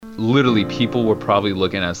literally people were probably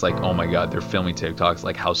looking at us like, oh my god, they're filming TikToks,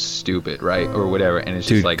 like how stupid, right, or whatever. And it's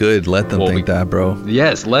just like, good, let them think that, bro.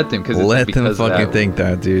 Yes, let them, because let them fucking think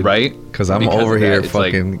that, dude, right? Because I'm over here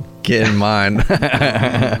fucking like, getting mine.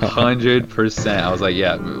 100%. I was like,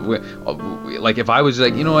 yeah, like if I was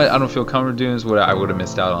like, you know what, I don't feel comfortable doing this, I would have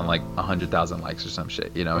missed out on like 100,000 likes or some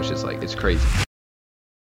shit, you know. It's just like, it's crazy.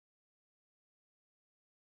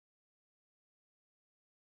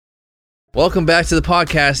 Welcome back to the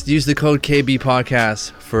podcast. Use the code KB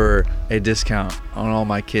Podcast for a discount on all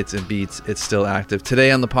my kits and beats. It's still active.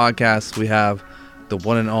 Today on the podcast, we have the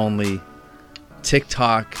one and only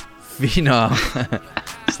TikTok phenom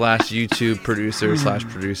slash YouTube producer slash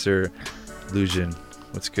producer, LLusion.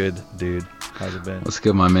 What's good, dude? How's it been? What's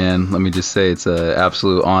good, my man? Let me just say it's an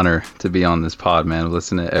absolute honor to be on this pod, man.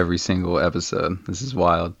 Listen to every single episode. This is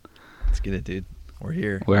wild. Let's get it, dude. We're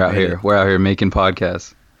here. We're out here making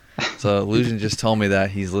podcasts. So LLusion just told me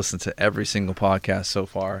that he's listened to every single podcast so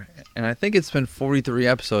far, and I think it's been 43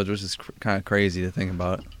 episodes, which is kind of crazy to think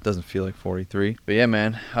about. It doesn't feel like 43, but yeah,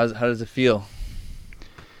 man, how does it feel?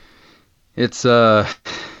 It's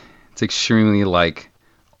extremely like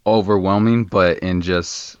overwhelming, but in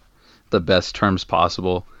just the best terms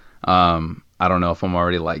possible. I don't know if I'm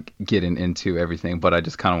already like getting into everything, but I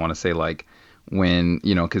just kind of want to say, like, when,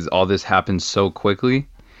 you know, because all this happened so quickly.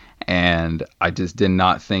 And I just did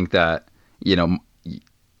not think that, you know,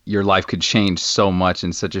 your life could change so much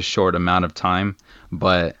in such a short amount of time.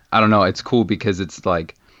 But I don't know. It's cool because it's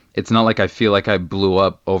like, it's not like I feel like I blew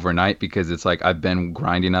up overnight, because it's like I've been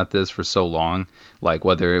grinding at this for so long. Like,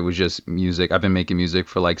 whether it was just music, I've been making music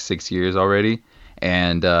for like 6 years already.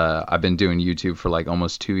 And I've been doing YouTube for like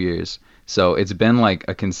almost 2 years. So it's been like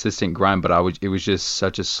a consistent grind, but it was just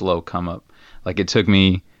such a slow come up. Like, it took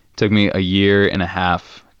me a year and a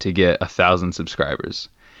half to get 1,000 subscribers.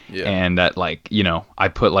 Yeah. And that, like, you know, I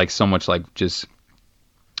put like so much like just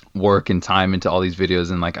work and time into all these videos,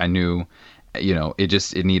 and like I knew, you know,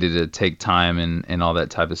 it needed to take time and all that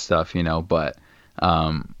type of stuff, you know. But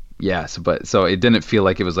yeah, so it didn't feel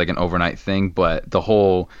like it was like an overnight thing, but the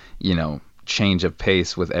whole, you know, change of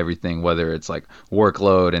pace with everything, whether it's like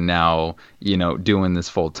workload and now, you know, doing this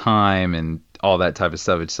full time and all that type of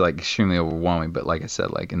stuff, it's like extremely overwhelming, but like I said,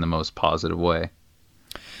 like in the most positive way.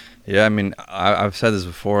 Yeah, I mean, I've said this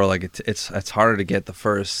before. Like, it's harder to get the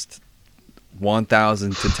first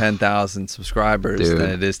 1,000 to 10,000 subscribers, dude,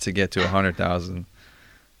 than it is to get to 100,000.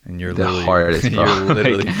 And you're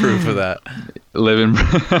literally proof of that. Living.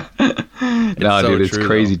 No, dude, it's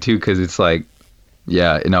crazy too, because it's like,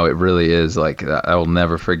 yeah, no, it really is. Like, I will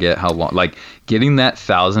never forget how long. Like, getting that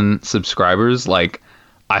 1,000 subscribers. Like,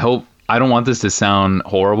 I don't want this to sound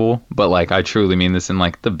horrible, but like I truly mean this in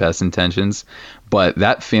like the best intentions. But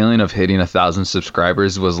that feeling of hitting 1,000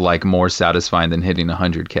 subscribers was like more satisfying than hitting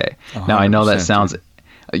 100K. Now I know that sounds,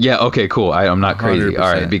 yeah, okay, cool. I'm not crazy. 100%.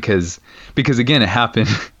 All right, because again, it happened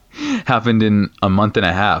in a month and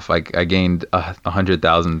a half. Like, I gained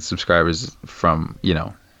 100,000 subscribers from, you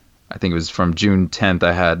know, I think it was from June 10th.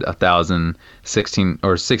 I had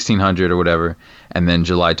 1,600 or whatever, and then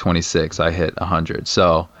July 26th I hit 100.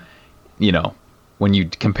 So, you know, when you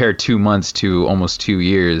compare 2 months to almost 2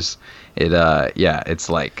 years, it's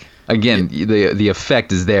like, again, the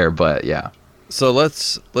effect is there, but yeah. So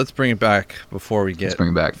let's bring it back before we get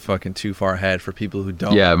fucking too far ahead for people who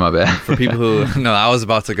don't. Yeah, my bad. For people who, no, I was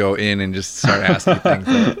about to go in and just start asking things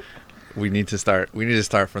that we need to start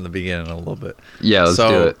from the beginning a little bit. Yeah, let's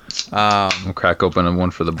do it. We'll crack open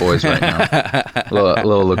one for the boys right now. a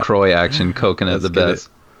little LaCroix action, coconut, the best.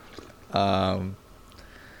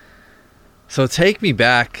 So take me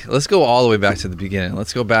back. Let's go all the way back to the beginning.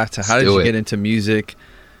 Let's go back to how did you get into music?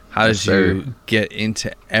 How did you get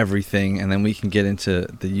into everything? And then we can get into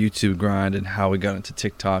the YouTube grind and how we got into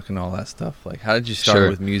TikTok and all that stuff. Like, how did you start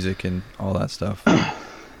with music and all that stuff?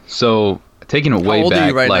 So taking it way back. How old are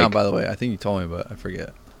you right now, by the way? I think you told me, but I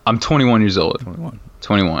forget. I'm 21 years old.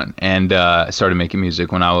 21. And I started making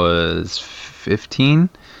music when I was 15.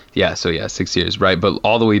 Yeah, so yeah, 6 years, right? But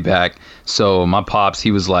all the way back, so my pops,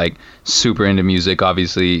 he was like super into music.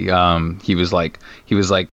 Obviously, he was like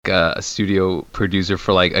a studio producer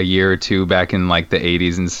for like a year or two back in like the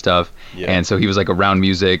 80s and stuff. Yeah. And so he was like around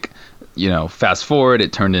music. You know, fast forward,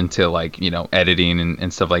 it turned into like, you know, editing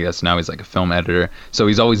and stuff like that. So now he's like a film editor. So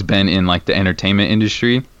he's always been in like the entertainment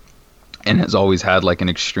industry and has always had like an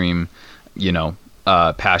extreme, you know,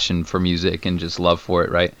 passion for music and just love for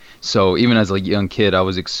it, right? So even as a young kid, I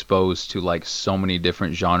was exposed to like so many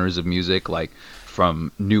different genres of music, like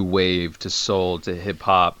from new wave to soul to hip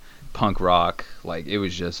hop, punk rock. Like, it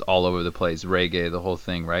was just all over the place, reggae, the whole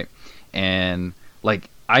thing, right? And like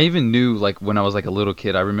I even knew like when I was like a little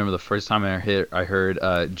kid. I remember the first time I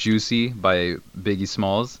heard "Juicy" by Biggie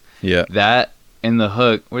Smalls. Yeah. That and the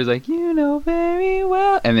hook where it's like, you know very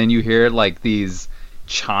well, and then you hear like these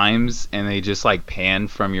chimes and they just like pan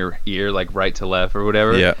from your ear like right to left or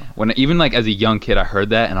whatever. Yeah. When even like as a young kid I heard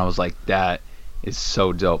that and I was like, that is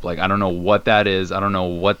so dope. Like I don't know what that is, I don't know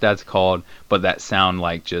what that's called, but that sound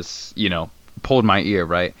like just, you know, pulled my ear,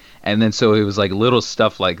 right? And then so it was like little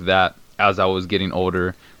stuff like that as I was getting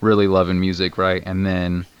older, really loving music, right? And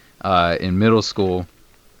then in middle school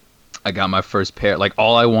I got my first pair. Like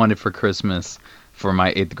all I wanted for Christmas for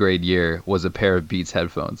my 8th grade year was a pair of Beats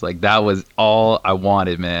headphones. Like that was all I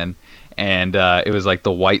wanted, man. And it was like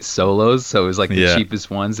the white Solos, so it was like the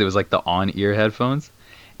cheapest ones. It was like the on-ear headphones.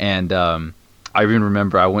 And I even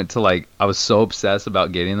remember I was so obsessed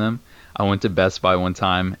about getting them. I went to Best Buy one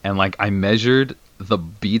time and like I measured the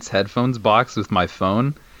Beats headphones box with my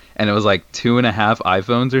phone, and it was like 2.5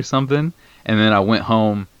 iPhones or something. And then I went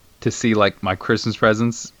home to see like my Christmas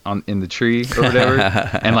presents in the tree or whatever,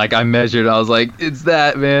 and like I measured, I was like, it's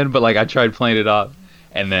that, man. But like I tried playing it off,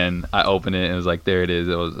 and then I opened it and it was like, there it is.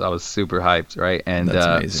 I was super hyped, right?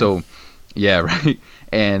 And so yeah, right.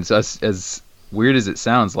 And so as weird as it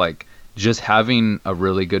sounds, like just having a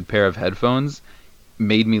really good pair of headphones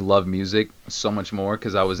made me love music so much more,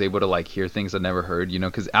 because I was able to like hear things I never heard, you know,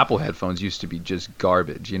 because Apple headphones used to be just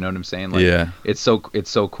garbage, you know what I'm saying? Like, yeah, it's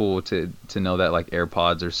so cool to know that like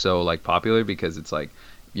AirPods are so like popular, because it's like,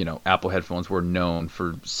 you know, Apple headphones were known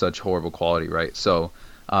for such horrible quality, right? So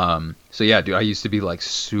yeah, dude, I used to be like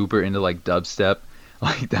super into like dubstep,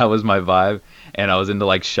 like that was my vibe, and I was into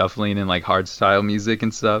like shuffling and like hard style music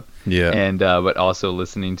and stuff. Yeah. And but also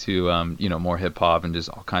listening to you know, more hip hop and just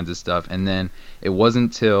all kinds of stuff. And then it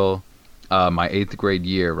wasn't till my 8th grade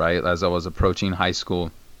year, right, as I was approaching high school,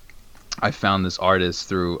 I found this artist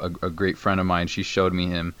through a great friend of mine. She showed me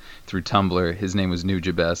him through Tumblr. His name was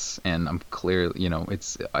Nujabes, and I'm clear, you know,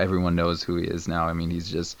 it's everyone knows who he is now. I mean,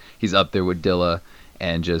 he's up there with Dilla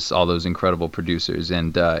and just all those incredible producers.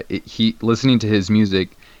 And listening to his music,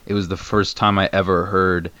 it was the first time I ever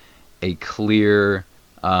heard a clear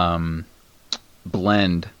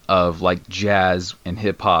blend of like jazz and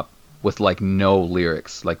hip hop with like no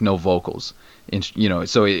lyrics, like no vocals, you know.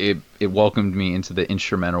 So it welcomed me into the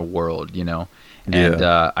instrumental world, you know. And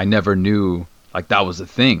I never knew like that was a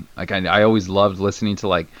thing. Like I always loved listening to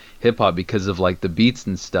like hip hop because of like the beats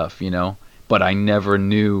and stuff, you know. But I never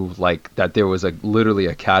knew like that there was literally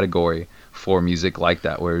a category for music like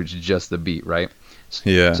that where it was just the beat, right?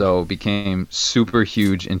 Yeah. So became super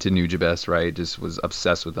huge into Nujabes, right? Just was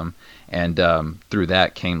obsessed with them. And through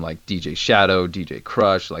that came like DJ Shadow, DJ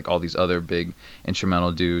Crush, like all these other big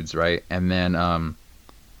instrumental dudes, right? And then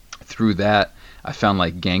through that, I found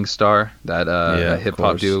like Gangstar, that hip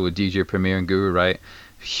hop duo with DJ Premier and Guru, right?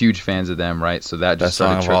 Huge fans of them, right? So that just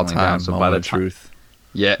started trickling down. So by the time, Truth.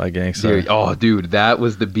 Yeah, by Gangstar. Dude, that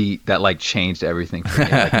was the beat that like changed everything for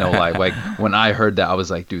me. Like, no lie, like when I heard that, I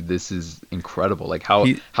was like, dude, this is incredible. Like how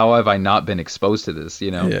have I not been exposed to this?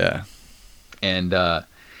 You know? Yeah. And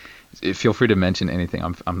feel free to mention anything.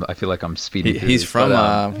 I feel like I'm speeding. He's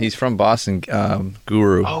from Boston,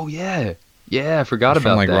 Guru. Oh yeah, I forgot about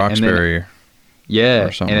from like that. Roxbury.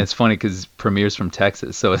 Yeah, and it's funny because Premier's from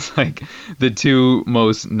Texas, so it's like the two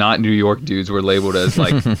most not New York dudes were labeled as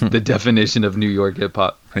like the definition of New York hip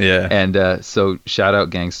hop. Yeah. And so shout out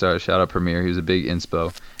Gangstar, shout out Premier, he was a big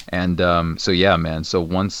inspo. And so yeah, man. So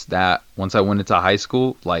once I went into high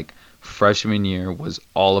school, like freshman year was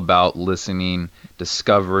all about listening,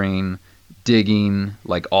 discovering, digging,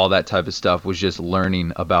 like all that type of stuff, was just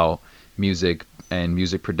learning about music and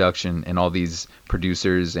music production and all these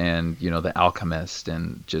producers and, you know, the Alchemist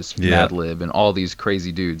and just Madlib and all these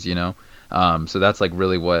crazy dudes, you know. So that's like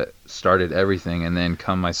really what started everything. And then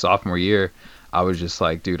come my sophomore year, I was just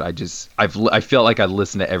like, dude, I felt like I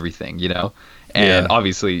listened to everything, you know. And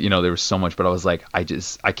obviously, you know, there was so much, but I was like,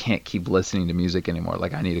 I can't keep listening to music anymore.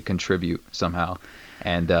 Like I need to contribute somehow.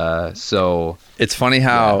 And so it's funny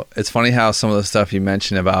how some of the stuff you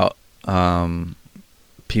mentioned about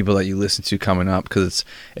people that you listen to coming up, because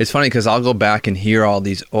it's funny because I'll go back and hear all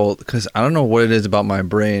these old, because I don't know what it is about my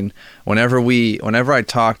brain, whenever I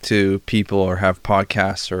talk to people or have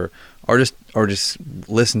podcasts or just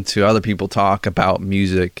listen to other people talk about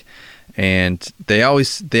music, and they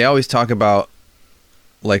always talk about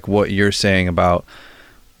like what you're saying about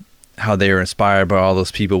how they were inspired by all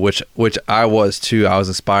those people, which I was too. I was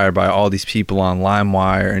inspired by all these people on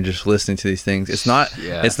LimeWire and just listening to these things. It's not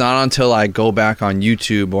until I go back on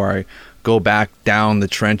YouTube or I go back down the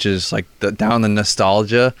trenches, like down the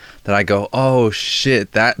nostalgia, that I go, oh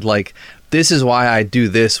shit, that like this is why I do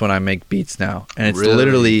this when I make beats now. And it's Really?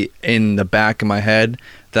 literally in the back of my head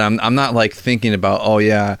that I'm not like thinking about, oh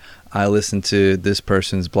yeah, I listen to this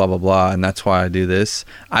person's blah, blah, blah, and that's why I do this.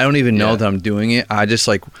 I don't even know that I'm doing it. I just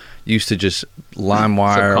like used to just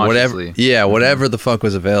LimeWire or whatever. Yeah, whatever the fuck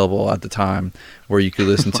was available at the time where you could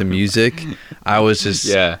listen to music. I was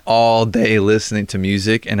just all day listening to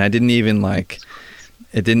music, and I didn't even like...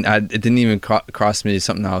 It didn't even cross me as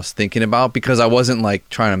something I was thinking about because I wasn't like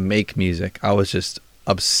trying to make music. I was just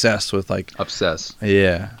obsessed with like... Obsessed.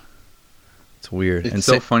 Yeah. It's weird. It's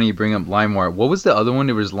so funny you bring up LimeWire. What was the other one?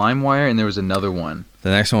 There was LimeWire and there was another one. The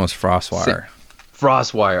next one was FrostWire.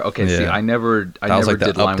 FrostWire. Okay, see, I never did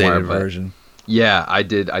LimeWire version. Yeah, I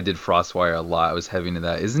did FrostWire a lot. I was heavy into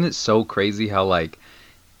that. Isn't it so crazy how like,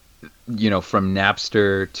 you know, from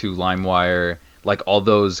Napster to LimeWire, like all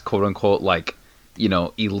those quote unquote like, you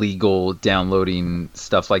know, illegal downloading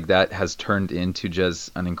stuff like that has turned into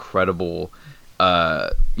just an incredible,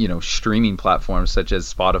 you know, streaming platforms such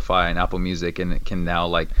as Spotify and Apple Music, and it can now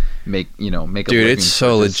like make a dude, it's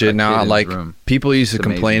so legit now. Like people used to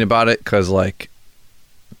complain about it because like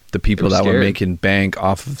the people that were making bank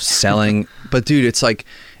off of selling, but dude, it's like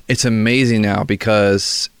it's amazing now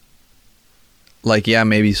because like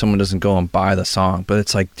maybe someone doesn't go and buy the song, but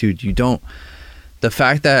it's like, dude, you don't. The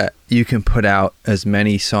fact that you can put out as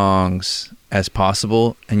many songs as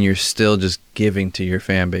possible and you're still just giving to your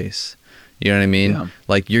fan base. You know what I mean? Yeah.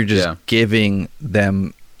 Like you're just giving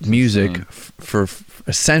them music for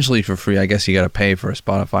essentially for free. I guess you got to pay for a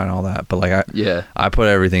Spotify and all that, but like I put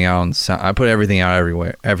everything out I put everything out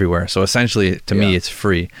everywhere. So essentially to me it's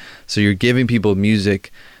free. So you're giving people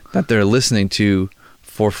music that they're listening to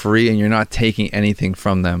for free, and you're not taking anything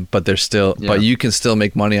from them, but they're still but you can still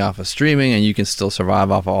make money off of streaming, and you can still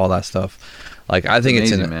survive off of all that stuff. Like I think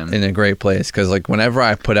it's in a great place, because like whenever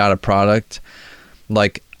I put out a product,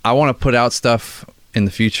 like I want to put out stuff in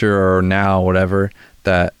the future or now, whatever,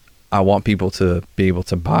 that I want people to be able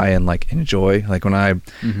to buy and like enjoy. Like when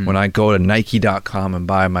I go to Nike.com and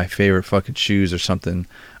buy my favorite fucking shoes or something,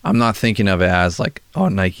 I'm not thinking of it as like, oh,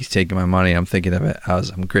 Nike's taking my money. I'm thinking of it as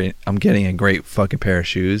I'm getting a great fucking pair of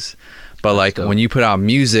shoes. But like when you put out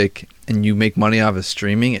music and you make money off of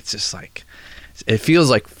streaming, it's just like, it feels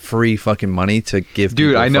like free fucking money to give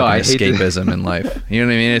people fucking escapism in life. You know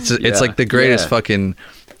what I mean? It's like the greatest fucking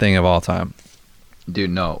thing of all time. Dude,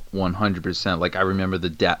 no, 100%. Like I remember the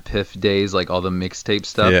Dat Piff days, like all the mixtape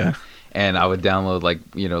stuff. Yeah. And I would download like,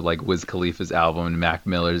 you know, like Wiz Khalifa's album and Mac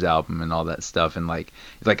Miller's album and all that stuff. And like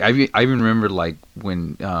I even remember like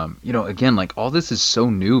when, you know, again, like all this is so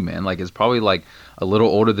new, man. Like it's probably like a little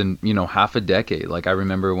older than, you know, half a decade. Like I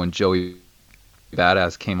remember when Joey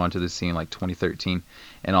Badass came onto the scene like 2013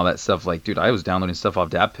 and all that stuff. Like, dude, I was downloading stuff off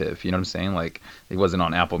Dat Piff. You know what I'm saying? Like it wasn't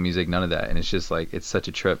on Apple Music, none of that. And it's just like, it's such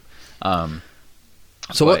a trip.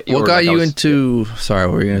 So what got you into, sorry,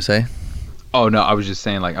 what were you going to say? Oh, no, I was just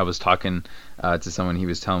saying, like, I was talking to someone, he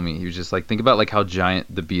was telling me, he was just like, think about like how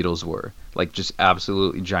giant the Beatles were, like just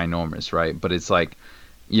absolutely ginormous, right? But it's like,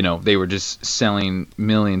 you know, they were just selling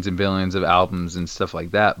millions and billions of albums and stuff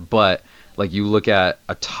like that. But like you look at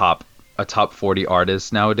a top 40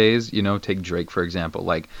 artist nowadays, you know, take Drake, for example,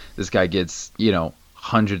 like this guy gets, you know,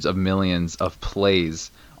 hundreds of millions of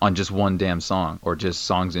plays on just one damn song, or just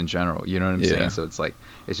songs in general, you know what I'm saying? So it's like,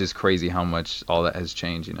 it's just crazy how much all that has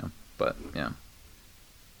changed, you know. But yeah,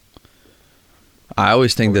 I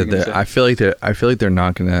always think that I feel like they're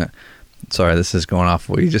not gonna. Sorry, this is going off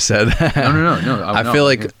what you just said. No.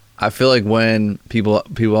 I feel like when people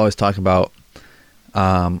always talk about,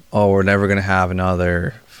 oh, we're never gonna have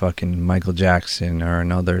another fucking Michael Jackson or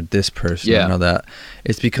another this person, or another that.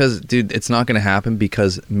 It's because, dude, it's not gonna happen,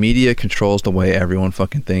 because media controls the way everyone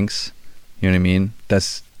fucking thinks. You know what I mean?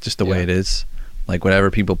 That's just the way it is. Like whatever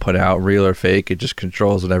people put out, real or fake, it just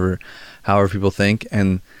controls however people think.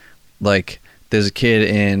 And like there's a kid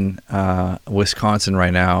in Wisconsin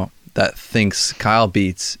right now that thinks Kyle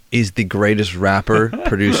Beats is the greatest rapper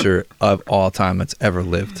producer of all time that's ever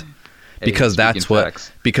lived. Because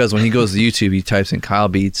because when he goes to YouTube, he types in Kyle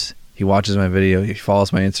Beats, he watches my video, he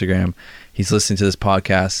follows my Instagram, he's listening to this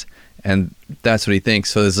podcast, and that's what he thinks.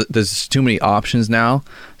 So there's too many options now.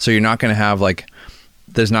 So you're not going to have like,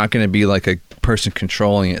 there's not going to be like a person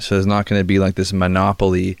controlling it. So there's not going to be like this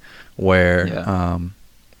monopoly where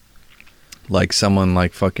like someone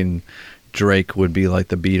like fucking Drake would be like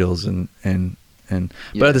the Beatles and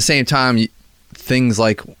but at the same time, things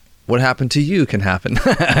like what happened to you can happen.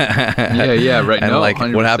 Right. And like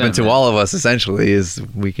what happened to all of us essentially is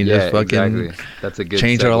we can just fucking That's a good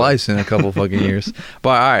change our lives in a couple fucking years. But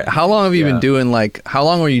all right, how long have you been doing, like how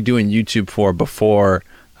long were you doing YouTube for before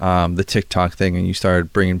the TikTok thing and you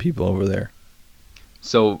started bringing people over there?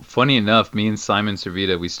 So funny enough, me and Simon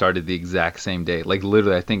Servita, we started the exact same day. Like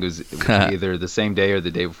literally, I think it was either the same day or the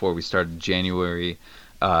day before. We started January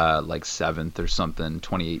like 7th or something,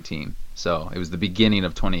 2018. So it was the beginning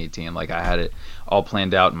of 2018. Like I had it all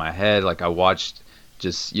planned out in my head. Like I watched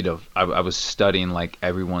just, I was studying like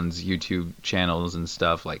everyone's YouTube channels and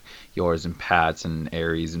stuff, like yours and Pat's and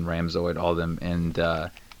Aries and Ramzoid, all them. And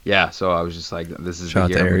yeah, so I was just like, this is Shout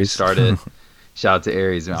the year we started. Shout out to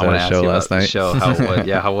Aries. I want to ask you about the show. How it was.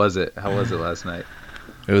 Yeah, how was it? How was it last night?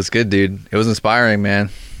 It was good, dude. It was inspiring, man.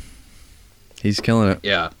 He's killing it.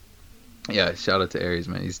 Yeah. Yeah, shout out to Aries,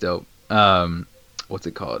 man. He's dope. What's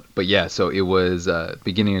it called? But yeah, so it was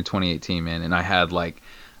beginning of 2018, man, and I had like,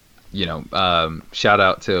 shout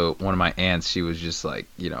out to one of my aunts. She was just like,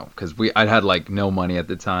 because I had like no money at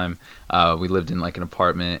the time. We lived in like an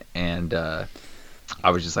apartment, and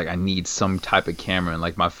I was just like, I need some type of camera, and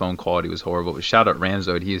like my phone quality was horrible. But shout out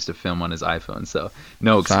Ramzoid, he used to film on his iPhone, so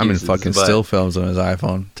no excuses. Simon fucking still films on his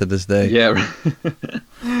iPhone to this day. Yeah,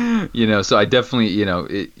 so I definitely,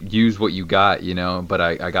 use what you got, but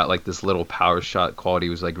I got like this little power shot quality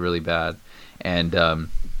was like really bad, and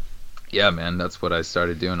yeah, man, that's what I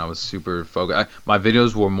started doing. I was super focused. My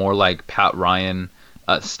videos were more like Pat Ryan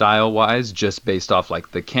style wise, just based off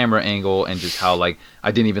like the camera angle and just how like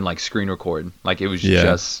I didn't even like screen record. Like it was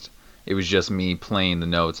just me playing the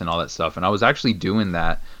notes and all that stuff. And I was actually doing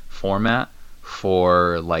that format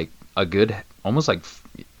for like a good almost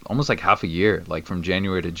like half a year, like from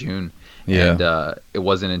January to June. Yeah. And it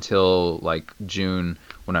wasn't until like June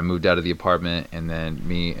when I moved out of the apartment, and then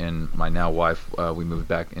me and my now wife, we moved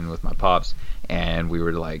back in with my pops, and we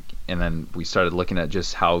were like, and then we started looking at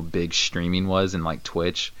just how big streaming was and like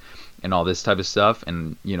Twitch and all this type of stuff,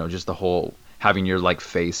 and just the whole having your like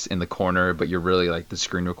face in the corner, but you're really like the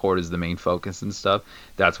screen record is the main focus and stuff.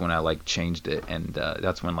 That's when I like changed it, and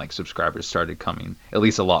that's when like subscribers started coming, at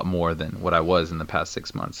least a lot more than what I was in the past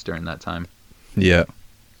 6 months during that time. Yeah.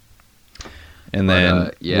 And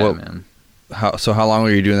then man. How long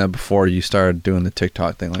were you doing that before you started doing the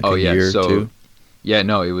TikTok thing? Like a year or two? Yeah,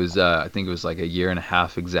 no, it was I think it was like a year and a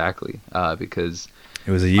half exactly, because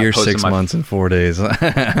it was a year, 6 months, and 4 days.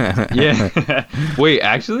 Yeah. Wait,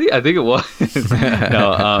 actually, I think it was.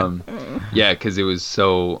 No, yeah, because it was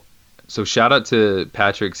so shout out to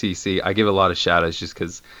Patrick CC. I give a lot of shout outs just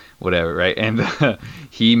because whatever, right? And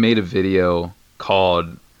he made a video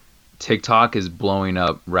called TikTok is blowing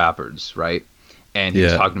up rappers, right? And he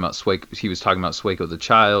was talking about Swaco the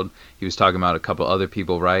Child. He was talking about a couple other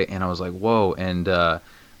people, right? And I was like, whoa. And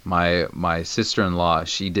my sister-in-law,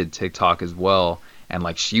 she did TikTok as well, and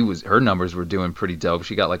like her numbers were doing pretty dope.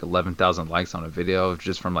 She got like 11,000 likes on a video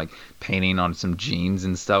just from like painting on some jeans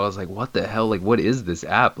and stuff. I was like, what the hell? Like, what is this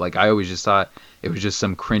app? Like, I always just thought it was just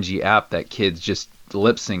some cringy app that kids just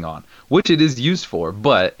lip sync on, which it is used for,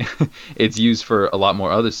 but it's used for a lot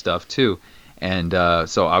more other stuff too. And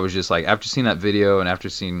so I was just like, after seeing that video and after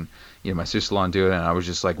seeing my sister-in-law do it, and I was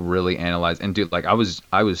just like really analyzing, and dude, like I was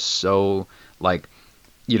so like,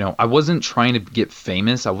 I wasn't trying to get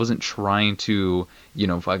famous. I wasn't trying to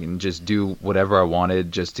fucking just do whatever I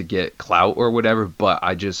wanted just to get clout or whatever, but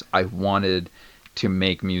I wanted to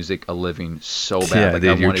make music a living so bad. Yeah, like,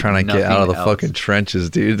 dude, you're trying to get out of the fucking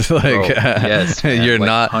trenches, dude. Like, yes, man, you're like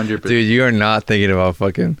not, 100%. Dude. You are not thinking about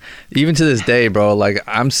fucking. Even to this day, bro. Like,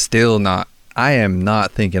 I am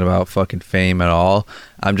not thinking about fucking fame at all.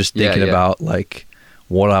 I'm just thinking about like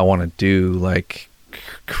what I want to do, like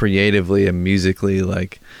creatively and musically.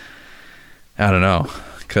 Like, I don't know,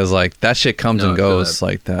 because like that shit comes and goes,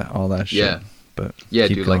 like that, all that shit. Yeah. But yeah,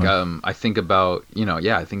 dude, going. Like I think about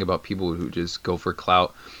I think about people who just go for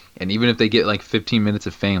clout, and even if they get like 15 minutes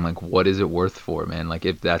of fame, like what is it worth for, man? Like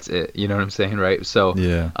if that's it, you know what I'm saying, right? So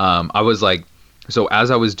yeah, I was like, so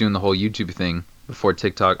as I was doing the whole YouTube thing before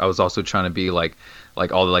TikTok, I was also trying to be like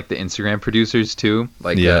all the like the Instagram producers too,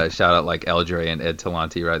 like shout out like Eldre and Ed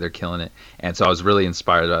Talante, right? They're killing it. And so I was really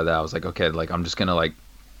inspired by that. I was like, okay, like I'm just gonna like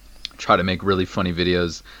try to make really funny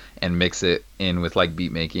videos and mix it in with like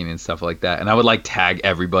beat making and stuff like that. And I would like tag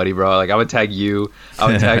everybody, bro. Like I would tag you, I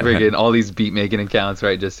would tag friggin' all these beat making accounts,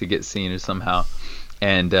 right, just to get seen or somehow.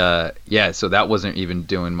 And so that wasn't even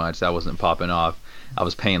doing much. That wasn't popping off. I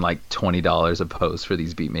was paying like $20 a post for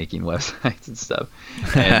these beat making websites and stuff.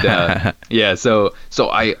 And so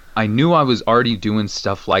I knew I was already doing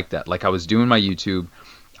stuff like that. Like I was doing my YouTube,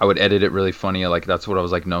 I would edit it really funny. Like that's what I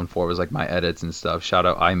was like known for, was like my edits and stuff. Shout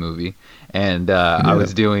out iMovie. And I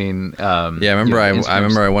was doing I remember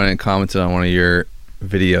I went and commented on one of your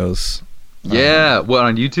videos. What,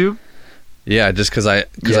 on YouTube? Yeah, just because I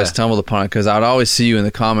stumbled upon it, because I would always see you in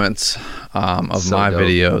the comments of So my dope.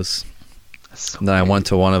 videos. So Then I went crazy.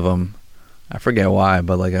 to one of them. I forget why,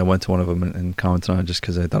 but like I went to one of them and commented on it just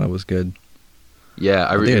because I thought it was good. Yeah,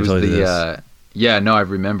 I think I it was told you the this. yeah, no, I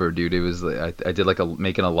remember, dude. It was like, I did like a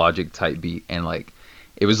making a Logic type beat, and like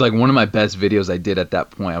it was like one of my best videos I did at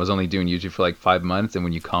that point. I was only doing YouTube for like 5 months, and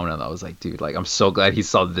when you commented on that, I was like, dude, like I'm so glad he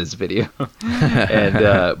saw this video.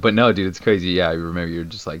 And but no, dude, it's crazy. Yeah, I remember you were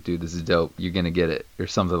just like, dude, this is dope. You're gonna get it or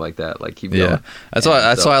something like that. Like keep Yeah, going. that's And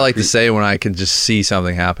why so I like to say when I can just see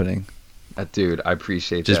something happening. dude, I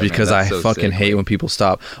appreciate Just that, man. because I That's so fucking sick. hate when people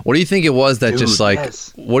stop. What do you think it was that just Dude, like?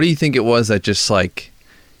 yes. What do you think it was that just like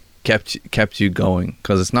kept you going?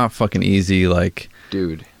 Because it's not fucking easy, like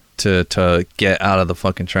Dude. to get out of the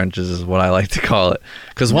fucking trenches is what I like to call it.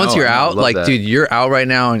 Because once No, you're I out, love like, that. dude, you're out right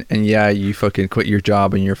now, and yeah, you fucking quit your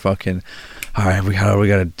job and you're fucking. All right, we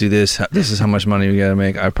gotta do this. This is how much money we gotta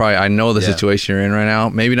make. I know the Yeah. situation you're in right now.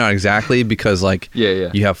 Maybe not exactly because like Yeah.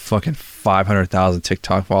 you have fucking 500,000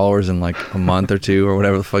 TikTok followers in like a month or two or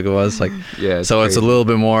whatever the fuck it was. Like, Yeah. so it's a crazy. little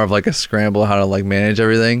bit more of like a scramble how to like manage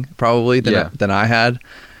everything probably than I had.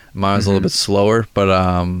 Mine was a little Mhm. bit slower, but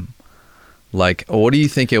like, what do you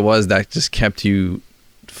think it was that just kept you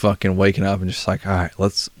fucking waking up and just like, all right,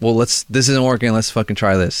 let's this isn't working, let's fucking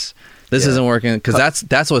try this. This Yeah. isn't working because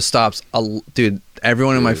that's what stops dude,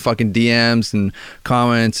 everyone in my Dude. fucking DMs and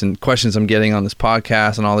comments and questions I'm getting on this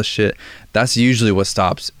podcast and all this shit. That's usually what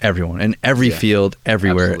stops everyone in every Yeah. field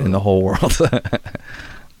everywhere in Absolutely. the whole world.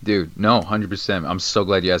 Dude, no, 100%. I'm so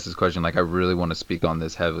glad you asked this question. Like, I really want to speak on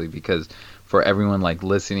this heavily because for everyone like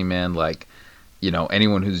listening, man, like, you know,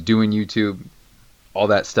 anyone who's doing YouTube, all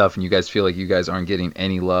that stuff, and you guys feel like you guys aren't getting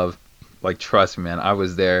any love, like, trust me, man, I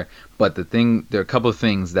was there. But there are a couple of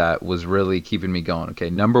things that was really keeping me going. Okay,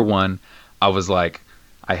 number one, I was like,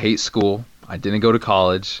 I hate school. I didn't go to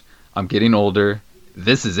college. I'm getting older.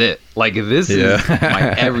 This is it. Like, this is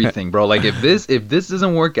my everything, bro. Like, if this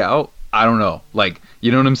doesn't work out, I don't know. Like,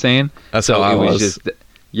 you know what I'm saying? That's how I was. Just,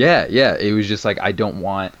 yeah. It was just like, I don't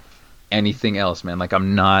want anything else, man. Like,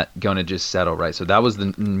 I'm not going to just settle, right? So that was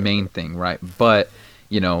the main thing, right? But,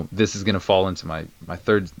 you know, this is going to fall into my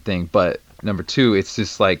third thing. But number two, it's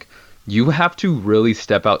just like, you have to really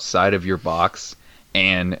step outside of your box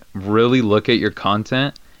and really look at your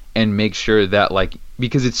content and make sure that, like,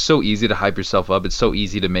 because it's so easy to hype yourself up. It's so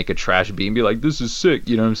easy to make a trash beat and be like, this is sick.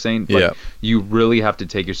 You know what I'm saying? Like, Yeah. you really have to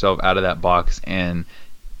take yourself out of that box and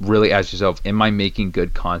really ask yourself, am I making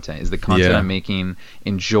good content? Is the content Yeah. I'm making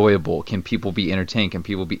enjoyable? Can people be entertained? Can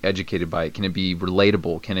people be educated by it? Can it be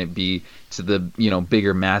relatable? Can it be to the, you know,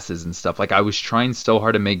 bigger masses and stuff? Like, I was trying so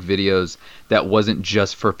hard to make videos that wasn't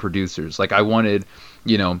just for producers. Like, I wanted,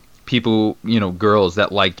 you know, people, you know, girls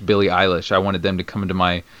that liked Billie Eilish. I wanted them to come into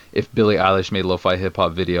my, if Billie Eilish made lo-fi hip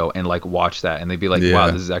hop video and like watch that and they'd be like, Yeah. wow,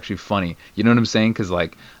 this is actually funny. You know what I'm saying? Cause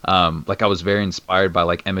like I was very inspired by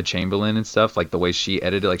like Emma Chamberlain and stuff, like the way she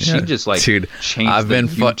edited, like Yeah. she just like Dude, changed I've the been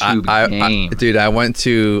YouTube game. dude, I went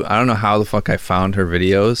to, I don't know how the fuck I found her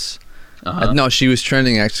videos. Uh-huh. No, she was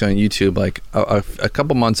trending actually on YouTube like a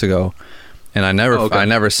couple months ago, and I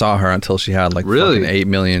never saw her until she had like Really? fucking 8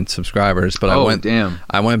 million subscribers. But Oh, I went damn.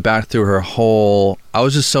 I went back through her whole. I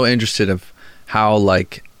was just so interested of how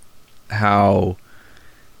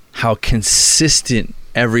consistent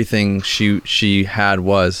everything she had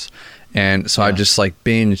was, and so I Yeah. just like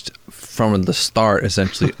binged from the start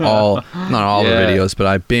essentially not all Yeah. the videos, but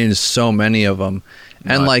I binged so many of them,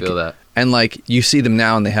 and No, I like. feel that. And like you see them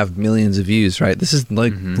now, and they have millions of views, right? This is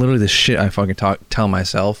like Mhm. literally the shit I fucking tell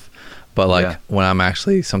myself. But like Yeah. when I'm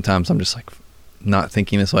actually, sometimes I'm just like not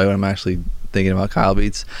thinking this way when I'm actually thinking about Kyle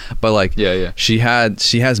Beats. But like Yeah. she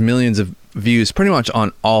has millions of views pretty much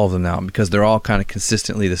on all of them now because they're all kind of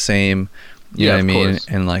consistently the same. You know what I of mean? course.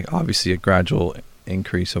 And like obviously a gradual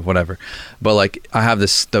increase of whatever. But like I have the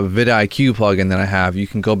vidIQ plugin that I have. You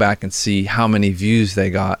can go back and see how many views they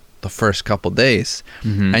got the first couple days,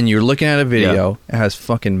 Mhm. and you're looking at a video. It has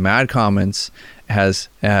fucking mad comments. It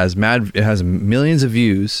has millions of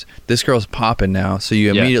views. This girl's popping now, so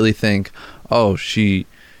you Yeah. immediately think, oh, she's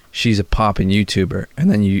a popping YouTuber,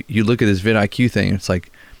 and then you look at this vidIQ thing. And it's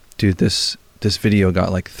like, dude, this video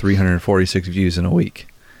got like 346 views in a week.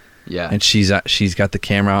 Yeah. And she's got the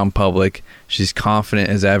camera out in public. She's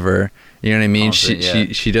confident as ever. You know what I mean?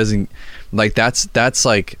 Confident, She doesn't like that's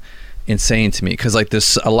like insane to me because like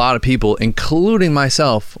there's a lot of people, including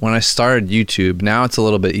myself, when I started YouTube. Now it's a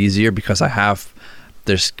little bit easier because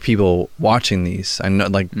there's people watching these. I know,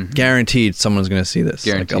 like, Mhm. guaranteed someone's gonna see this.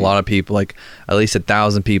 Guaranteed. Like a lot of people, like at least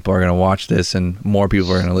 1,000 people are gonna watch this, and more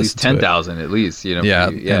people are gonna At least listen to it. 10,000 at least, you know. Yeah,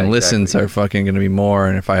 for you. and listens exactly. are fucking gonna be more,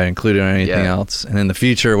 and if I include it on anything Yeah. else, and in the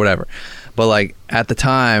future, whatever. But like at the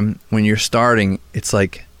time when you're starting, it's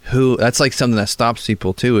like that's like something that stops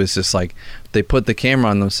people too. Is just like they put the camera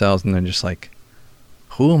on themselves and they're just like,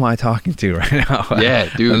 who am I talking to right now?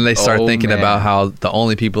 Yeah, dude. And they start thinking man. about how the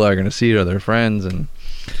only people that are going to see it are their friends. And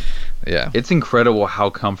yeah, it's incredible how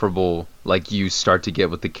comfortable like you start to get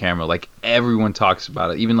with the camera. Like everyone talks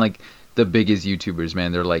about it, even like the biggest YouTubers,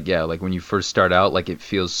 man. They're like, yeah, like when you first start out, like it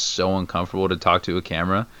feels so uncomfortable to talk to a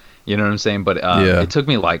camera. You know what I'm saying? But it took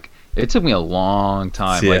me a long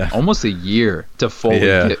time, like almost a year to fully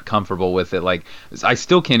get comfortable with it. Like I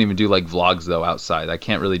still can't even do like vlogs though outside. I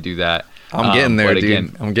can't really do that. I'm getting there, dude.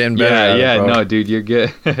 Again, I'm getting better. Yeah, no, dude, you're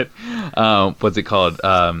good. What's it called?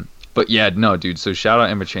 But yeah, no, dude. So shout out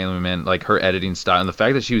Emma Chamberlain, man. Like her editing style and the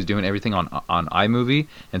fact that she was doing everything on iMovie,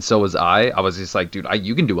 and so was I. I was just like, dude,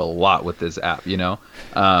 you can do a lot with this app, you know.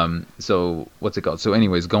 So what's it called? So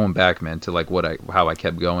anyways, going back, man, to like how I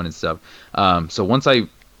kept going and stuff. So once I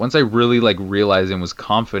really like realized and was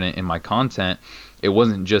confident in my content, it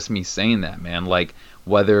wasn't just me saying that, man. Like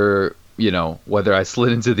whether I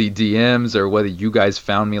slid into the DMs or whether you guys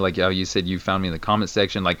found me, like how you said you found me in the comment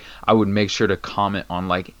section, like I would make sure to comment on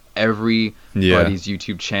like everybody's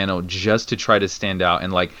YouTube channel just to try to stand out.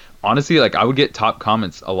 And like honestly, like I would get top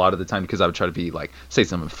comments a lot of the time because I would try to be like say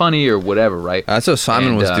something funny or whatever, right? That's what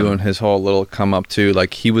Simon was doing his whole little come up too.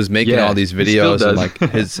 Like he was making all these videos and like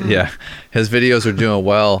his videos are doing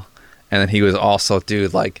well, and then he was also,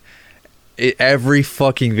 dude, like every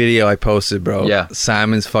fucking video I posted, bro,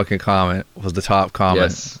 Simon's fucking comment was the top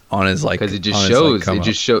comment on his like, because it just shows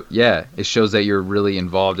it shows that you're really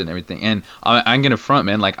involved in everything. And I'm gonna front,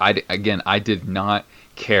 man, like I did not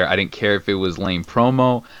care. I didn't care if it was lame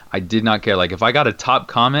promo. I did not care. Like if I got a top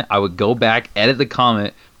comment, I would go back, edit the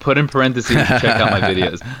comment, put in parentheses and check out my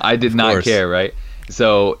videos. I did not care, right?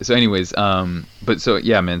 So anyways, but so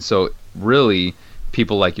yeah, man, so really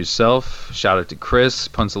people like yourself, shout out to Chris,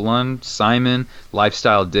 Punsalun, Simon,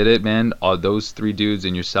 Lifestyle did it, man. All those three dudes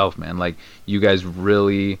and yourself, man. Like you guys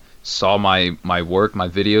really saw my work, my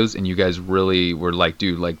videos, and you guys really were like,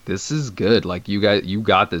 dude, like this is good. Like you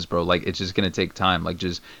got this, bro. Like it's just gonna take time. Like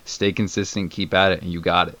just stay consistent, keep at it, and you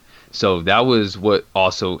got it. So that was what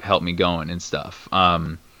also helped me going and stuff.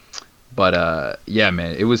 But yeah,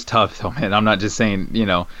 man, it was tough though, man. I'm not just saying,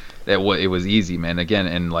 that it was easy, man. Again,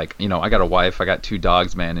 and like, I got a wife, I got 2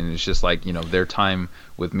 dogs, man, and it's just like, their time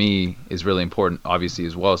with me is really important, obviously,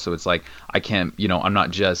 as well. So it's like, I can't, I'm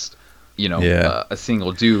not just, a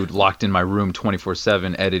single dude locked in my room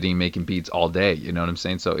 24/7 editing, making beats all day. You know what I'm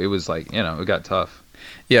saying? So it was like, it got tough.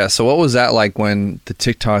 Yeah. So what was that like when the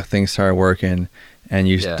TikTok thing started working and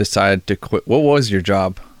you decided to quit? What was your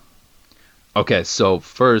job? Okay. So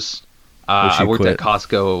first, I worked at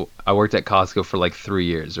Costco. I worked at Costco for like 3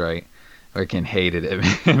 years, right? I freaking hated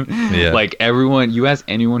it, man. Yeah. Like you ask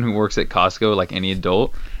anyone who works at Costco, like any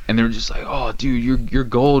adult, and they're just like, "Oh, dude, you're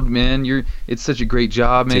gold, man. It's such a great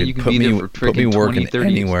job, man. Dude, you can be there for freaking 20, 30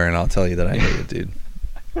 anywhere, and I'll tell you that I hate it, dude.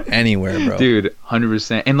 Anywhere, bro. Dude,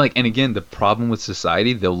 100%. And again, the problem with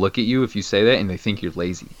society, they'll look at you if you say that and they think you're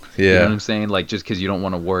lazy. Yeah. You know what I'm saying? Like just because you don't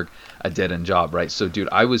want to work a dead-end job, right? So, dude,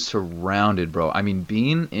 I was surrounded, bro. I mean,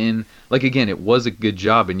 being in, like, again, it was a good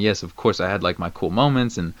job, and yes, of course, I had like my cool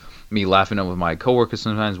moments and me laughing up with my coworkers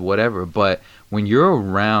sometimes, whatever. But when you're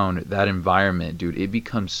around that environment, dude, it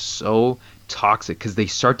becomes so toxic because they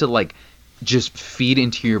start to like just feed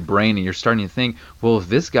into your brain, and you're starting to think, well, if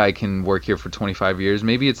this guy can work here for 25 years,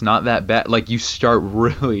 maybe it's not that bad. Like you start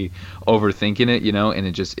really overthinking it, and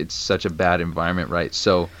it's such a bad environment, right?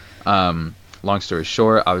 So long story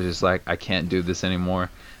short, I was just like, I can't do this anymore.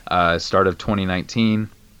 Start of 2019,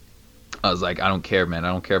 I was like, I don't care, man. I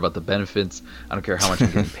don't care about the benefits. I don't care how much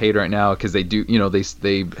I'm getting paid right now, because they do,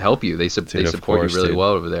 they help you. They support you really well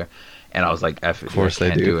over there. And I was like, F it, of course I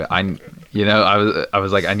can't do it. I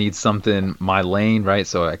was like, I need something my lane, right?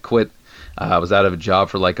 So I quit. I was out of a job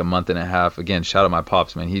for like a month and a half. Again, shout out my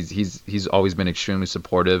pops, man. He's always been extremely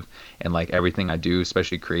supportive in like everything I do,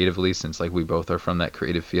 especially creatively, since like we both are from that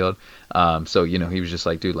creative field. So he was just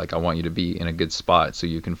like, dude, like I want you to be in a good spot so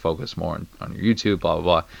you can focus more on your YouTube, blah blah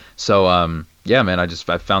blah. So yeah, man, I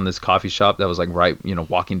found this coffee shop that was like right,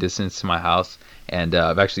 walking distance to my house. And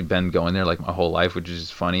I've actually been going there like my whole life, which is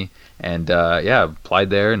just funny. And yeah, applied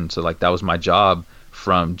there. And so like that was my job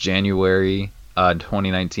from January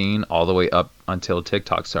 2019 all the way up until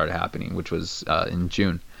TikTok started happening, which was in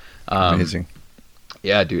June. Amazing.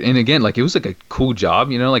 Yeah, dude. And again, like it was like a cool job,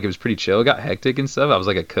 like it was pretty chill. It got hectic and stuff. I was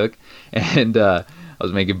like a cook, and I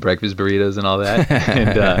was making breakfast burritos and all that.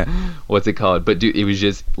 And what's it called? But dude, it was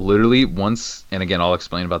just literally once, and again, I'll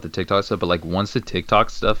explain about the TikTok stuff, but like once the TikTok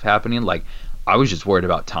stuff happening, like I was just worried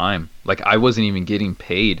about time. Like I wasn't even getting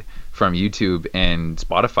paid from YouTube and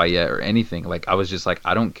Spotify yet or anything. Like I was just like,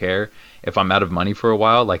 I don't care if I'm out of money for a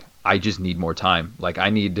while. Like I just need more time. Like I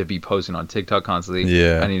need to be posting on TikTok constantly.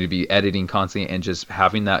 Yeah. I need to be editing constantly and just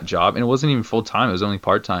having that job. And it wasn't even full time. It was only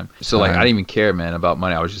part time. So like I didn't even care, man, about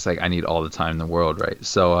money. I was just like, I need all the time in the world, right?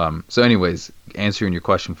 So so anyways, answering your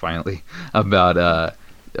question finally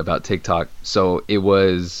about TikTok. So it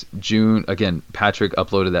was June, again, Patrick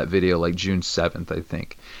uploaded that video like June 7th, I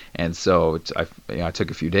think. And so I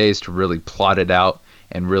took a few days to really plot it out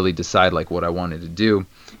and really decide like what I wanted to do.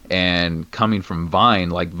 And coming from Vine,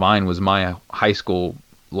 like Vine was my high school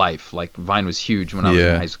life. Like Vine was huge when I was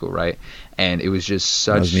in high school, right? And it was just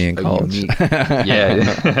such me in college. unique.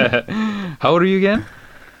 Yeah. How old are you again?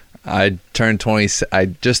 I just turned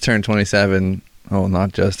 27. Oh,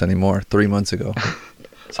 not just anymore. 3 months ago.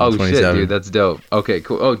 So oh shit, dude, that's dope. Okay,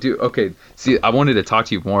 cool. Oh, dude, okay. See, I wanted to talk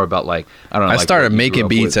to you more about like I don't know. I like, started making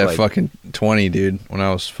beats at like, fucking 20, dude. When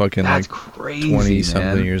I was fucking that's like crazy, 20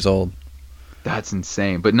 something man. years old. That's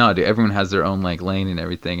insane. But no, dude, everyone has their own like lane and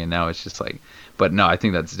everything, and now it's just like. But no, I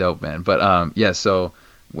think that's dope, man. But yeah. So,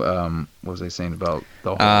 what was I saying about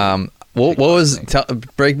the whole? What was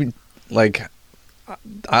break me like?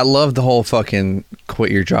 I love the whole fucking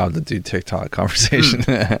quit your job to do TikTok conversation.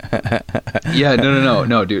 Yeah,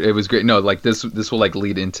 no, dude, it was great. No, like this will like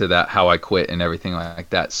lead into that how I quit and everything like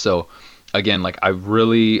that. So, again, like I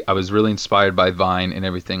was really inspired by Vine and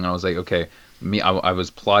everything. And I was like, okay, I was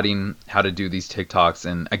plotting how to do these TikToks,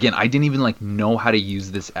 and again, I didn't even like know how to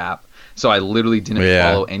use this app. So I literally didn't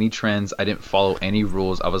follow any trends. I didn't follow any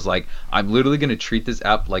rules. I was like, I'm literally gonna treat this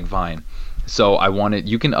app like Vine. So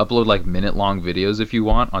you can upload like minute-long videos if you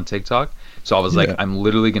want on TikTok. So I was like, I'm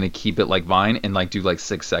literally going to keep it like Vine and like do like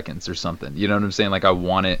 6 seconds or something. You know what I'm saying? Like I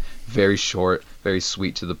want it very short, very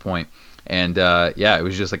sweet to the point. And yeah, it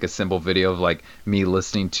was just like a simple video of like me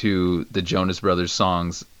listening to the Jonas Brothers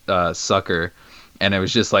songs, Sucker. And it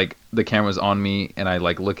was just like the camera's on me and I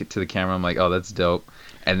like look to the camera. I'm like, oh, that's dope.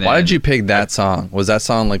 And then, why did you pick that song? Was that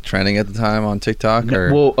song like trending at the time on TikTok?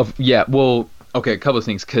 Or? Well, okay, a couple of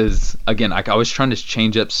things, because again, I was trying to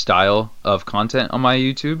change up style of content on my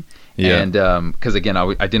YouTube, and because again,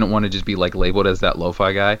 I didn't want to just be like labeled as that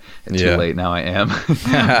lo-fi guy. Too late now, I am.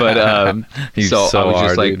 But so I was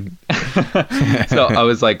just like, so I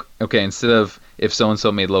was like, okay, instead of if so and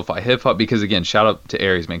so made lo-fi hip hop, because again, shout out to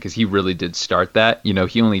Aries, man, because he really did start that. You know,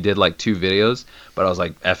 he only did like 2 videos, but I was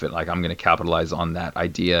like, F it, like I'm gonna capitalize on that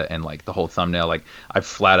idea and like the whole thumbnail. Like I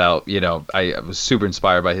flat out, you know, I was super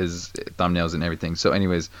inspired by his thumbnails and everything. So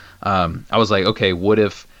anyways, I was like, okay, what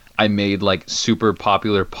if I made like super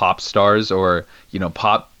popular pop stars or, you know,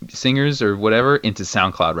 pop singers or whatever into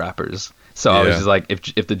SoundCloud rappers? So I was just like,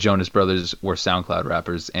 if the Jonas Brothers were SoundCloud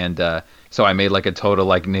rappers, and so I made like a total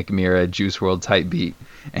like Nick Mira, Juice WRLD type beat,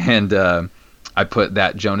 and I put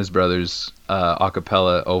that Jonas Brothers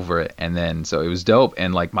acapella over it, and then so it was dope.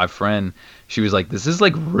 And like my friend, she was like, "This is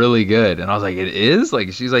like really good," and I was like, "It is?"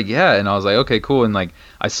 Like she's like, "Yeah," and I was like, "Okay, cool." And like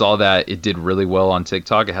I saw that it did really well on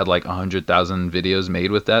TikTok. It had like 100,000 videos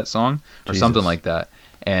made with that song or something like that.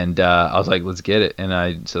 And I was like, let's get it.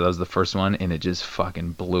 And so that was the first one, and it just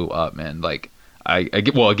fucking blew up, man. Like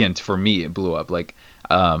well, again, for me, it blew up. Like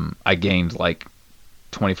I gained like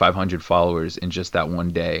 2,500 followers in just that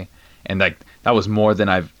one day. And like that was more than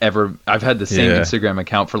I've had the same Instagram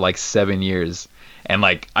account for like 7 years. And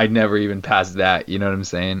like I never even passed that, you know what I'm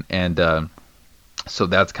saying? And so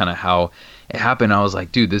that's kind of how it happened. I was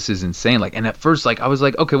like, dude, this is insane. Like, and at first, like, I was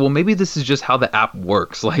like, okay, well, maybe this is just how the app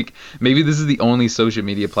works. Like, maybe this is the only social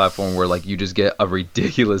media platform where like you just get a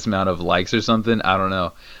ridiculous amount of likes or something. I don't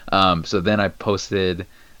know. So then I posted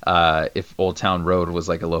if Old Town Road was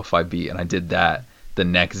like a lo-fi beat, and I did that the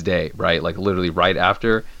next day, right? Like literally right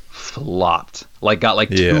after, flopped. Like got like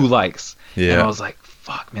 2 likes. Yeah. And I was like,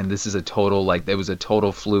 fuck, man, this is a total, like, it was a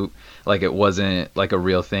total fluke. Like it wasn't like a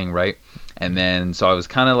real thing, right? And then so I was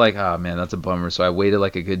kind of like, oh man, that's a bummer. So I waited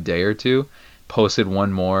like a good day or two, posted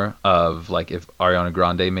one more of like if Ariana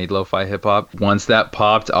Grande made lo-fi hip hop. Once that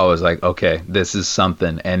popped, I was like, okay, this is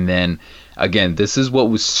something. And then again, this is what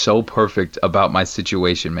was so perfect about my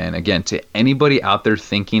situation, man. Again, to anybody out there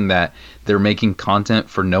thinking that they're making content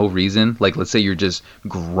for no reason, like let's say you're just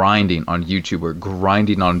grinding on YouTube or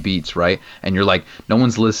grinding on beats, right? And you're like, no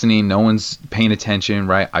one's listening, no one's paying attention,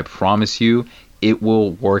 right? I promise you, it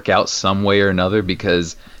will work out some way or another,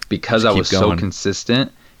 because I was so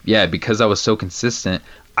consistent. Yeah, because I was so consistent,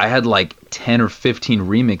 I had like 10 or 15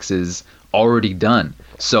 remixes already done.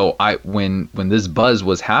 So when this buzz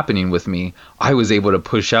was happening with me, I was able to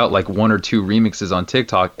push out like 1 or 2 remixes on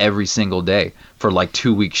TikTok every single day for like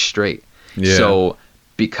 2 weeks straight. Yeah. So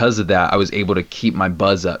because of that, I was able to keep my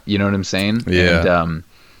buzz up. You know what I'm saying? Yeah. And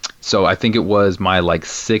so I think it was my like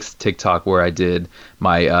 6th TikTok where I did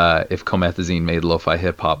my If Comethazine Made Lo-Fi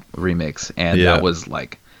Hip Hop remix, and that was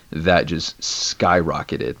like, that just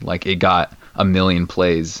skyrocketed. Like it got 1 million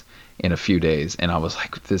plays in a few days, and I was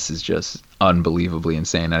like, this is just unbelievably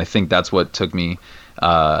insane. And I think that's what took me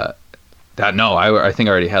I think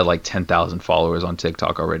I already had like 10,000 followers on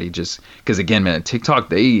TikTok already, just because, again, man, TikTok,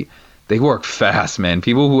 they work fast, man.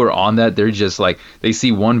 People who are on that, they're just like, they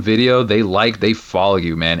see one video, they follow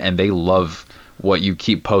you, man, and they love what you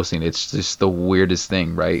keep posting. It's just the weirdest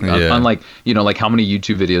thing, right? Unlike, like how many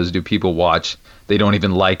YouTube videos do people watch, they don't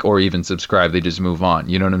even like or even subscribe, they just move on,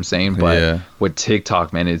 you know what I'm saying? But with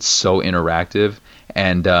TikTok, man, it's so interactive.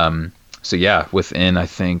 And so yeah, within, I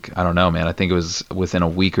think it was within a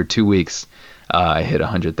week or 2 weeks, I hit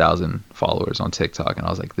 100,000 followers on TikTok, and I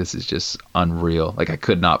was like, this is just unreal. Like I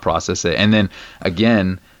could not process it. And then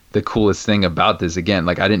again, the coolest thing about this, again,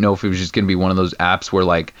 like I didn't know if it was just gonna be one of those apps where,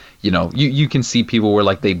 like, you can see people where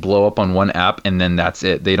like they blow up on one app and then that's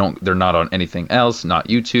it. They're not on anything else, not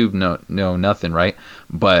YouTube, no nothing, right?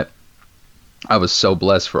 But I was so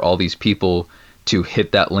blessed for all these people to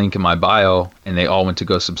hit that link in my bio, and they all went to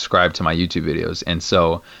go subscribe to my YouTube videos. And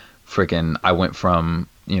so freaking I went from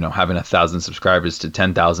having 1,000 subscribers to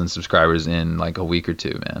 10,000 subscribers in like a week or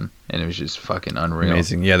two, man. And it was just fucking unreal.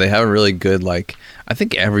 Amazing. Yeah, they have a really good, like, I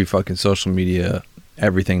think every fucking social media,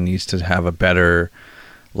 everything needs to have a better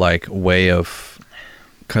like way of,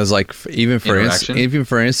 because like even for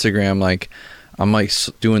Instagram, like I'm like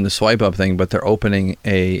doing the swipe up thing, but they're opening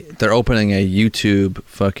a YouTube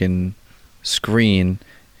fucking screen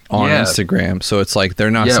on Instagram, so it's like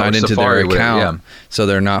they're not signed into Safari, their account, so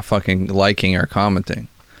they're not fucking liking or commenting.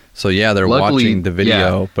 So yeah, they're watching the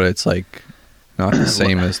video, but it's like not the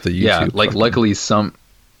same as the YouTube. Yeah, like luckily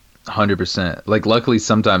 100%. Like luckily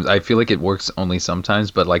sometimes I feel like it works only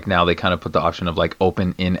sometimes, but like now they kind of put the option of like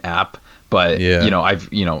open in app. But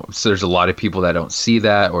so there's a lot of people that don't see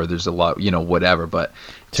that, or there's a lot, whatever. But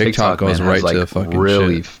TikTok goes right to the fucking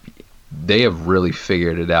really shit. They have really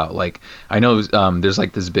figured it out. Like I know there's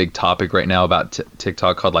like this big topic right now about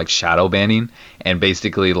TikTok called like shadow banning, and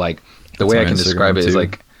basically like the way I can describe it is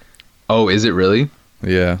like, oh, is it really?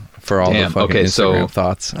 Yeah, for all the fucking Instagram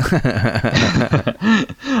thoughts.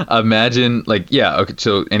 Imagine like,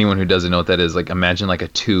 so anyone who doesn't know what that is, like imagine like a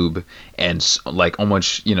tube and like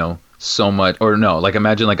almost, so much, or no, like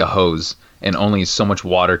imagine like a hose and only so much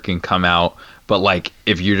water can come out. But like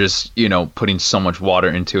if you're just, putting so much water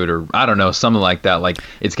into it, or I don't know, something like that, like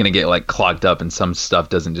it's gonna get like clogged up and some stuff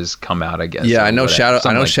doesn't just come out, I guess. Yeah, I know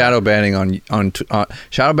shadow banning on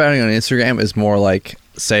shadow banning on Instagram is more like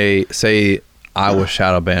say I was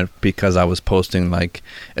shadow banned because I was posting, like,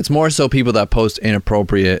 it's more so people that post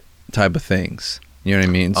inappropriate type of things. You know what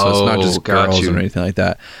I mean? So it's not just girls or anything like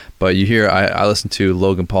that. But you hear, I listen to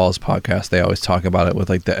Logan Paul's podcast. They always talk about it with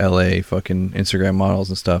like the LA fucking Instagram models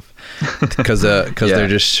and stuff, because they're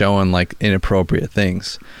just showing like inappropriate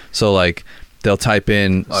things. So like they'll type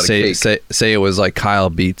in say it was like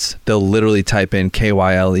Kyle Beats. They'll literally type in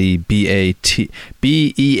KYLEBEAT,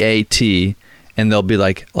 and they'll be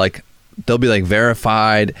like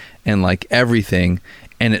verified and like everything,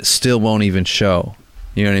 and it still won't even show.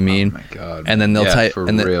 You know what I mean? Oh my god! And then they'll type,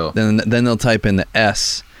 and then they'll type in the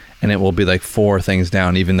S, and it will be like 4 things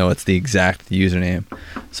down, even though it's the exact username.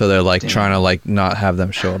 So they're like trying to like not have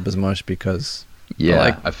them show up as much because. Yeah,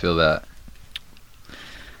 like, I feel that.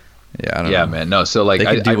 Yeah, I don't know. Man. No, so like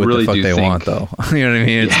I really do think they want, though. You know what I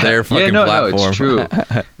mean? It's their fucking platform. No, it's true.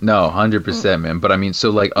 No, 100%, man. But I mean, so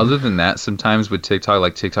like other than that, sometimes with TikTok,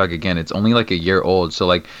 like TikTok again, it's only like a year old, so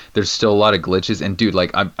like there's still a lot of glitches. And dude,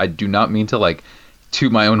 like I do not mean to like toot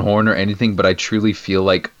my own horn or anything, but I truly feel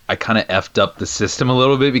like I kind of effed up the system a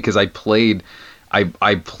little bit, because I played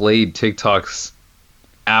TikTok's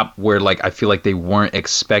app where like I feel like they weren't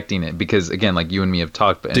expecting it, because again, like you and me have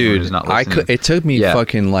talked, but dude, it took me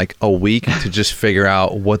fucking like a week to just figure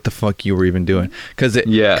out what the fuck you were even doing, because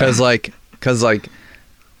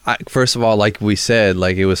first of all, like we said,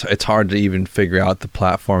 like it's hard to even figure out the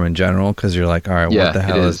platform in general, because you're like, all right, what the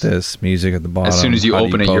hell is this music at the bottom? As soon as you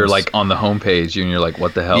open it, you're like on the homepage and you're like,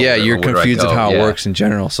 what the hell? Yeah, you're confused of how it works in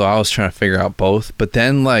general. So I was trying to figure out both, but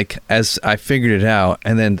then like as I figured it out,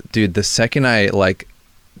 and then dude, the second I like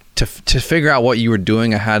to figure out what you were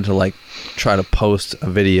doing, I had to like try to post a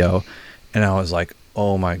video, and I was like,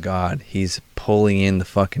 oh my god, he's pulling in the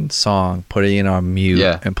fucking song, putting it on mute,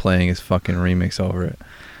 and playing his fucking remix over it.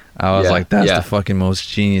 I was like, that's the fucking most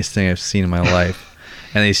genius thing I've seen in my life.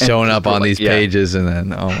 And he's showing up on these pages, and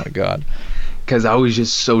then, oh my god. Because I was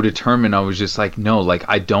just so determined. I was just like, no, like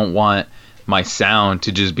I don't want my sound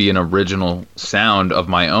to just be an original sound of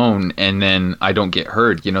my own, and then I don't get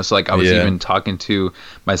heard, you know. So like I was even talking to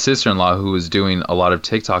my sister-in-law who was doing a lot of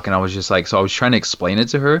TikTok, and I was just like, so I was trying to explain it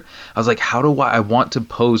to her. I was like, how do I want to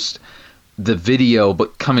post the video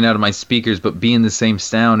but coming out of my speakers but being the same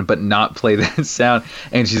sound but not play that sound?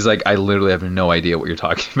 And she's like, I literally have no idea what you're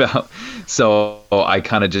talking about. So I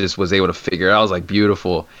kind of just was able to figure it out. I was like,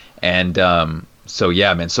 beautiful. And so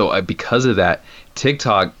yeah, man, so because of that,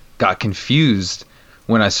 TikTok got confused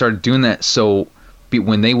when I started doing that. So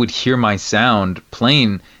when they would hear my sound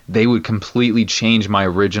playing, they would completely change my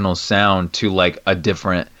original sound to like a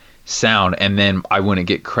different sound, and then I wouldn't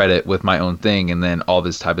get credit with my own thing, and then all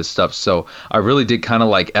this type of stuff. So I really did kind of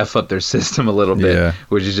like F up their system a little bit,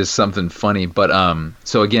 which is just something funny. But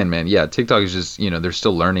so again, man, yeah, TikTok is just, you know, they're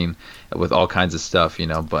still learning with all kinds of stuff, you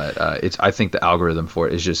know, but I think the algorithm for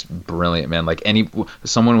it is just brilliant, man. Like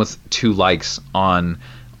someone with 2 likes on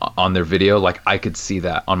their video, like I could see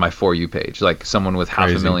that on my For You page. Like someone with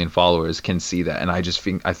half a million followers can see that, and I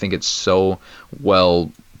think it's so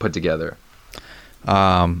well put together.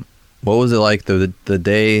 What was it like the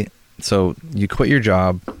day? So you quit your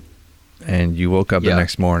job and you woke up the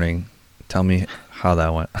next morning. Tell me how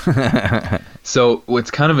that went. So it's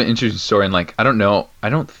kind of an interesting story, and like I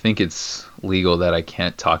don't think it's legal that I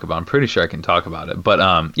can't talk about. I'm pretty sure I can talk about it, but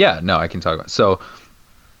yeah, no, I can talk about it. So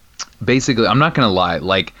basically, I'm not gonna lie,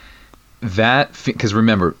 like that, because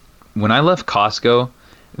remember when I left Costco,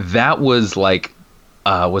 that was like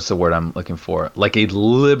what's the word I'm looking for? Like a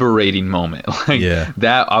liberating moment. Like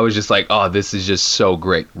that, I was just like, oh, this is just so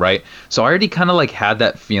great, right? So I already kind of like had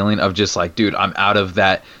that feeling of just like, dude, I'm out of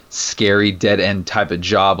that scary dead end type of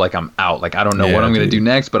job. Like I'm out. Like I don't know what I'm gonna do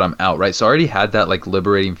next, but I'm out, right? So I already had that like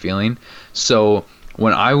liberating feeling. So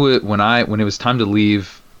when it was time to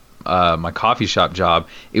leave my coffee shop job,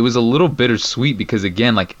 it was a little bittersweet because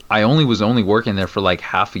again, like I was only working there for like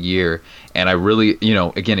half a year, and I really, you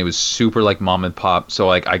know, again, it was super like mom and pop. So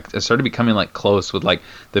like I started becoming like close with like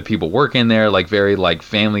the people working there, like very like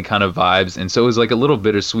family kind of vibes, and so it was like a little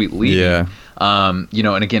bittersweet leaving. You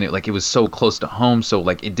know, and again, it was so close to home, so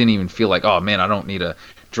like it didn't even feel like, oh man, I don't need to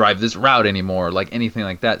drive this route anymore, like anything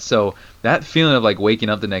like that. So that feeling of like waking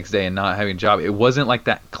up the next day and not having a job, it wasn't like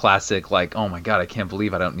that classic like, oh my god, I can't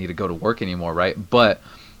believe I don't need to go to work anymore, right? But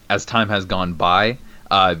as time has gone by,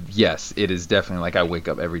 yes, it is definitely like I wake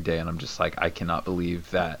up every day and I'm just like, I cannot believe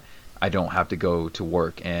that I don't have to go to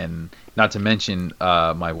work. And not to mention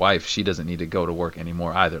my wife, she doesn't need to go to work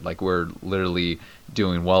anymore either. Like we're literally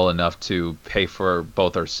doing well enough to pay for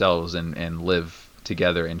both ourselves and live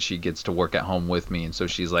together, and she gets to work at home with me, and so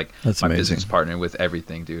she's like my business partner with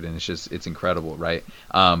everything, dude, and it's incredible, right?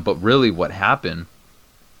 But really what happened,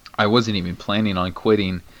 I wasn't even planning on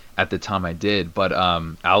quitting at the time I did, but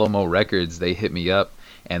Alamo Records, they hit me up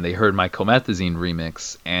and they heard my Comethazine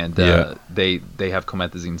remix, and they have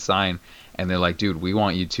Comethazine signed, and they're like, dude, we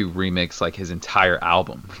want you to remix like his entire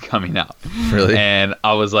album coming out. Really? And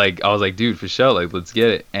I was like, dude, for sure, like let's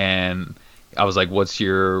get it. And I was like, what's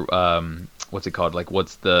your what's it called? Like,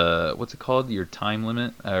 what's it called? Your time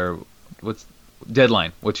limit, or what's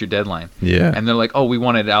deadline? What's your deadline? Yeah. And they're like, oh, we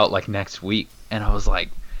want it out like next week. And I was like,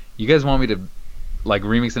 you guys want me to like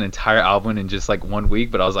remix an entire album in just like 1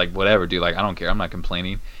 week? But I was like, whatever, dude. Like, I don't care. I'm not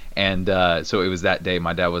complaining. And so it was that day.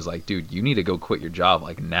 My dad was like, dude, you need to go quit your job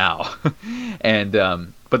like now. And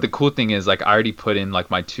but the cool thing is, like, I already put in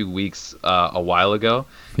like my 2 weeks a while ago.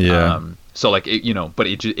 Yeah. So like it, you know, but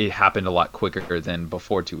it happened a lot quicker than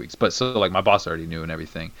before 2 weeks. But so like my boss already knew and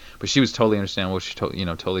everything, but she was totally understandable. She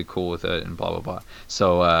totally cool with it and blah blah blah.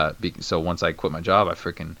 So so once I quit my job, I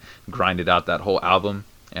freaking grinded out that whole album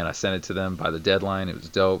and I sent it to them by the deadline. It was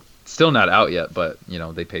dope. Still not out yet, but you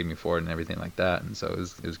know, they paid me for it and everything like that, and so it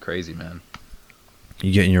was crazy, man.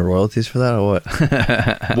 You getting your royalties for that or what?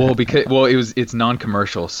 well, it's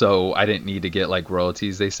non-commercial, so I didn't need to get like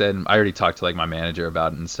royalties. They said, I already talked to like my manager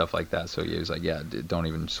about it and stuff like that. So he was like, yeah, don't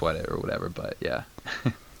even sweat it or whatever. But yeah.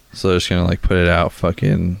 So they're just gonna like put it out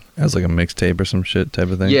fucking as like a mixtape or some shit type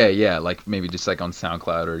of thing. Yeah, like maybe just like on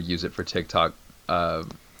SoundCloud or use it for TikTok,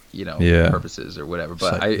 purposes or whatever.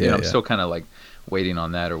 But I'm still kind of like waiting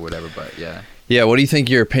on that or whatever. But yeah. Yeah, what do you think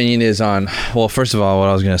your opinion is on? Well, first of all, what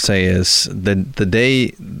I was gonna say is the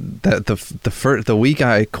day that the week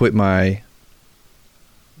I quit my,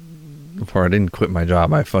 before I didn't quit my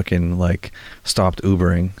job, I fucking like stopped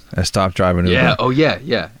Ubering. I stopped driving Uber. Yeah. Oh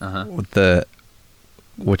yeah. Uh-huh.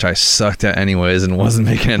 Which I sucked at anyways and wasn't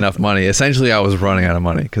making enough money. Essentially, I was running out of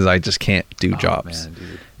money because I just can't do jobs. Man,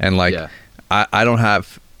 dude. And like, I don't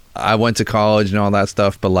have. I went to college and all that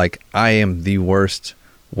stuff, but like, I am the worst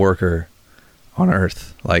worker on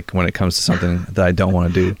earth, like when it comes to something that I don't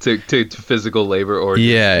want to do. to physical labor or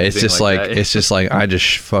Yeah, it's just like that. it's just like I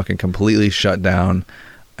just fucking completely shut down,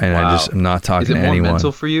 and Wow. I just am not talking Is it to more anyone.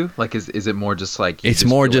 mental for you? Like, is it more just like you It's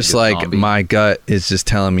more feel just a like zombie? my gut is just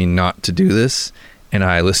telling me not to do this, and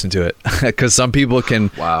I listen to it because some people can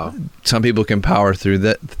power through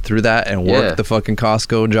that and work Yeah. the fucking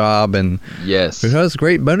Costco job, and Yes. it has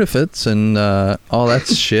great benefits and all that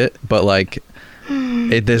shit. But like,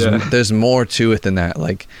 there's more to it than that.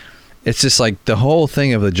 Like, it's just like the whole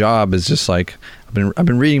thing of the job is just like I've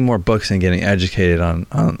been reading more books and getting educated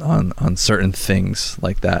on certain things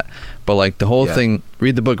like that. But like the whole thing,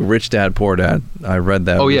 read the book Rich Dad Poor Dad. I read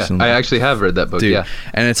that. Oh yeah, recently. I actually have read that book. Dude, Yeah.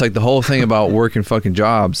 and it's like the whole thing about working fucking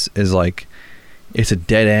jobs is like it's a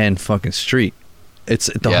dead end fucking street. It's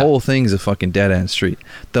the whole thing's a fucking dead end street.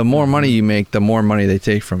 The more money you make, the more money they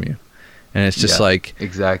take from you. And it's just like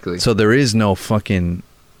exactly. So there is no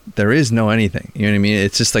anything. You know what I mean?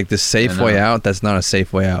 It's just like this safe way out that's not a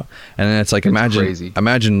safe way out. And then it's like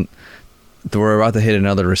imagine we're about to hit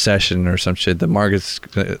another recession or some shit.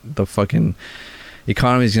 The fucking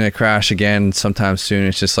economy's gonna crash again sometime soon.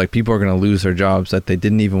 It's just like people are gonna lose their jobs that they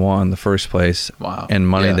didn't even want in the first place. Wow. And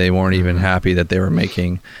money they weren't even happy that they were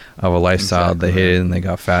making of a lifestyle. They hated it and they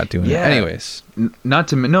got fat doing it. Anyways.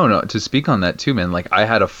 To speak on that too, man. Like I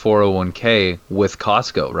had a 401k with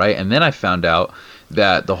Costco, right? And then I found out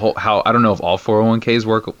that I don't know if all 401ks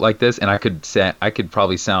work like this, and I could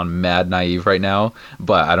probably sound mad naive right now,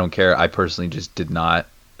 but I don't care. I personally just did not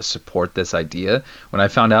support this idea. When I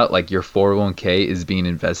found out like your 401k is being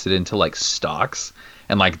invested into like stocks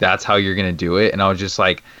and like that's how you're gonna do it, and I was just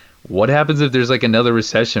like, what happens if there's like another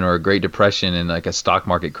recession or a Great Depression and like a stock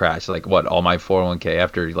market crash? Like what, all my 401k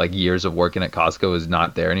after like years of working at Costco is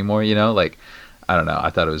not there anymore, you know? Like I don't know. I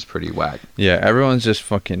thought it was pretty whack. Yeah, everyone's just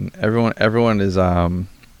fucking everyone is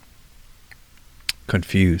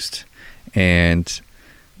confused, and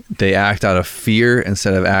they act out of fear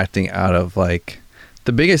instead of acting out of like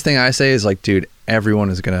the biggest thing I say is like, dude, everyone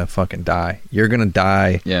is gonna fucking die. You're gonna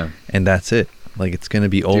die, and that's it. Like it's gonna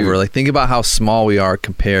be over. Dude. Like think about how small we are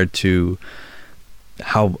compared to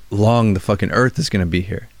how long the fucking earth is gonna be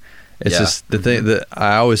here. It's just the thing that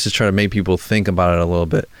I always just try to make people think about it a little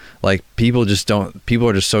bit. Like people are just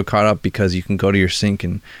so caught up because you can go to your sink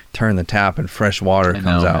and turn the tap and fresh water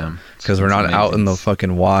comes out because we're not out in the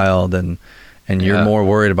fucking wild, and you're more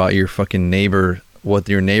worried about your fucking neighbor, what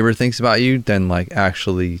your neighbor thinks about you, than like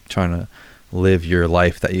actually trying to live your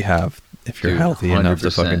life that you have if you're healthy 100%. Enough to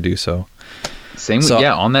fucking do so. Same with,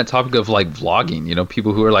 on that topic of like vlogging, you know,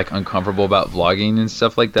 people who are like uncomfortable about vlogging and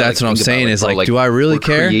stuff like that. That's like, what I'm saying is like, do I really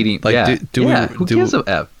care? Like, who gives a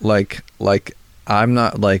F? Like I'm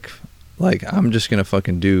not like I'm just gonna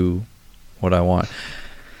fucking do what I want.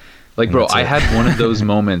 Like, bro, I had one of those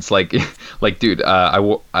moments. Like, dude,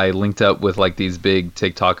 I linked up with like these big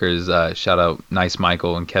TikTokers. Shout out Nice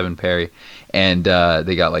Michael and Kevin Perry, and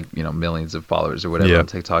they got like millions of followers or whatever on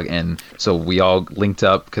TikTok. And so we all linked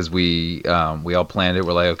up because we all planned it.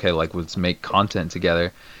 We're like, okay, like let's make content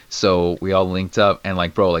together. So we all linked up, and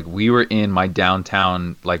like, bro, like we were in my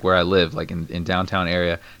downtown, like where I live, like in downtown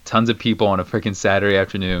area, tons of people on a freaking Saturday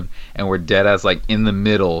afternoon, and we're dead as like in the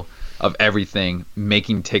middle of everything,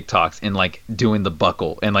 making TikToks and like doing the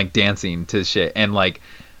buckle and like dancing to shit, and like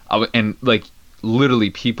literally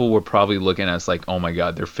people were probably looking at us like, oh my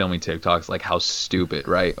god, they're filming TikToks, like how stupid,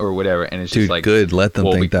 right, or whatever. And it's just like, good, let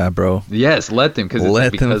them think that, bro. Yes, let them, because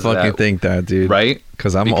let them fucking think that, dude, right?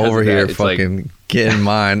 Because I'm over here fucking like, getting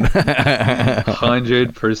mine.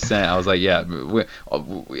 100%. I was like, yeah,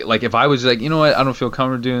 like if I was like, you know what, I don't feel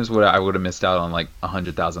comfortable doing this, I would have missed out on like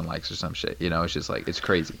 100,000 likes or some shit. You know, it's just like, it's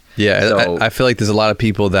crazy. Yeah, so, I feel like there's a lot of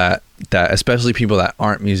people that especially people that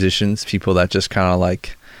aren't musicians, people that just kind of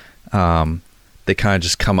like they kind of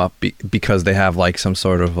just come up because they have like some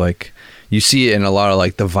sort of like, you see it in a lot of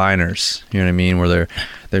like the Viners, you know what I mean, where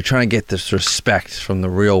they're trying to get this respect from the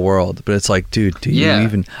real world, but it's like, dude, do you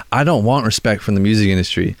even? I don't want respect from the music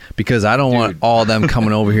industry because I don't want all them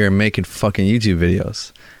coming over here and making fucking YouTube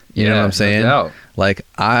videos. You know what I'm saying? No. Like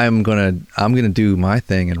I'm gonna do my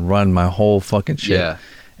thing and run my whole fucking shit. Yeah.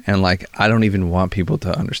 And like I don't even want people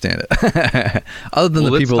to understand it, other than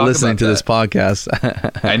the people listening to this podcast.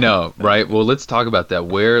 I know, right? Well, let's talk about that.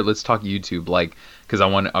 Let's talk YouTube, like, because I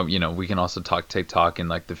want, we can also talk TikTok and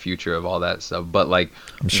like the future of all that stuff. But like,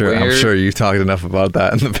 I'm sure you've talked enough about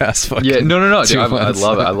that in the past fucking no. Dude, I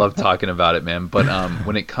love it. I love talking about it, man. But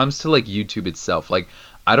when it comes to like YouTube itself, like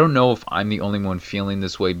I don't know if I'm the only one feeling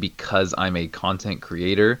this way because I'm a content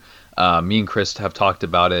creator. Me and Chris have talked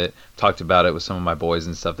about it with some of my boys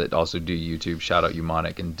and stuff that also do YouTube. Shout out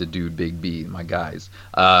Umonic and the dude Big B, my guys.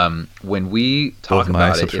 When we talk Both my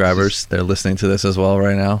about subscribers, they're listening to this as well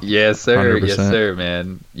right now. Yes, sir. 100%. Yes, sir,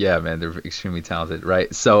 man. Yeah, man, they're extremely talented,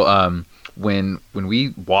 right? So, when we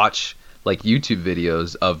watch like YouTube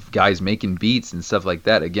videos of guys making beats and stuff like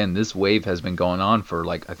that, again, this wave has been going on for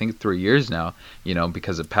like I think 3 years now,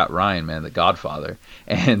 because of Pat Ryan, man, the Godfather.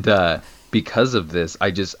 And because of this,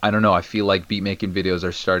 I don't know, I feel like beat making videos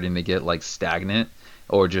are starting to get like stagnant,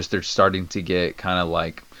 or just they're starting to get kind of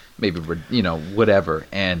like maybe whatever.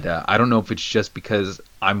 And I don't know if it's just because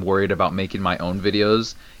I'm worried about making my own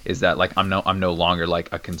videos, is that like I'm no longer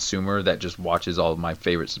like a consumer that just watches all of my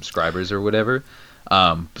favorite subscribers or whatever.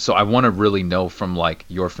 So I want to really know from like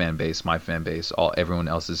your fan base, my fan base, everyone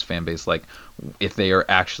else's fan base, like if they are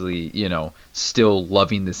actually, still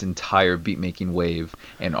loving this entire beat making wave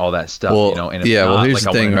and all that stuff, and if not, well, here's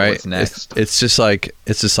like, the thing, right? What's next. It's just like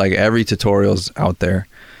every tutorial's out there.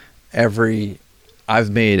 I've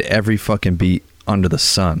made every fucking beat under the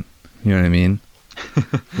sun. You know what I mean?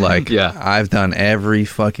 Like, yeah. I've done every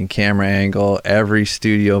fucking camera angle, every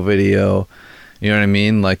studio video. You know what I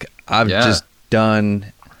mean? Like, I've just done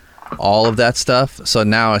all of that stuff. So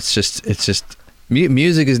now it's just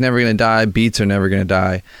music is never going to die. Beats are never going to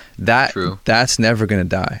die. That's never going to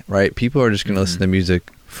die, right? People are just going to listen to music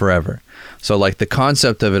forever. So like the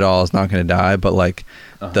concept of it all is not going to die, but like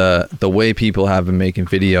the way people have been making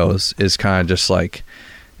videos is kind of just like,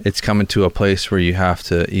 it's coming to a place where you have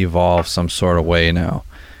to evolve some sort of way now.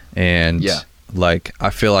 And like, I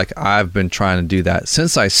feel like I've been trying to do that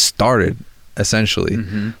since I started, essentially.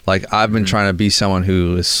 Like I've been trying to be someone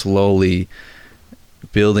who is slowly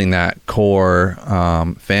building that core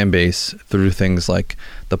fan base through things like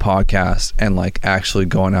the podcast and like actually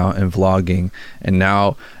going out and vlogging. And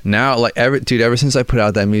now like ever since I put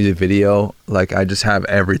out that music video, like I just have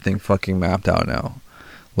everything fucking mapped out now.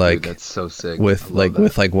 Like, dude, that's so sick. With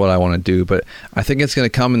what I want to do. But I think it's going to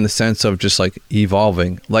come in the sense of just like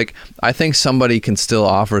evolving. Like I think somebody can still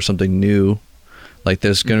offer something new. Like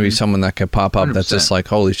there's going to be someone that can pop up 100%. That's just like,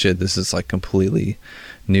 holy shit, this is like completely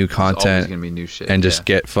new content. There's always gonna be new shit, and just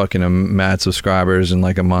get fucking mad subscribers in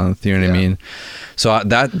like a month. You know what I mean? So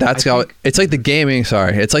that's how it's like the gaming.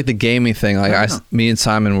 Sorry, it's like the gaming thing. Like me and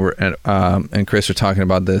Simon were and Chris were talking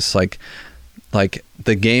about this. Like the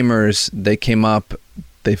gamers, they came up,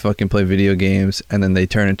 they fucking play video games, and then they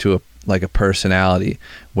turn into a personality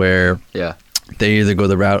where they either go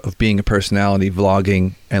the route of being a personality,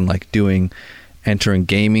 vlogging, and like entering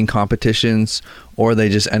gaming competitions, or they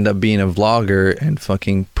just end up being a vlogger and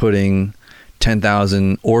fucking putting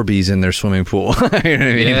 10,000 Orbeez in their swimming pool. You know what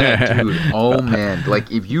I mean? Yeah, dude. Oh man,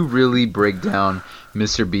 like if you really break down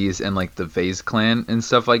Mr. Beast and like the FaZe clan and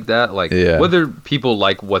stuff like that, like whether people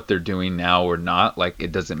like what they're doing now or not, like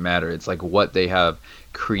it doesn't matter. It's like what they have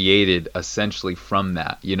created essentially from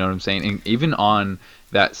that. You know what I'm saying? And even on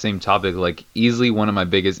that same topic, like easily one of my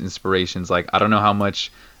biggest inspirations, like I don't know how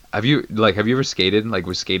much have you ever skated? Like,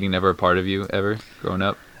 was skating ever a part of you ever growing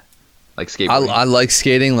up? Like skateboarding? I like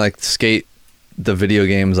skating. Like Skate, the video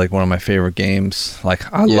game, is like one of my favorite games.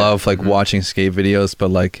 Like I love like watching skate videos, but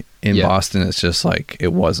like in Boston, it's just like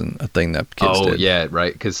it wasn't a thing that kids did. Oh yeah,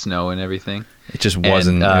 right, because snow and everything. It just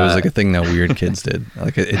wasn't. It was like a thing that weird kids did.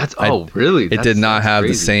 Like really? It did not have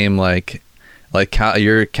the same like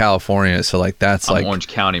you're California, so like that's I'm like Orange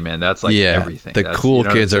County, man. That's like everything. The cool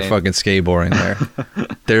kids are fucking skateboarding there.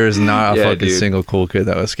 There is not a fucking single cool kid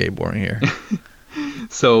that was skateboarding here.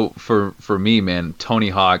 So for me, man, Tony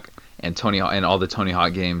Hawk and all the Tony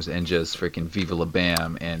Hawk games and just freaking Viva La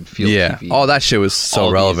Bam and Field TV. All that shit was so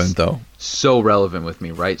relevant though. So relevant with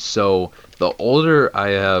me, right? So the older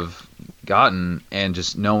I have gotten and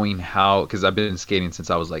just knowing how, because I've been skating since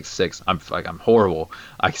I was like 6. I'm horrible.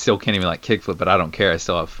 I still can't even like kickflip, but I don't care. I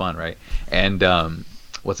still have fun, right? And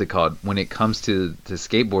what's it called? When it comes to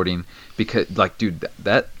skateboarding, because like, dude,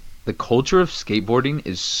 that the culture of skateboarding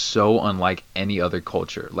is so unlike any other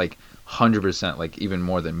culture. Like 100%, like even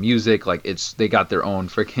more than music. Like they got their own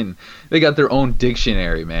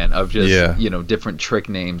dictionary, man, of just different trick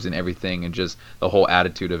names and everything, and just the whole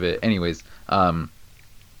attitude of it. Anyways, I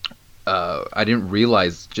didn't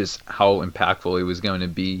realize just how impactful it was going to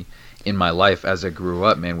be in my life as I grew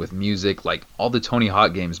up, man, with music. Like all the Tony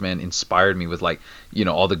Hawk games, man, inspired me with like,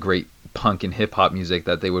 all the great punk and hip hop music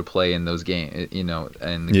that they would play in those games,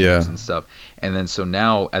 and the games and stuff. And then so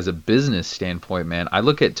now as a business standpoint, man, I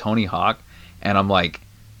look at Tony Hawk and I'm like,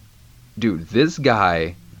 dude, this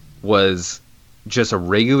guy was just a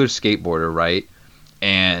regular skateboarder, right?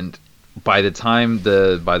 And by the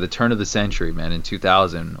turn of the century, man, in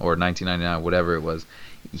 2000 or 1999, whatever it was,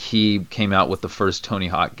 he came out with the first Tony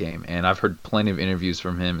Hawk game, and I've heard plenty of interviews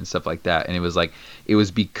from him and stuff like that, and it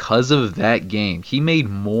was because of that game he made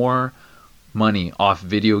more money off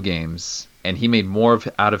video games, and he made more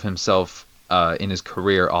out of himself in his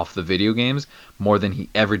career off the video games more than he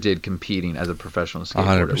ever did competing as a professional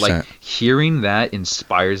skateboarder. 100%. Like, hearing that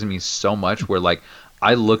inspires me so much, where like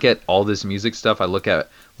I look at all this music stuff, I look at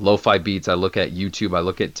lo-fi beats, I look at YouTube, I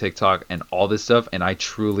look at TikTok and all this stuff, and I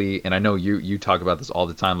truly, and I know you talk about this all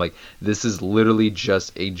the time, like, this is literally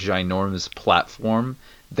just a ginormous platform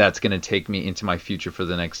that's going to take me into my future for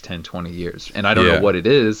the next 10, 20 years. And I don't know what it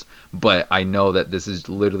is, but I know that this is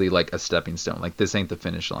literally like a stepping stone. Like, this ain't the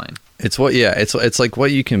finish line. It's like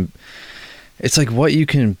what you can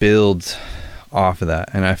build off of that.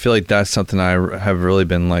 And I feel like that's something I have really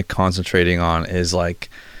been like concentrating on, is like,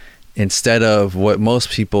 instead of what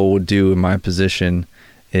most people would do in my position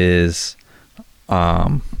is,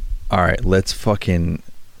 all right, let's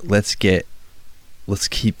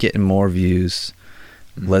keep getting more views.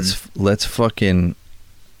 Let's fucking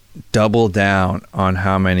double down on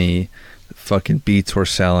how many fucking beats we're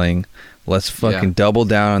selling. Let's fucking double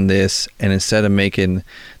down on this, and instead of making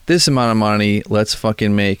this amount of money, let's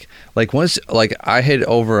fucking make I hit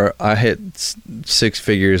 6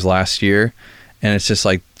 figures last year, and it's just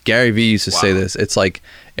like Gary Vee used to say this. It's like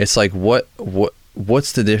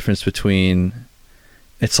what's the difference between,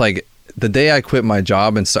 it's like the day I quit my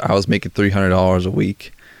job and I was making $300 a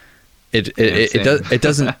week. It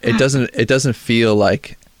doesn't feel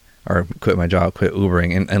like, or quit my job, quit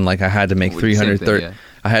Ubering, and like I had to make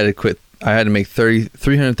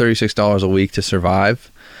 $336 a week to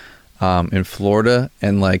survive in Florida.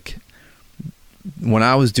 And like, when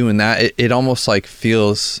I was doing that, it almost like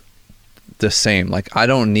feels the same. Like, I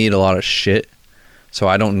don't need a lot of shit, so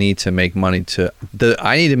I don't need to make money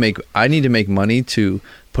I need to make money to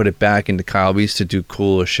put it back into Kyle Beats to do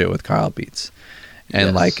cooler shit with Kyle Beats.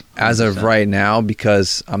 And like, as 100%. Of right now,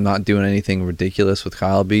 because I'm not doing anything ridiculous with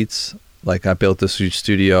Kyle Beats, like, I built this huge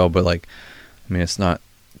studio, but like, I mean, it's not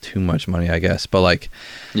too much money, I guess, but like,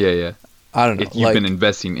 I don't know. You've been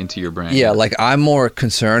investing into your brand. Yeah, like, I'm more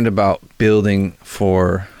concerned about building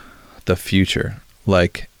for the future,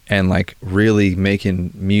 like, and like really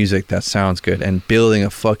making music that sounds good and building a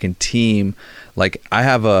fucking team. Like, I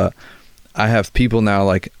have people now,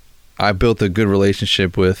 like, I built a good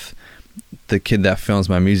relationship with the kid that films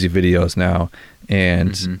my music videos now,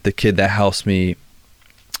 and the kid that helps me,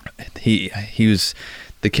 he was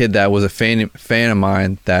the kid that was a fan of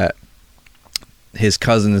mine, that his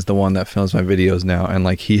cousin is the one that films my videos now, and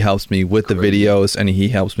like, he helps me with the videos, and he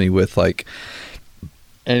helps me with like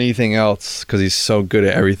anything else, because he's so good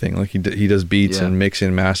at everything. Like, he does beats and mixing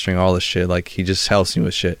and mastering, all this shit. Like, he just helps me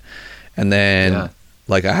with shit. And then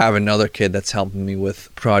like, I have another kid that's helping me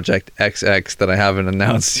with Project XX that I haven't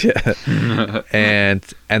announced yet. and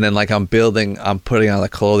then like, I'm putting on a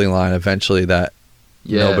clothing line eventually that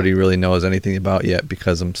nobody really knows anything about yet,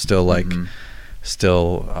 because I'm still like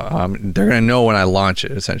they're gonna know when I launch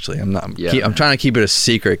it. Essentially, I'm trying to keep it a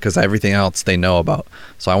secret, because everything else they know about.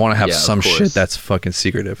 So I want to have some shit that's fucking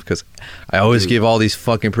secretive, because I always give all these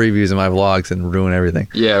fucking previews in my vlogs and ruin everything.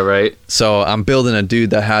 Yeah, right. So I'm building a dude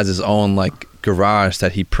that has his own like garage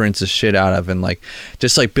that he prints his shit out of, and like,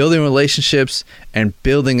 just like building relationships and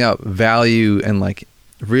building up value, and like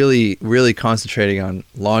really concentrating on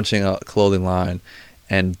launching a clothing line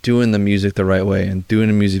and doing the music the right way and doing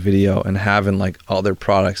a music video and having like all their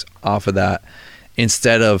products off of that,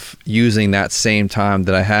 instead of using that same time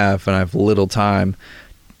that I have, and I have little time,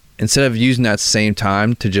 instead of using that same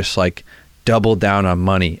time to just like double down on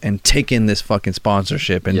money and take in this fucking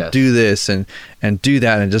sponsorship and do this and do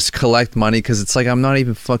that and just collect money, because it's like, I'm not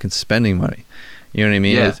even fucking spending money. You know what I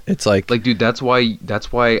mean? Yeah. It's like, dude, that's why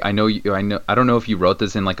I know I don't know if you wrote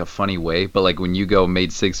this in like a funny way, but like, when you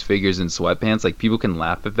made 6 figures in sweatpants, like, people can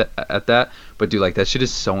laugh at that, but dude, like, that shit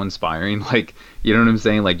is so inspiring. Like, you know what I'm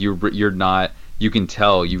saying? Like, you're not, you can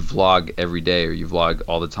tell you vlog every day, or you vlog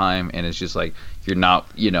all the time, and it's just like, you're not,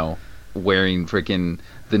 wearing freaking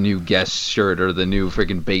the new Guess shirt or the new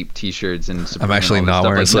freaking Bape t-shirts and Supreme. I'm actually not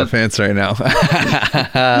wearing sweatpants right now.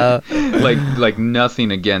 like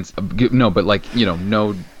nothing against, no, but like,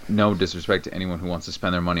 no disrespect to anyone who wants to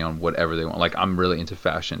spend their money on whatever they want. Like, I'm really into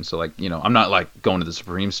fashion, so like, I'm not like going to the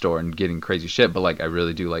Supreme store and getting crazy shit, but like, I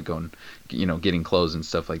really do like going, getting clothes and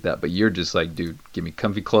stuff like that. But you're just like, dude, give me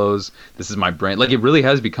comfy clothes. This is my brand. Like, it really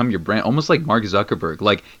has become your brand, almost like Mark Zuckerberg.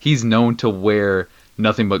 Like, he's known to wear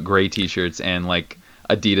nothing but gray t-shirts and like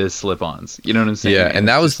Adidas slip-ons. You know what I'm saying? Yeah, and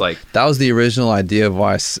that was the original idea of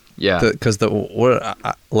why. Because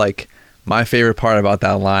my favorite part about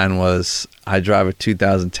that line was I drive a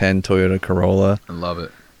 2010 Toyota Corolla. I love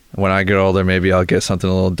it. When I get older, maybe I'll get something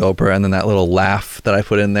a little doper. And then that little laugh that I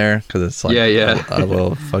put in there, because it's like a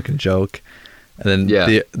little fucking joke. And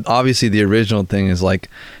then obviously the original thing is like,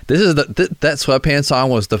 this is that Sweatpants song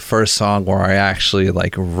was the first song where I actually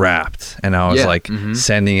like rapped, and I was like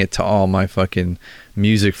sending it to all my fucking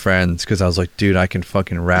music friends, because I was like, dude, I can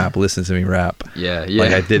fucking rap, listen to me rap.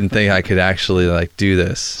 Like I didn't think I could actually like do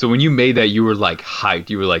this. So when you made that, you were like hyped.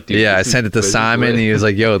 You were like, dude, I sent it to Simon, and he was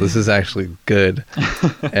like, yo, this is actually good.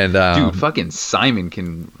 And dude, fucking Simon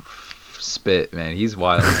can spit, man. He's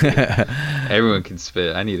wild. Everyone can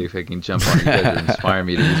spit. I need to fucking jump on you guys to inspire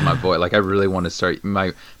me to use my voice. Like I really want to start.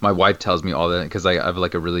 My wife tells me all that, because I have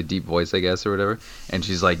like a really deep voice, I guess, or whatever, and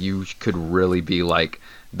she's like, you could really be like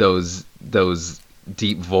those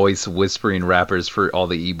deep voice whispering rappers for all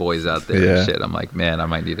the e-boys out there and shit. I'm like, man, I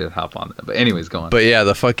might need to hop on that. But anyways, go on. But yeah,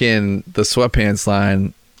 the Sweatpants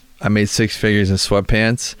line, I made 6 figures in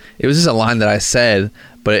sweatpants. It was just a line that I said,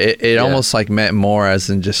 but it almost like meant more, as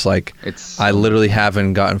in just like, I literally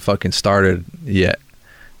haven't gotten fucking started yet,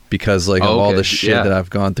 because like of all the shit that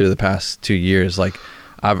I've gone through the past 2 years. Like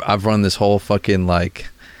I've run this whole fucking like,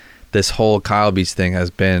 this whole Kyle Beats thing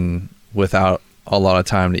has been without a lot of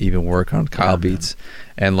time to even work on Kyle Beats.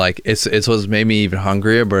 And like it's what's made me even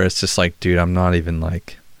hungrier, but it's just like, dude, I'm not even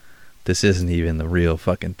like, this isn't even the real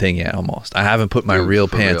fucking thing yet. Almost, I haven't put my real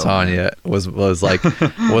pants on yet. Was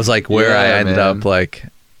like where I ended up. Like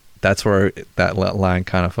that's where that line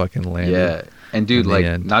kind of fucking landed. Yeah, and dude,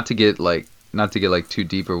 like not to get too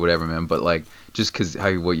deep or whatever, man, but like just because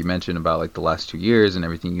what you mentioned about like the last 2 years and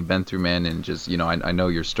everything you've been through, man, and just, you know, I know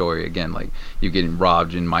your story again, like you getting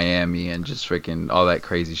robbed in Miami and just freaking all that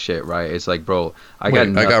crazy shit, right? It's like, bro, I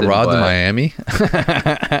got robbed in Miami.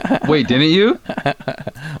 Wait, didn't you?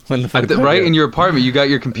 When the fuck right in your apartment, you got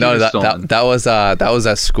your computer stolen. That was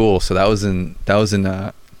at school, so that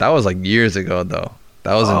was like years ago though.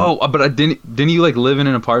 That was but didn't you like live in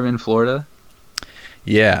an apartment in Florida?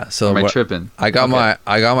 Yeah, so am I tripping? I got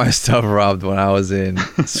my stuff robbed when I was in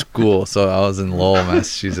school. So I was in Lowell,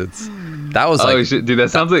 Massachusetts. That was like, shit, dude, that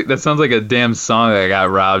sounds like a damn song. I got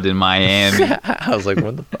robbed in Miami. I was like,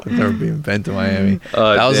 what the fuck? I've never been to Miami.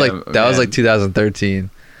 That was like 2013.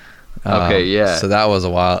 Okay, yeah. So that was a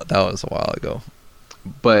while ago.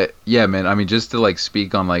 But yeah, man, I mean, just to like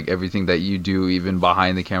speak on like everything that you do, even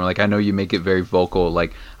behind the camera, like I know you make it very vocal,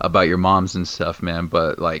 like about your moms and stuff, man,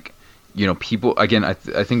 but like, you know, people, again, I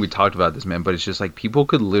think we talked about this, man, but it's just like people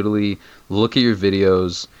could literally look at your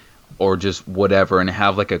videos or just whatever and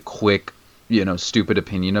have like a quick, you know, stupid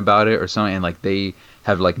opinion about it or something, and like they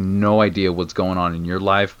have like no idea what's going on in your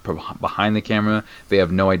life behind the camera. They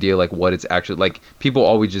have no idea like what it's actually like. People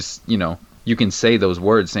always just, you know, you can say those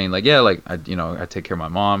words saying like, yeah, like I take care of my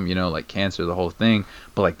mom, you know, like cancer, the whole thing,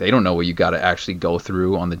 but like they don't know what you got to actually go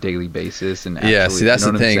through on the daily basis. And actually, see, that's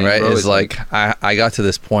the thing, right? Is like I got to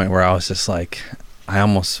this point where I was just like, I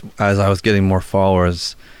almost, as I was getting more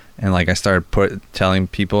followers and like I started telling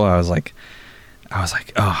people, I was like,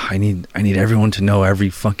 oh, I need everyone to know every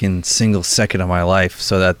fucking single second of my life,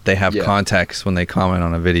 so that they have context when they comment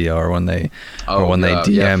on a video, or when they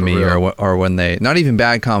DM me, or when they, not even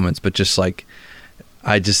bad comments, but just like,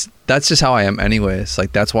 that's just how I am anyways.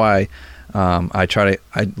 Like that's why I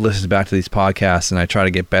listen back to these podcasts and I try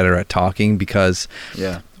to get better at talking, because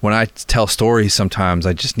when I tell stories, sometimes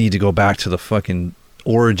I just need to go back to the fucking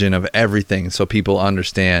origin of everything so people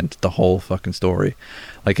understand the whole fucking story.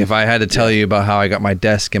 Like if I had to tell you about how I got my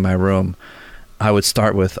desk in my room, I would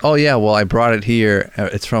start with, oh yeah, well I brought it here,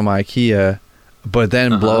 it's from IKEA, but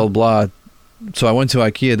then blah blah blah, so I went to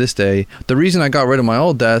IKEA this day, the reason I got rid of my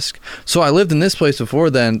old desk, so I lived in this place before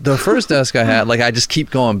then, the first desk I had, like I just keep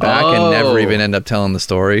going back and never even end up telling the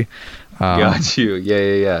story. Got you.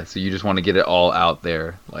 Yeah. So you just want to get it all out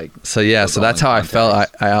there, like. So that's how I felt.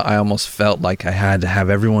 I almost felt like I had to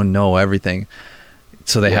have everyone know everything,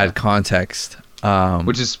 so they had context.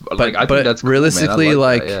 Which is like, I think that's cool, realistically, man.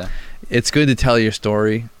 like that, it's good to tell your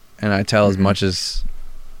story, and I tell as much as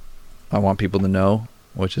I want people to know,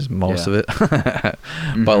 which is most of it.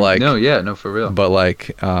 But like, no, for real. But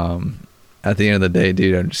like, at the end of the day,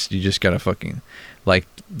 dude, you just gotta fucking, like,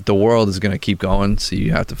 the world is gonna keep going, so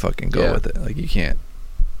you have to fucking go with it. Like you can't.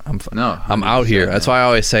 I'm out here. That's why I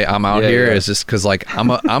always say I'm out here. Is just because like I'm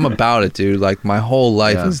about it, dude. Like my whole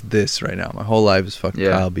life is this right now. My whole life is fucking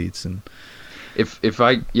Kyle Beats. And if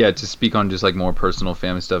I to speak on just like more personal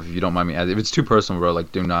family stuff, if you don't mind me, if it's too personal, bro,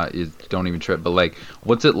 like don't even trip. But like,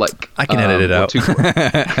 what's it like? I can edit it out.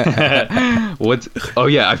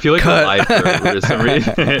 I feel like I lied for some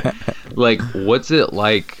reason. Like, what's it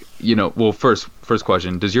like, well, first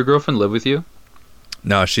question, does your girlfriend live with you?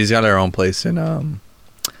 No, she's got her own place in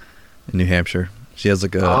New Hampshire. She has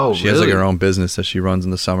like has like her own business that she runs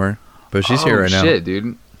in the summer. But she's here right now. Shit,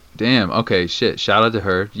 dude. Damn. Okay, shit. Shout out to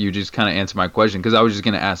her. You just kind of answered my question, because I was just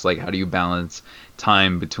going to ask, like, how do you balance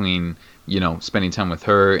time between, spending time with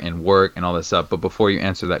her and work and all that stuff? But before you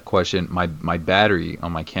answer that question, my battery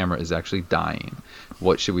on my camera is actually dying.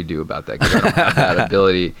 What should we do about that? Because I don't have that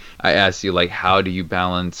ability. I asked you, like, how do you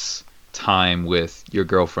balance time with your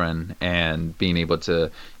girlfriend and being able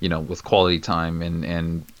to, with quality time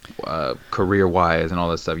and career-wise and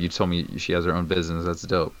all that stuff? You told me she has her own business. That's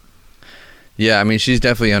dope. Yeah, I mean, she's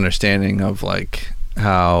definitely understanding of, like,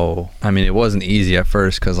 how, I mean, it wasn't easy at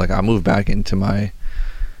first, because, like, I moved back into my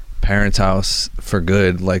parents' house for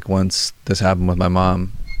good, like, once this happened with my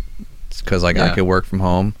mom, because, like, I could work from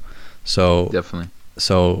home. So definitely.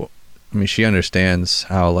 So, I mean, she understands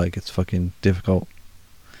how, like, it's fucking difficult.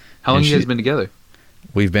 How long have you guys been together?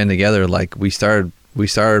 We've been together, like, we started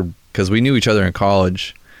because we knew each other in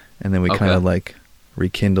college, and then we kind of, like,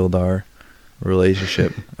 rekindled our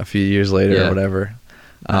relationship a few years later or whatever.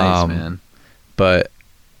 Nice, man. But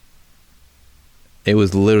it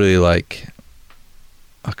was literally like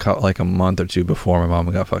a month or two before my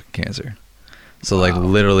mom got fucking cancer. So like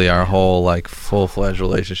literally our whole like full-fledged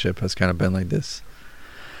relationship has kind of been like this.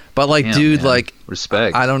 But like, damn, dude, man. Like,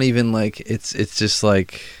 respect. I don't even like, it's just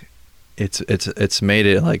like it's made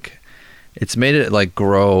it like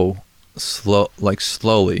grow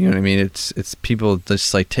slowly, you know what I mean? It's people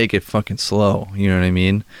just like take it fucking slow, you know what I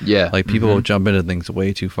mean? Yeah. Like people will jump into things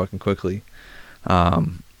way too fucking quickly.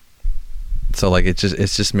 So like it's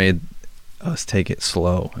just made us take it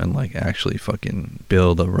slow and like actually fucking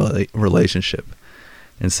build a relationship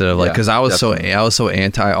instead of like, because I was so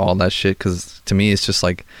anti all that shit, because to me it's just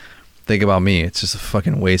like, think about me, it's just a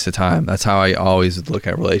fucking waste of time. That's how I always look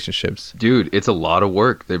at relationships, dude. It's a lot of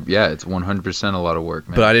work. Yeah, it's 100% a lot of work,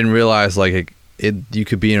 man. But I didn't realize like you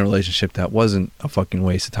could be in a relationship that wasn't a fucking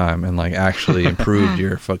waste of time and like actually improved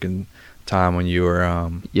your fucking time when you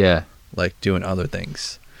were like doing other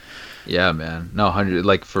things. Yeah, man. No, 100.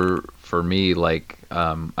 Like for me, like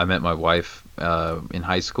I met my wife in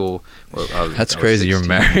high school. That's crazy. You're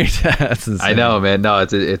married. That's insane. I know, man. No,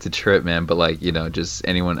 it's a trip, man. But like, just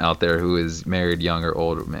anyone out there who is married, young or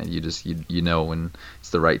old, man, you know when it's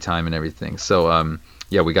the right time and everything. So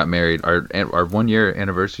yeah, we got married. Our 1 year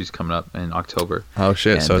anniversary is coming up in October. Oh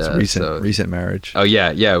shit! And, so it's recent marriage. Oh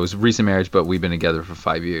yeah, it was recent marriage, but we've been together for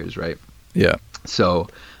 5 years, right? Yeah. So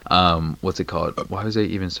what's it called? Why was I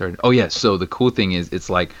even starting? Oh yeah. So the cool thing is, it's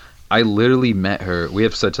like, I literally met her. We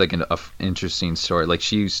have such like an interesting story. Like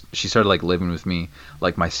she started like living with me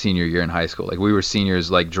like my senior year in high school. Like we were seniors,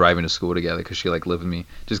 like driving to school together, because she like lived with me,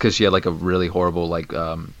 just because she had like a really horrible like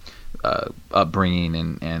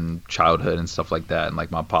upbringing and childhood and stuff like that. And like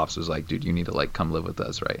my pops was like, dude, you need to like come live with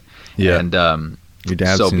us, right? Yeah. And your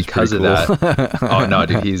dad so seems because of cool. that, oh no,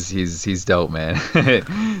 dude, he's dope, man.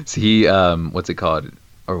 So he what's it called?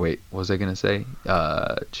 Or wait, what was I gonna say?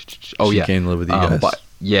 She came to live with you guys.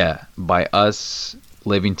 By us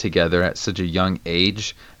living together at such a young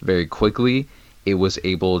age, very quickly, it was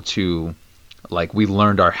able to, like, we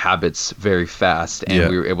learned our habits very fast,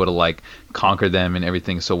 and we were able to like conquer them and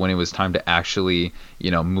everything. So when it was time to actually,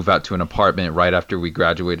 move out to an apartment right after we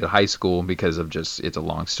graduated high school, because of just, it's a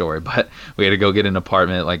long story, but we had to go get an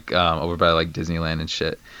apartment like over by like Disneyland and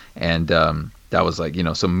shit. And that was like,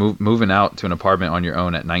 so moving out to an apartment on your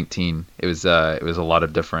own at 19, it was a lot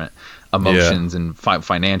of different emotions and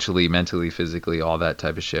financially, mentally, physically, all that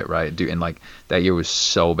type of shit, right? Dude, and like that year was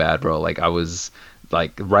so bad, bro. Like I was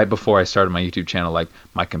like, right before I started my YouTube channel, like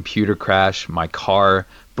my computer crashed, my car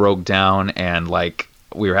broke down, and like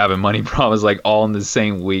we were having money problems like all in the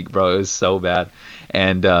same week, bro. It was so bad.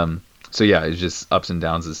 And so yeah, it's just ups and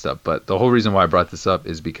downs and stuff. But the whole reason why I brought this up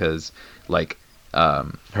is because like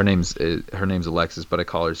her name's Alexis, but I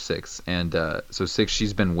call her Six. And so Six,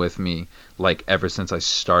 she's been with me like ever since I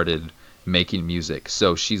started making music.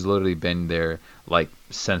 So she's literally been there like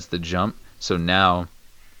since the jump. So now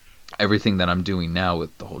everything that I'm doing now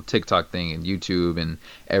with the whole TikTok thing and YouTube and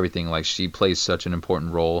everything, like she plays such an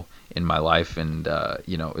important role in my life. And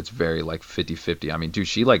it's very like 50-50. I mean, dude,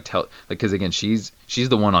 she like because again, she's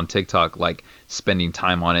the one on TikTok like spending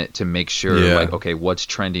time on it to make sure like, okay, what's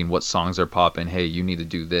trending, what songs are popping, hey, you need to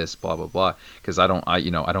do this, blah blah blah, because I don't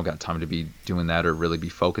got time to be doing that or really be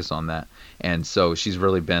focused on that. And so she's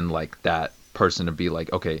really been like that person to be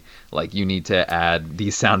like, okay, like you need to add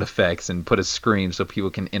these sound effects and put a screen so people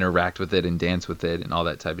can interact with it and dance with it and all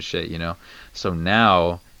that type of shit, So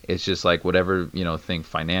now it's just like whatever, thing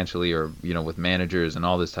financially or, with managers and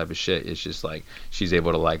all this type of shit, it's just like she's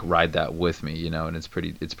able to like ride that with me, and it's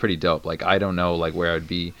pretty dope. Like I don't know like where I'd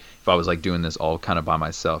be if I was like doing this all kind of by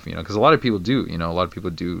myself, because a lot of people do,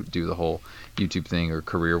 do the whole YouTube thing or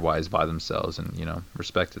career wise by themselves, and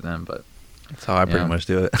respect to them, but that's how I pretty much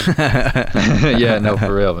do it. Yeah, no,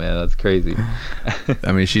 for real, man. That's crazy.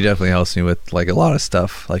 I mean, she definitely helps me with like a lot of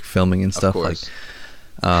stuff, like filming and stuff, like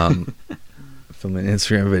filming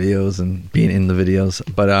Instagram videos and being in the videos.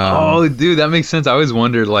 But oh, dude, that makes sense. I always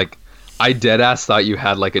wondered, like, I dead ass thought you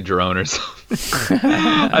had like a drone or something.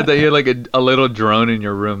 I thought you had like a little drone in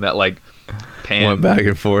your room that like went back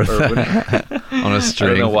and forth on a string.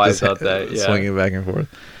 I don't know why I thought that. Yeah. Swinging back and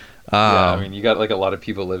forth. Yeah, I mean, you got like a lot of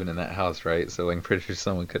people living in that house, right? So I'm pretty sure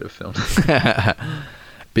someone could have filmed it.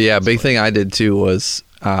 But yeah, big thing I did too was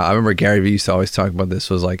I remember Gary Vee used to always talk about this,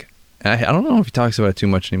 was like, I don't know if he talks about it too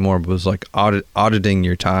much anymore, but it was like auditing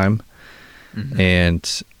your time. Mm-hmm.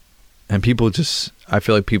 and people just, I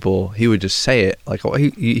feel like he would just say it like, oh,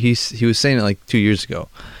 he was saying it like 2 years ago,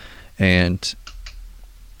 and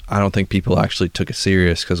I don't think people actually took it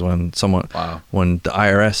serious, because when the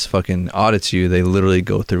IRS fucking audits you, they literally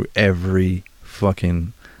go through every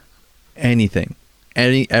fucking anything,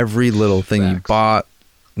 every little thing you bought,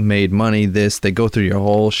 made money, they go through your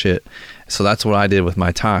whole shit. So that's what I did with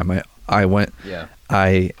my time. I went,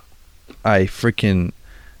 I freaking,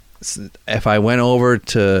 if I went over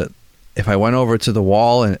to the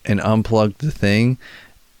wall and unplugged the thing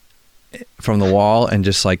from the wall and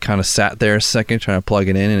just like kind of sat there a second trying to plug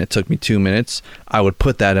it in, and it took me 2 minutes, I would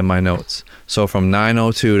put that in my notes. So from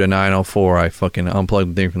 9:02 to 9:04, I fucking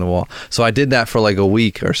unplugged the thing from the wall. So I did that for like a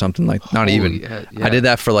week or something, like not even. Yeah. I did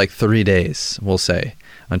that for like 3 days, we'll say,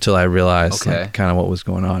 until I realized like kind of what was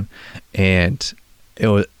going on. And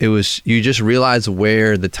it was you just realize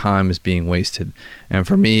where the time is being wasted. And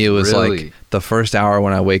for me, it was like the first hour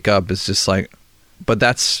when I wake up, it's just like, but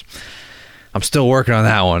I'm still working on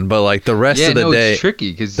that one, but like the rest of the day, it's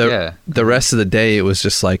tricky because the rest of the day, it was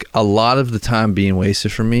just like a lot of the time being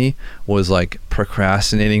wasted for me was like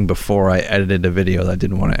procrastinating before I edited a video that I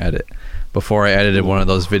didn't want to edit, before I edited one of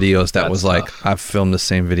those videos that was like, tough. I've filmed the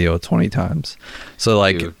same video 20 times. So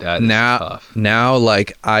like, dude, now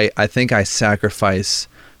like I think I sacrifice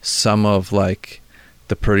some of like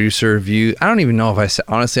the producer view. I don't even know if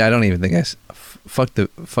honestly, I don't even think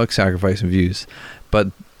fuck sacrificing views, but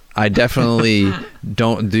I definitely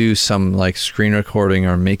don't do some like screen recording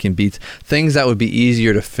or making beats, things that would be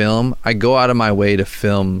easier to film. I go out of my way to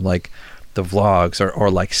film like the vlogs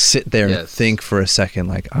or like sit there and think for a second,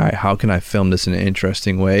 like, all right, how can I film this in an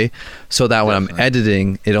interesting way so that when I'm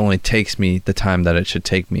editing, it only takes me the time that it should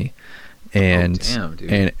take me. And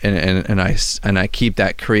and I keep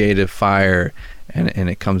that creative fire, and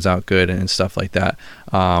it comes out good and stuff like that.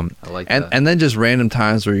 I like that. And then just random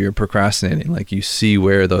times where you're procrastinating, like you see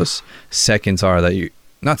where those seconds are that you,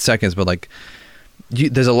 not seconds, but like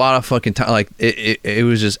there's a lot of fucking time. Like it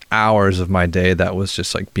was just hours of my day that was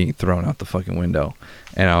just like being thrown out the fucking window.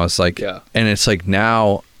 And I was like, and it's like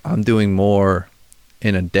now I'm doing more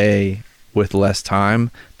in a day with less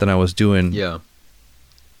time than I was doing. In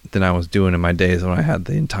my days when I had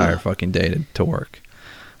the entire fucking day to work.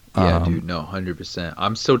 Yeah, dude, no, 100%.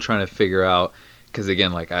 I'm still trying to figure out, because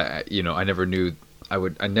again, like I never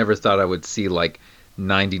thought I would see like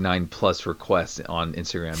 99 plus requests on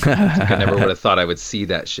Instagram. Like, I never would have thought I would see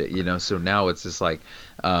that shit, so now it's just like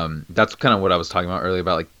that's kind of what I was talking about earlier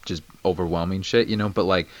about like just overwhelming shit, but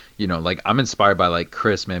like like I'm inspired by like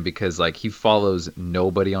Chris, man, because like he follows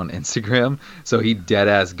nobody on Instagram, so he dead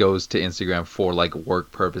ass goes to Instagram for like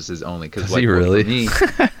work purposes only. Because like, he really? For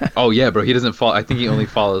me, oh yeah, bro, he doesn't follow. I think he only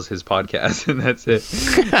follows his podcast, and that's it.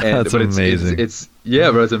 And, that's amazing. It's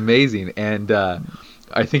bro, it's amazing. And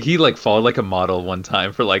I think he like followed like a model one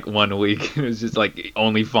time for like 1 week. It was just like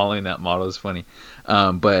only following that model. Is funny.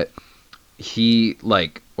 But he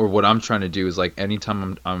like, or what I'm trying to do is like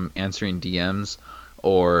anytime I'm answering DMs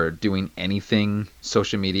or doing anything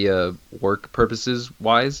social media work purposes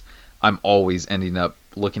wise, I'm always ending up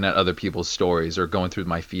looking at other people's stories or going through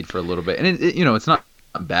my feed for a little bit. And it it's not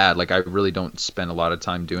bad. Like I really don't spend a lot of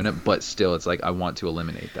time doing it, but still it's like I want to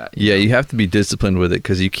eliminate that. You know? You have to be disciplined with it,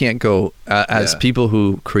 because you can't go as people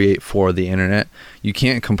who create for the internet, you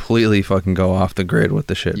can't completely fucking go off the grid with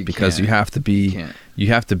the shit, because you have to be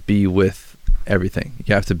with everything.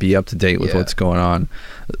 You have to be up to date with what's going on,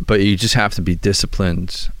 but you just have to be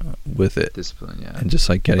disciplined with it. And just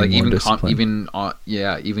like getting like more disciplined.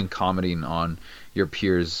 Even commenting on your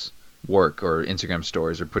peers' work or Instagram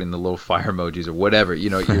stories or putting the little fire emojis or whatever,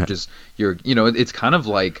 you're it's kind of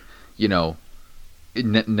like,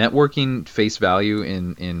 networking face value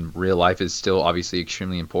in real life is still obviously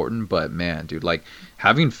extremely important, but man, dude, like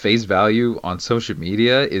having face value on social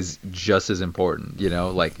media is just as important, you know,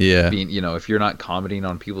 like Yeah. being, you know, if you're not commenting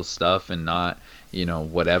on people's stuff and not, you know,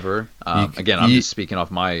 whatever. Again, I'm you- just speaking off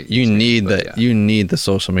my You experience, need but that. yeah. You need the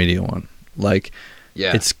social media one. Like,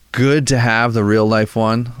 Yeah. it's good to have the real life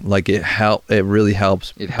one. Like it really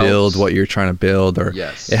helps It build helps. what you're trying to build, or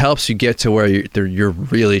Yes. it helps you get to where you're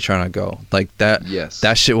really trying to go. Like that. Yes.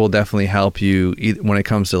 That shit will definitely help you when it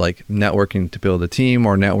comes to like networking to build a team,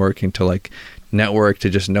 or networking to like network to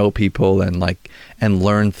just know people and like and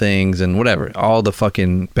learn things and whatever, all the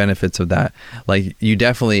fucking benefits of that. Like you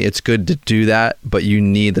definitely, it's good to do that, but you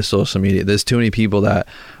need the social media. There's too many people that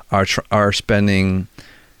are spending,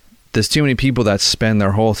 there's too many people that spend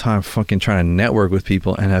their whole time fucking trying to network with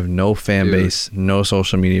people and have no fan Dude. base, no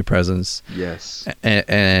social media presence. Yes.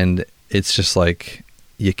 And it's just like,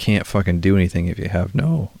 you can't fucking do anything if you have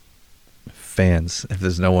no fans, if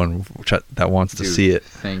there's no one that wants to Dude, see it.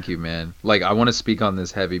 Thank you, man. Like I want to speak on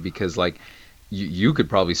this heavy because like you could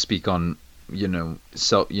probably speak on, you know,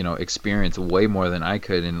 experience way more than I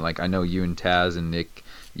could, and like I know you and Taz and Nick,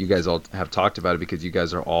 you guys all have talked about it because you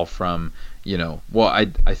guys are all from, you know, well I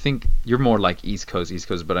think you're more like East Coast,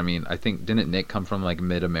 but I mean I think didn't Nick come from like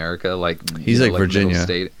mid America, like He's you know, like Virginia. middle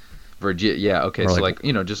state? Virginia, yeah, okay, Or so like- like,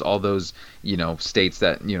 you know, just all those, you know, states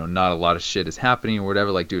that, you know, not a lot of shit is happening or whatever.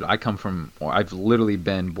 Like, dude, I've literally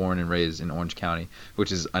been born and raised in Orange County,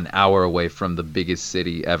 which is an hour away from the biggest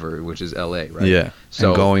city ever, which is LA, right? Yeah. So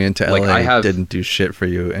And going into like, LA didn't do shit for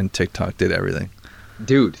you, and TikTok did everything.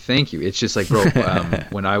 Dude, thank you. It's just like, bro,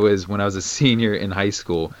 when I was a senior in high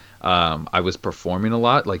school, I was performing a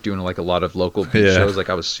lot, like doing like a lot of local beat Yeah. shows. Like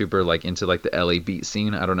I was super like into like the LA beat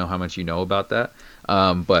scene. I don't know how much you know about that,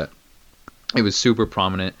 but it was super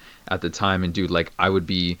prominent at the time. And dude, like I would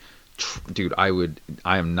be, I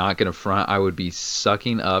am not gonna front, I would be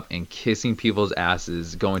sucking up and kissing people's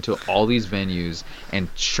asses, going to all these venues and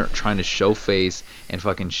trying to show face and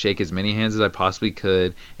fucking shake as many hands as I possibly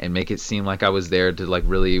could and make it seem like I was there to like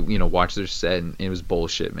really, you know, watch their set. And it was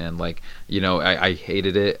bullshit, man. Like, you know, I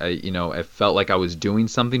hated it. You know, I felt like I was doing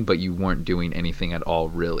something, but you weren't doing anything at all,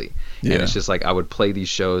 really. Yeah. And it's just like I would play these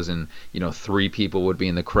shows and, you know, 3 people would be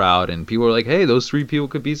in the crowd and people were like, hey, those 3 people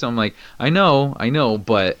could be. So I'm like, I know,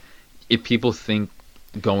 but if people think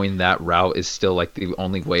going that route is still like the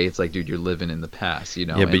only way, it's like, dude, you're living in the past, you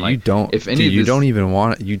know? Yeah, And, but like, you don't. If any Dude, of you this, don't even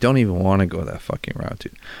want to go that fucking route,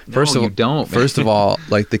 dude. First No, of you don't, man. First of all,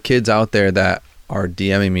 like the kids out there that are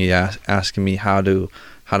DMing me asking me how do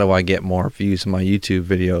I get more views on my YouTube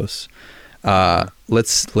videos.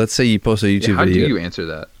 Let's say you post a YouTube how video. do you answer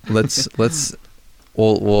that? let's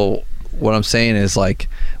well what I'm saying is, like,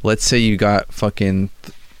 let's say you got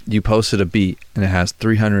you posted a beat and it has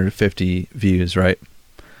 350 views, right?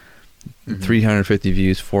 Mhm. 350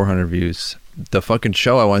 views, 400 views. The fucking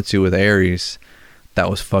show I went to with Aries, that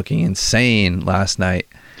was fucking insane last night.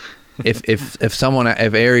 If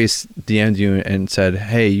Aries DM'd you and said,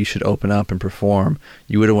 hey, you should open up and perform,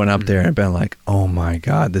 you would have went up there and been like, oh my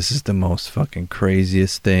god, this is the most fucking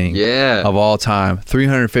craziest thing Yeah. of all time.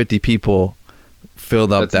 350 people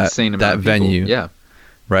filled up That's insane amount of people. venue, Yeah.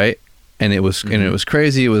 right? And it was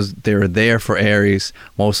crazy. They were there for Aries.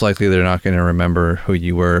 Most likely they're not going to remember who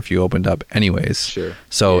you were if you opened up anyways. Sure.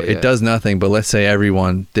 So Yeah, it yeah. does nothing. But let's say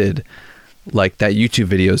everyone did, like, that YouTube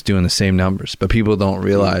video is doing the same numbers, but people don't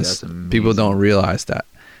realize. that's People amazing. don't realize that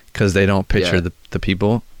because they don't picture Yeah. the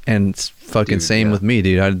people. And it's fucking Dude, same yeah. with me,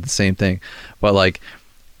 dude. I did the same thing. But like,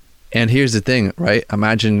 and here's the thing, right?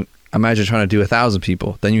 Imagine trying to do 1,000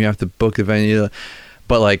 people. Then you have to book a venue.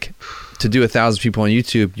 But like, to do 1,000 people on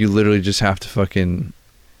YouTube, you literally just have to fucking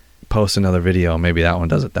post another video. Maybe that one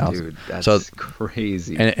does 1,000. Dude, that's So-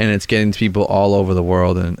 crazy. And it's getting to people all over the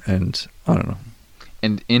world. And I don't know.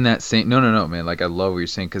 And in that same no, man, like I love what you're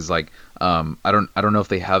saying, because like I don't know if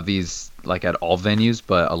they have these like at all venues,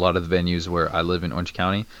 but a lot of the venues where I live in Orange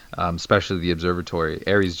County, especially the Observatory,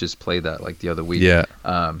 Aries just played that like the other week. Yeah.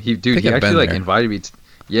 He think I've actually been like there. invited me to,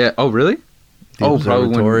 yeah. Oh really? The Probably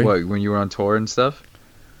Observatory? when you were on tour and stuff.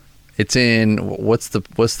 It's in, what's the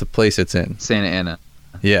place it's in? Santa Ana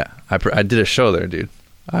Yeah. I did a show there, dude.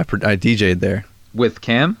 I DJ'd there. with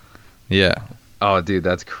Cam. Yeah. Oh dude,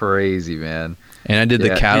 that's crazy, man. And I did Yeah, the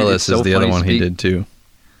dude, Catalyst it's is so the other funny one he did too.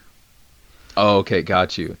 Oh, okay,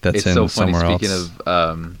 got you. That's it's in so funny. somewhere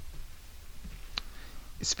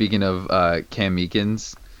Speaking of Cam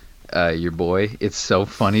Meekins, your boy, it's so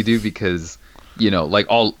funny, dude, because like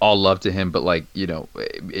all love to him, but like,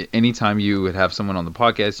 anytime you would have someone on the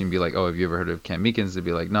podcast, you'd be like, oh, have you ever heard of Cam Meekins? They'd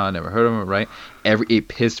be like, no, I never heard of him, right? It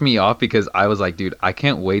pissed me off because I was like, dude, I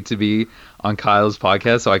can't wait to be on Kyle's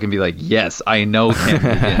podcast so I can be like, yes, I know Cam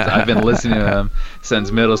Meekins. I've been listening to him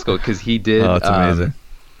since middle school because he did. Oh, it's amazing.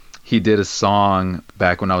 He did a song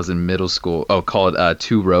back when I was in middle school. Called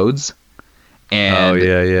Two Roads. And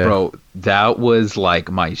bro, that was like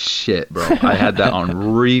my shit, bro. I had that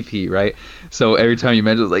on repeat, right? So every time you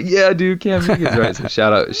mentioned it, I was like, yeah, dude, Cam Meekins, right? So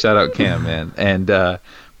shout out Cam, man. And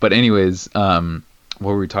but anyways, what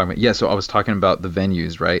were we talking about? Yeah, so I was talking about the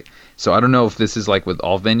venues, right? So I don't know if this is like with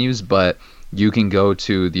all venues, but you can go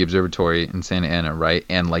to the observatory in Santa Ana, right?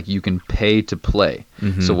 And like you can pay to play.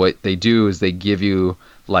 Mm-hmm. So what they do is they give you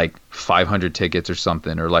like 500 tickets or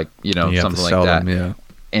something, or like, something like that. Them,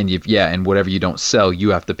 and and whatever you don't sell, you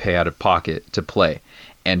have to pay out of pocket to play.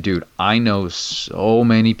 And dude, I know so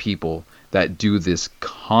many people that do this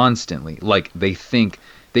constantly. Like they think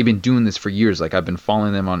they've been doing this for years. Like I've been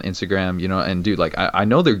following them on Instagram, and dude, like I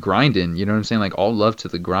know they're grinding, you know what I'm saying? Like all love to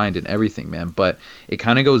the grind and everything, man. But it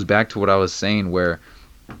kind of goes back to what I was saying, where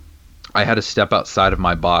I had to step outside of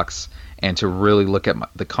my box and to really look at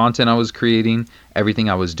the content I was creating, everything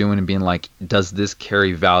I was doing, and being like, does this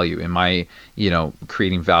carry value? Am I,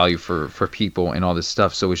 creating value for people and all this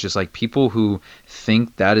stuff? So it's just like people who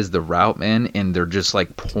think that is the route, man, and they're just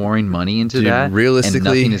like pouring money into that.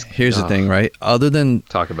 Realistically, here's the thing, right? Other than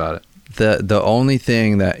talk about it, the only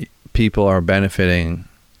thing that people are benefiting,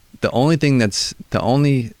 the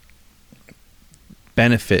only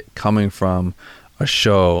benefit coming from a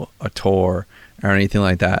show, a tour, or anything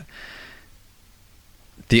like that,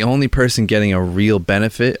 the only person getting a real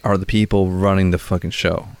benefit are the people running the fucking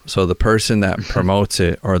show. So the person that promotes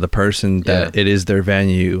it, or the person that it is their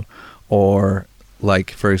venue, or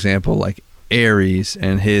like, for example, like Aries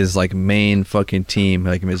and his like main fucking team,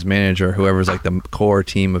 like his manager, whoever's like the core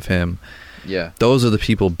team of him. Yeah. Those are the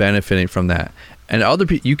people benefiting from that. And other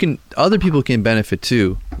people can benefit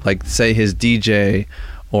too. Like say his DJ,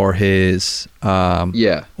 or his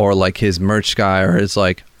or like his merch guy, or his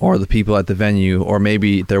like, or the people at the venue, or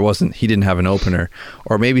maybe he didn't have an opener,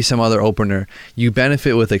 or maybe some other opener. You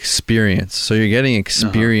benefit with experience, so you're getting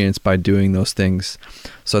experience by doing those things.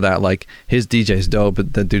 So that like his DJ's dope,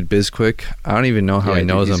 but the dude Bizquick, I don't even know how he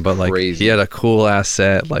knows him, but like he had a cool ass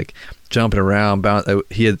set, like jumping around, I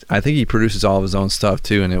think he produces all of his own stuff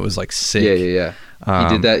too, and it was like sick. Yeah.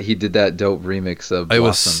 He did that dope remix of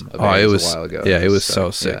Blossom a while ago. Yeah, it was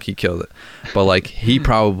so sick. Yeah. He killed it. But like he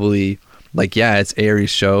probably like, it's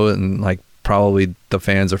Aries' show, and like probably the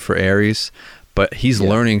fans are for Aries, but he's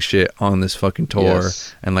learning shit on this fucking tour.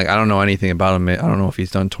 Yes. And like I don't know anything about him. I don't know if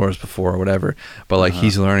he's done tours before or whatever, but like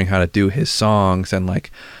he's learning how to do his songs, and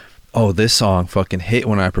like, oh, this song fucking hit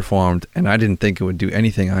when I performed, and I didn't think it would do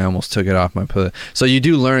anything. I almost took it off my play. So you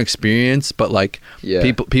do learn experience, but like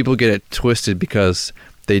people get it twisted because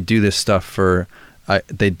they do this stuff for a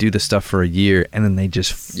year, and then they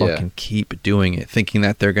just fucking keep doing it, thinking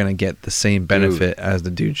that they're gonna get the same benefit as the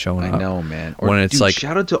dude showing up. I know, man. Or when it's like,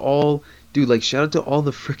 shout out to all the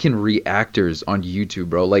freaking reactors on YouTube,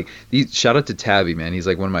 bro. Like shout out to Tabby, man. He's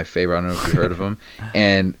like one of my favorite. I don't know if you heard of him.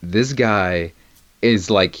 And this guy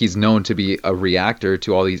is like, he's known to be a reactor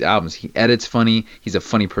to all these albums. He edits funny. He's a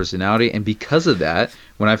funny personality. And because of that,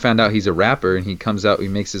 when I found out he's a rapper and he comes out, he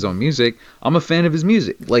makes his own music, I'm a fan of his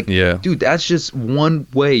music. Like, dude, that's just one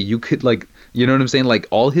way you could, like, you know what I'm saying? Like,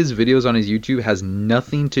 all his videos on his YouTube has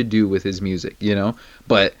nothing to do with his music,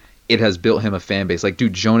 but it has built him a fan base. Like,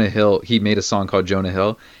 dude, Jonah Hill, he made a song called Jonah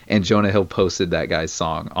Hill, and Jonah Hill posted that guy's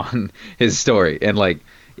song on his story. And like,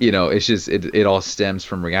 it's just, it all stems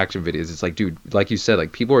from reaction videos. It's like, dude, like you said,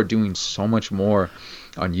 like people are doing so much more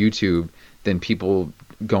on YouTube than people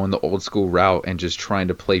going the old school route and just trying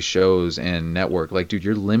to play shows and network. Like, dude,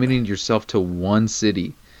 you're limiting yourself to one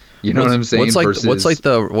city. You know what I'm saying? What's like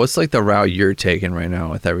the route you're taking right now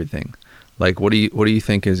with everything? Like, what do you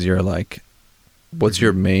think is your like, what's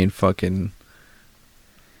your main fucking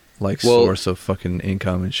like source of fucking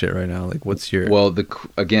income and shit right now? Like, what's your... Well,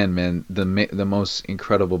 again, man, the most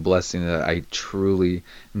incredible blessing that I truly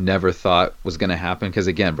never thought was going to happen. Because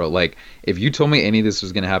again, bro, like if you told me any of this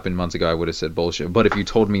was going to happen months ago, I would have said bullshit. But if you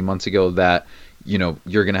told me months ago that, you're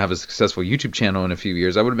going to have a successful YouTube channel in a few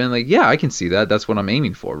years, I would have been like, yeah, I can see that. That's what I'm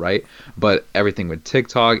aiming for, right? But everything with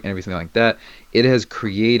TikTok and everything like that, it has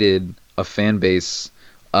created a fan base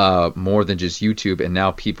more than just YouTube. And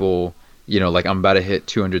now people... like I'm about to hit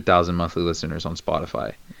 200,000 monthly listeners on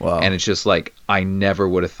Spotify. Wow. And it's just like, I never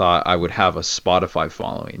would have thought I would have a Spotify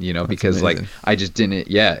following, because amazing. Like I just didn't.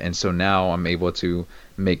 Yeah. And so now I'm able to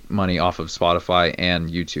make money off of Spotify and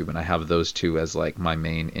YouTube, and I have those two as like my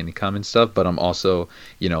main income and stuff. But I'm also,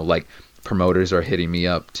 like promoters are hitting me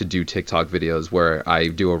up to do TikTok videos where I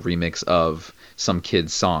do a remix of some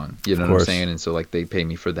kid's song, you know what I'm saying? And so like they pay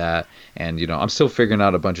me for that, and I'm still figuring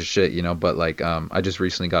out a bunch of shit, but like I just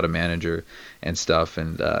recently got a manager and stuff,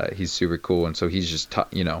 and he's super cool, and so he's just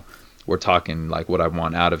we're talking like what I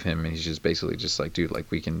want out of him, and he's just basically just like, dude, like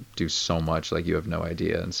we can do so much, like you have no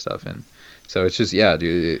idea and stuff. And so it's just, yeah,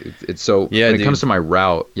 dude, it's so, when it comes to my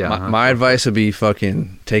route, my advice would be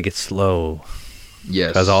fucking take it slow. Yes.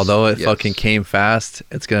 Because although it fucking came fast,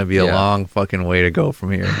 it's gonna be a long fucking way to go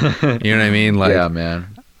from here. You know what I mean? Like, yeah, man.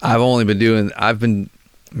 I've been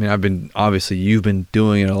obviously you've been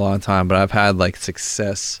doing it a long time, but I've had like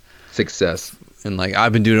success, and like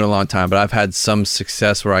I've been doing it a long time, but I've had some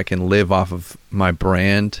success where I can live off of my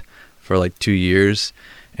brand for like 2 years,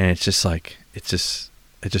 and it's just like it just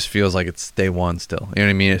feels like it's day one still. You know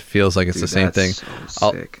what I mean? It feels like it's the same thing.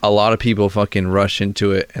 So sick. A lot of people fucking rush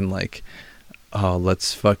into it and like, oh,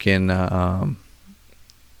 let's fucking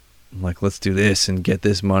like let's do this and get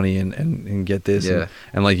this money and get this,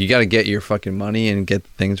 and like you got to get your fucking money and get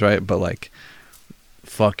things right, but like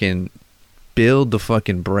fucking build the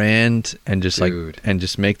fucking brand and just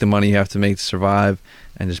just make the money you have to make to survive,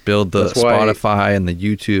 and just build the Spotify and the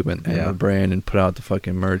YouTube and the brand, and put out the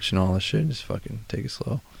fucking merch and all that shit, and just fucking take it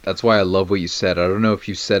slow. That's why I love what you said. I don't know if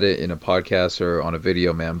you said it in a podcast or on a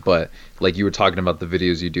video, man, but like you were talking about the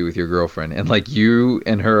videos you do with your girlfriend, and like you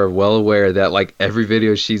and her are well aware that like every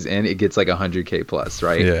video she's in, it gets like 100K plus,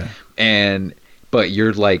 right? Yeah. But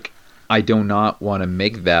you're like, I do not want to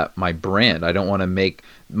make that my brand. I don't want to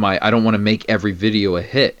make every video a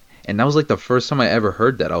hit. And that was like the first time I ever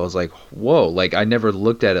heard that. I was like, whoa, like I never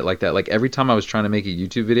looked at it like that. Like every time I was trying to make a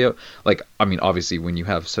YouTube video, like, I mean, obviously when you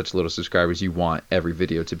have such little subscribers, you want every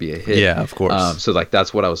video to be a hit. Yeah, of course. So like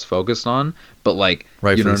that's what I was focused on. But like,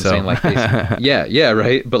 you know what I'm saying? Like, yeah,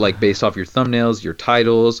 right. But like based off your thumbnails, your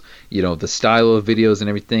titles, the style of videos and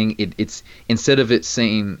everything, it's instead of it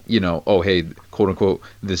saying, oh, hey, quote unquote,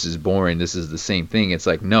 this is boring, this is the same thing. It's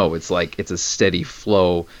like, no, it's like, it's a steady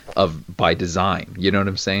flow by design. You know what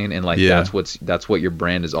I'm saying? And like, that's what your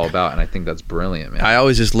brand is all about. And I think that's brilliant, man. I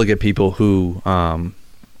always just look at people who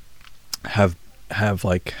have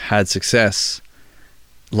like had success.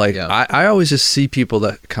 Like I always just see people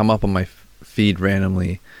that come up on my feed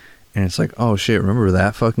randomly, and it's like, oh shit, remember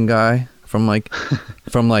that fucking guy from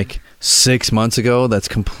like 6 months ago that's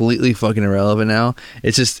completely fucking irrelevant now.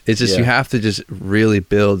 It's just you have to just really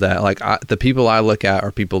build that. Like the people I look at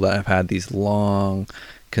are people that have had these long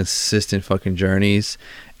consistent fucking journeys,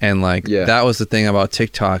 and like that was the thing about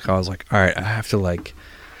TikTok. I was like, all right, I have to like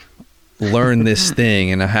learn this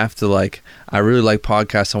thing, and I have to like, I really like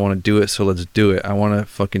podcasts, I want to do it, so let's do it. I want to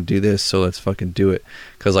fucking do this, so let's fucking do it.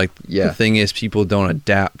 Because like the thing is, people don't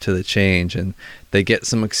adapt to the change, and they get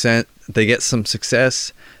some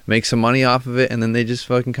success, make some money off of it, and then they just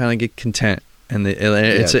fucking kind of get content. And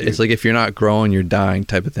it's like, if you're not growing, you're dying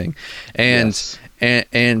type of thing. And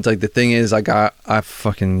and like the thing is, like I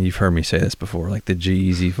fucking, you've heard me say this before, like the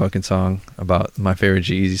G-Eazy fucking song, about my favorite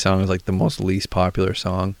G-Eazy song is like the most least popular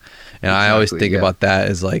song. And I always think about that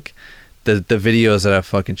as like the videos that have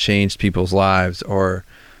fucking changed people's lives. Or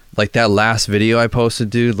like that last video I posted,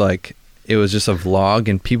 dude, like it was just a vlog,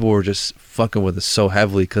 and people were just fucking with it so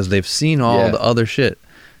heavily because they've seen all the other shit.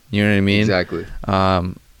 You know what I mean? Exactly.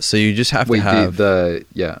 So you just have to have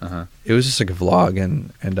It was just like a vlog,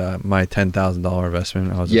 and my $10,000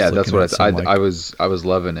 investment. I was just that's what I was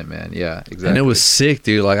loving it, man. Yeah, exactly. And it was sick,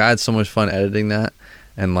 dude. Like I had so much fun editing that,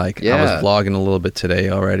 and like I was vlogging a little bit today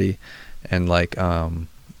already, and like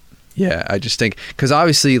I just think, because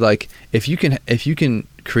obviously like if you can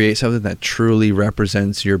create something that truly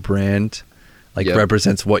represents your brand, like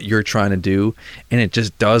represents what you're trying to do, and it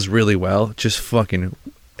just does really well, just fucking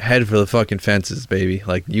head for the fucking fences, baby.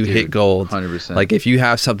 Like you hit gold 100%. Like if you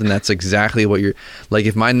have something that's exactly what you're like,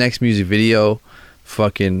 if my next music video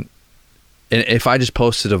fucking, and if I just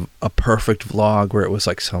posted a perfect vlog where it was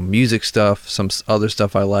like some music stuff, some other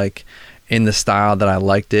stuff I like in the style that I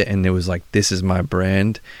liked it, and it was like, this is my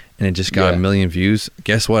brand, and it just got 1 million views,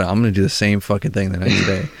 guess what, I'm gonna do the same fucking thing the next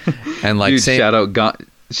day. And like, dude, shout out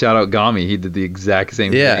Gami, he did the exact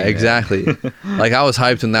same thing. Yeah, exactly. Like I was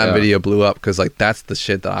hyped when that video blew up, because like that's the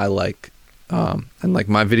shit that I like. And like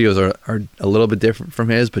my videos are a little bit different from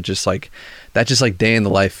his, but just like that, just like day in the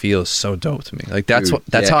life feels so dope to me. Like that's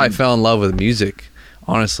how I fell in love with music,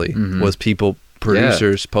 honestly. Was people,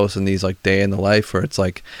 producers posting these like day in the life, where it's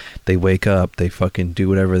like they wake up, they fucking do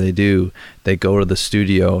whatever they do, they go to the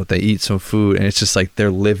studio, they eat some food, and it's just like they're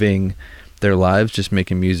living their lives just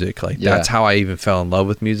making music. Like Yeah. that's how I even fell in love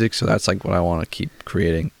with music. So that's like what I want to keep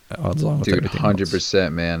creating along with Dude, everything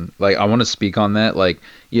 100%, man. Like, I want to speak on that. Like,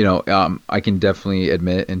 I can definitely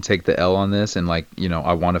admit and take the L on this. And, like,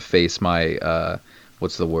 I want to face my,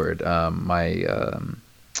 what's the word? I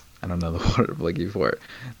don't know the word I'm looking for.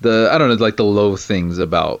 I don't know, like the low things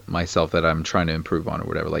about myself that I'm trying to improve on or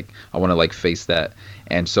whatever. Like, I want to, like, face that.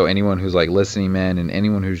 And so anyone who's, like, listening, man, and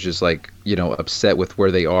anyone who's just, like, upset with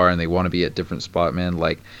where they are and they want to be at a different spot, man,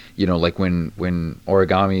 like, like when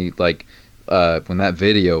Origami, like, when that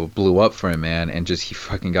video blew up for him, man, and just he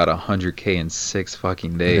fucking got 100K in 6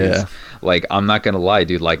 fucking days. Yeah. Like, I'm not gonna lie,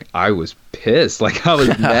 dude. Like, I was pissed. Like, I was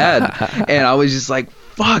mad, and I was just like,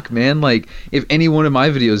 fuck, man. Like, if any one of my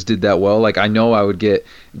videos did that well, like, I know I would get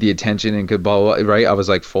the attention and could blah, blah, right? I was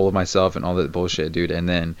like full of myself and all that bullshit, dude. And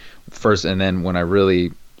then when I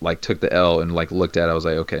really like took the L and like looked at it, I was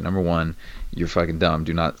like, okay, number one, you're fucking dumb.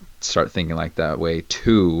 Do not start thinking like that way.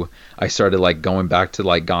 2, I started like going back to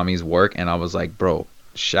like Gami's work, and I was like, bro,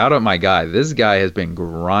 shout out my guy. This guy has been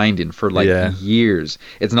grinding for like years.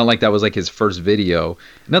 It's not like that was like his first video.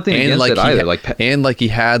 Nothing and against like it either. And like he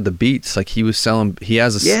had the beats. Like he was selling. He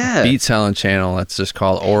has a beat selling channel that's just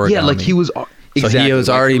called Origami. Yeah, like he was. Exactly. So he was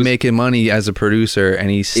already making money as a producer, and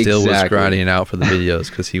he still was grinding out for the videos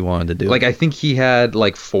because he wanted to do it. Like, I think he had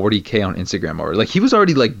like 40K on Instagram already. Like, he was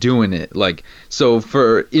already like doing it. Like, so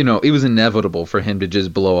for, it was inevitable for him to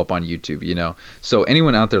just blow up on YouTube, So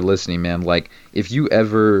anyone out there listening, man, like, if you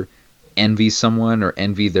ever envy someone or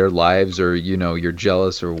envy their lives, or, you're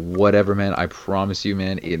jealous or whatever, man, I promise you,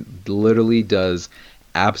 man, it literally does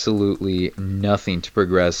absolutely nothing to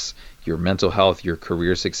progress your mental health, your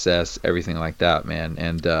career success, everything like that, man.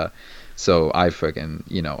 And so I fucking,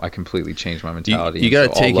 I completely changed my mentality. You gotta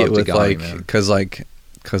take it with like,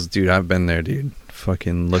 cause dude, I've been there, dude.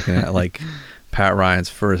 Fucking looking at like Pat Ryan's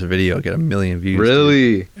first video get 1 million views.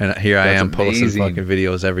 Really? Dude. And here I am posting fucking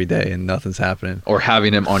videos every day and nothing's happening. Or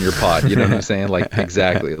having him on your pod, you know what I'm saying? Like,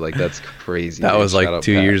 exactly. Like, that's crazy. That was like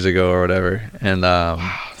 2 years ago or whatever. And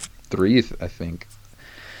 3, I think.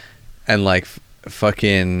 And like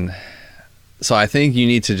fucking, so I think you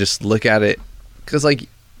need to just look at it, because like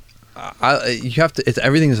you have to,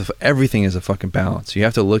 everything is a fucking balance. You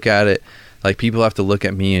have to look at it like people have to look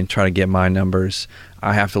at me and try to get my numbers.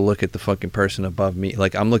 I have to look at the fucking person above me.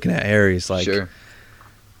 Like, I'm looking at Aries, like, sure,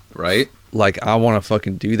 right? Like, I want to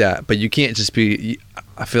fucking do that, but you can't just be.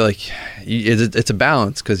 I feel like it's a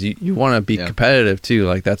balance, because you want to be competitive too.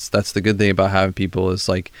 Like, that's the good thing about having people, is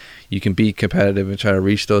like you can be competitive and try to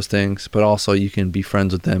reach those things, but also you can be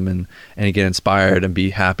friends with them and get inspired and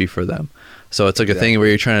be happy for them. So it's like a thing where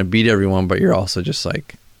you're trying to beat everyone, but you're also just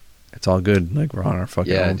like, it's all good. Like, we're on our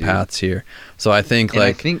fucking own paths here. So I think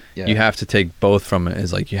you have to take both from it.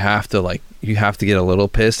 Is like you have to get a little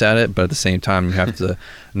pissed at it, but at the same time you have to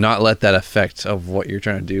not let that affect of what you're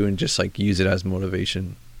trying to do, and just like use it as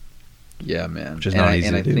motivation. Yeah, man. Which is not easy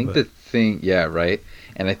to do. And I think the thing, right.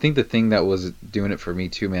 And I think the thing that was doing it for me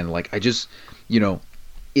too, man, like, I just,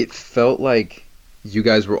 it felt like you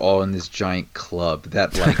guys were all in this giant club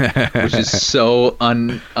that like was just so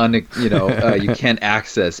you can't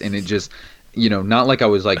access, and it just, not like I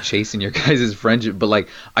was like chasing your guys' friendship, but like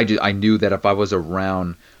I knew that if I was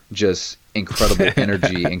around just incredible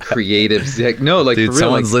energy and creative, like, dude, for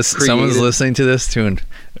real, someone's listening to this too,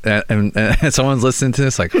 and someone's listening to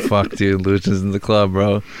this like, fuck, dude, LLusion's in the club,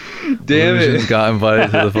 bro. Damn LLusion got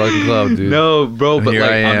invited to the fucking club, dude. No, bro, but here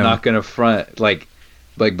like, I'm not gonna front, like,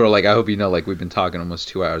 bro, like, I hope like, we've been talking almost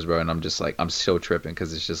 2 hours, bro, and I'm just like, I'm so tripping,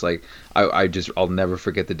 because it's just like, I'll never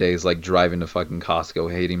forget the days like driving to fucking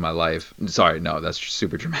Costco, hating my life. Sorry, no, that's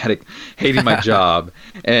super dramatic. Hating my job,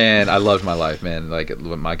 and I loved my life, man. Like,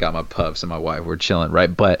 I got my pups and my wife, we're chilling,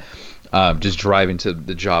 right? But just driving to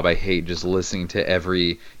the job I hate, just listening to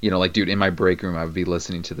every, like, dude, in my break room I would be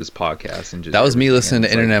listening to this podcast, and just, that was me listening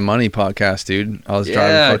to Internet Money podcast, dude. I was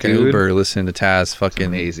driving fucking Uber, listening to Taz fucking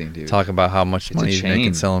amazing, dude, talk about how much money he's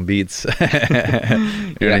making selling beats. You know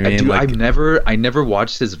what I mean? Dude, like, I never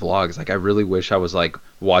watched his vlogs. Like, I really wish I was like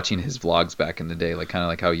watching his vlogs back in the day, like kind of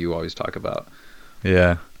like how you always talk about.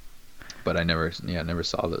 Yeah. But I never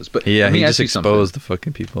saw those. But yeah, he just exposed the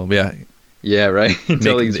fucking people. Yeah. Yeah, right.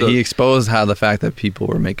 He exposed how the fact that people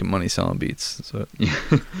were making money selling beats. So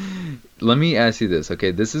let me ask you this, okay?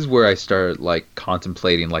 This is where I start like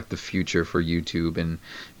contemplating like the future for YouTube and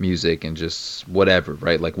music and just whatever,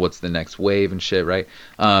 right? Like, what's the next wave and shit, right?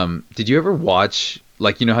 Did you ever watch,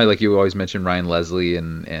 like, how like you always mention Ryan Leslie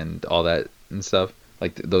and all that and stuff,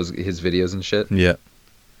 like his videos and shit? Yeah.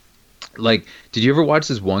 Like, did you ever watch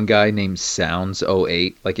this one guy named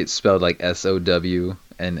Sounds08? Like, it's spelled like SOWNNDS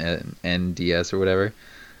or whatever.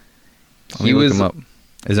 Let me look him up.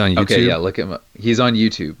 Is it on YouTube? Okay, yeah, look him up. He's on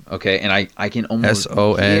YouTube. Okay, and I can almost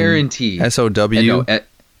guarantee SOW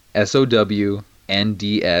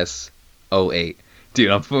SOWNDS08.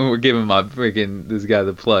 Dude, we're giving this guy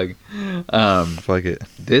the plug. Fuck it.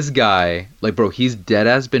 This guy, like, bro, he's dead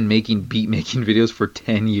ass been making beat making videos for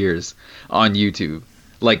 10 years on YouTube.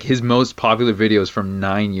 Like, his most popular videos from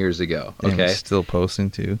 9 years ago. Okay, and he's still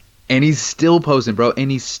posting too. And he's still posting, bro, and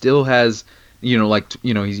he still has, he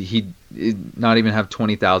not even have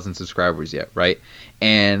 20,000 subscribers yet, right?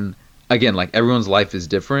 And again, like, everyone's life is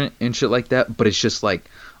different and shit like that, but it's just like,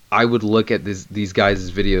 I would look at these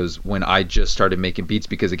guys' videos when I just started making beats,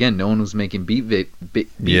 because again, no one was making beat like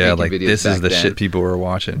videos. This is the then. shit people were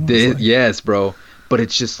watching. Yes, bro. But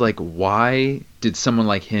it's just like, why did someone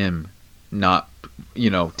like him not,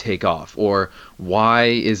 take off? Or why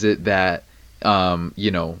is it that, Ryan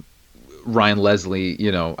Leslie,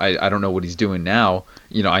 I don't know what he's doing now.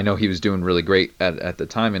 I know he was doing really great at the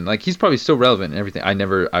time, and like, he's probably still relevant and everything. I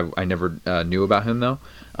never knew about him though.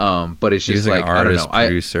 But it's just like, an artist, I don't know,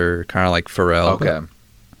 producer, kind of like Pharrell. Okay.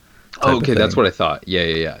 Okay, that's what I thought.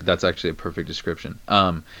 Yeah. That's actually a perfect description.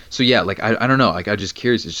 So yeah, like, I don't know, like, I'm just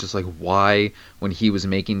curious. It's just like, why, when he was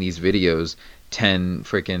making these videos 10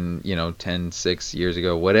 6 years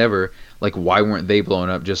ago, whatever, like, why weren't they blowing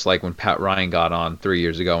up just like when Pat Ryan got on 3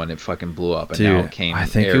 years ago and it fucking blew up, and dude, now it came. I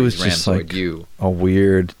think it was just like a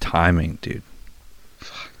weird timing, dude.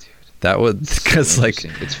 That was because, like,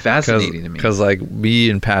 it's fascinating to me. Because, like, me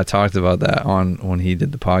and Pat talked about that on when he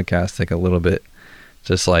did the podcast, like, a little bit,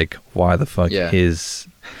 just like, why the fuck his.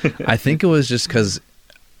 I think it was just because,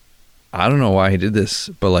 I don't know why he did this,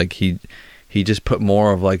 but like, he just put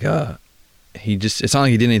more of like it's not like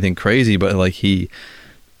he did anything crazy, but like,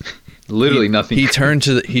 nothing. He turned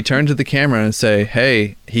to the camera and say,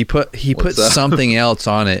 "Hey," he put something else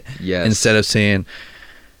on it, instead of saying,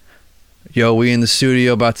 "Yo, we in the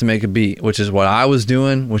studio about to make a beat," which is what I was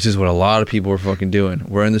doing, which is what a lot of people were fucking doing.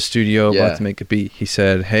 We're in the studio about to make a beat. He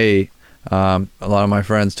said, "Hey, a lot of my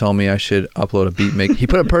friends told me I should upload a beat make." He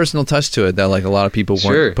put a personal touch to it that, like, a lot of people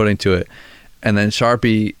weren't putting to it. And then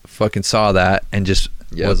Sharpie fucking saw that and just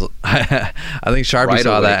was. I think Sharpie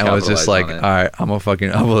saw that and was just like, "All right, I'm gonna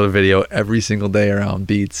fucking upload a video every single day around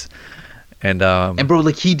beats." And bro,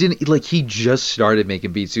 like, he didn't, like, he just started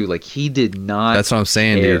making beats too. Like, he did not. That's what I'm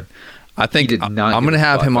saying, dude. I think I'm going to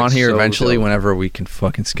have him on here eventually whenever we can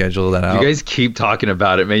fucking schedule that out. You guys keep talking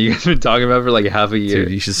about it, man. You guys been talking about it for like half a year.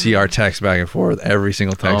 Dude, you should see our text back and forth. Every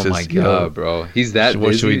single text. Oh my God, bro. He's that busy.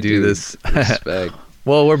 What should we do this? Respect.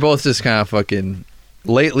 Well, we're both just kind of fucking...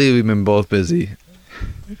 Lately, we've been both busy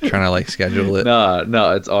trying to, like, schedule it.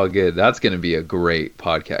 No, it's all good. That's going to be a great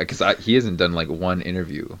podcast, because he hasn't done like one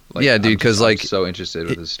interview. Like, yeah, dude, because like... I'm so interested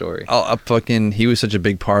with his story. He was such a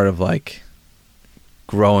big part of, like,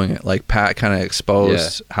 growing it. Like, Pat kind of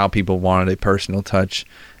exposed how people wanted a personal touch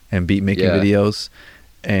and beat making videos,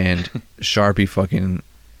 and Sharpie fucking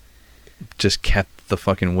just kept the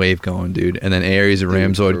fucking wave going, dude. And then Aries and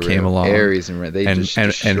Ramzoid came along. Aries and they just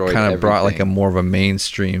and kind of brought like a more of a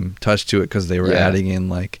mainstream touch to it, because they were adding in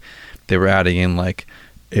like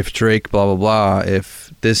if Drake blah blah blah,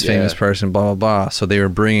 if this famous person blah blah blah. So they were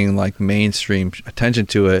bringing like mainstream attention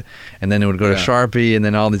to it, and then it would go to Sharpie, and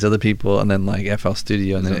then all these other people, and then like FL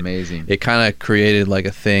Studio, and then amazing. It kind of created like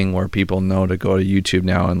a thing where people know to go to YouTube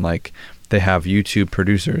now, and like they have YouTube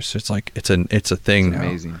producers. It's like it's a thing now.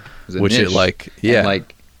 Amazing. Which niche. it like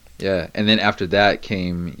and then after that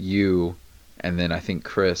came you, and then I think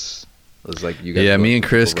Chris was like, you guys. Me and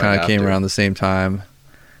Chris kind of came around the same time.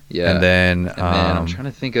 Yeah, and then I'm trying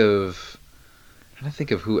to think of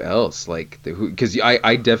who else, like, because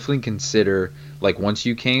I definitely consider, like, once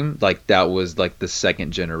you came, like, that was like the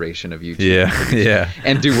second generation of YouTube. Yeah.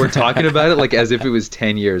 And dude, we're talking about it like as if it was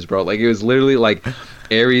 10 years, bro. Like, it was literally like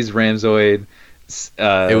Aries, Ramzoid.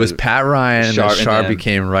 It was Pat Ryan, and then Sharpie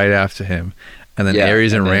came right after him, and then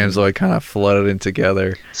Aries and Ramzoid kind of flooded in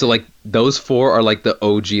together. So like those four are like the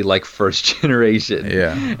OG, like, first generation.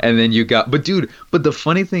 Yeah. And then you got, but the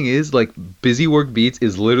funny thing is, like, Busy Work Beats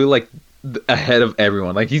is literally like ahead of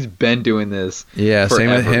everyone. Like, he's been doing this. Yeah, forever, same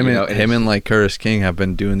with him, him and like Curtis King have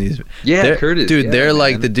been doing these. Yeah, Curtis. Dude, they're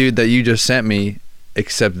like the dude that you just sent me,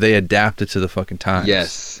 except they adapted to the fucking times.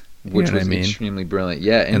 Yes. Which was extremely brilliant.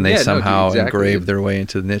 Yeah, and they somehow engraved their way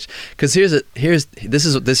into the niche. Because this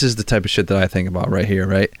is the type of shit that I think about right here,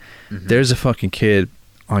 right? Mm-hmm. There's a fucking kid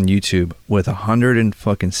on YouTube with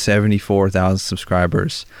 174,000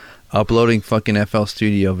 subscribers, uploading fucking FL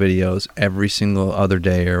Studio videos every single other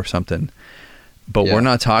day or something. But we're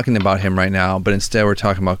not talking about him right now. But instead, we're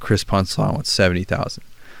talking about Chris Punsalon with 70,000.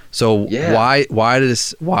 So why I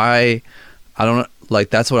don't know. like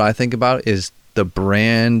that's what I think about is the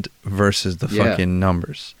brand versus the fucking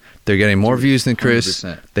numbers. They're getting more views than Chris.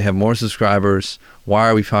 100%. They have more subscribers. Why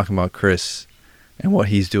are we talking about Chris and what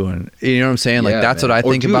he's doing? You know what I'm saying? Like that's what I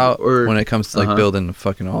think about when it comes to like building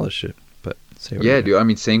fucking all this shit. But dude. I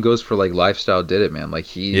mean, same goes for like Lifestyle did it, man. Like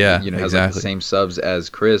he, has like the same subs as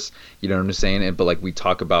Chris. You know what I'm saying? And but like we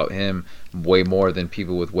talk about him way more than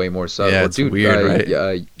people with way more subs. Yeah, it's weird,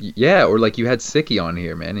 right? Yeah, or like you had Sicky on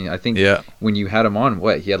here, man. And I think when you had him on,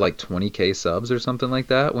 he had like 20K subs or something like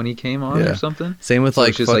that when he came on or something. Same with so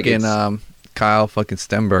like fucking Kyle fucking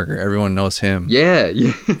Stemberger. Everyone knows him. Yeah.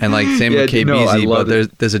 And like same with KBZ,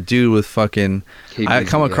 but there's a dude with fucking KBZ, I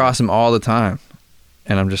come across him all the time.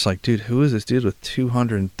 And I'm just like, dude, who is this dude with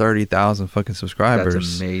 230,000 fucking subscribers?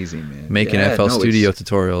 That's amazing, man. Making FL Studio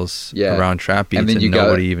tutorials around trap beats, and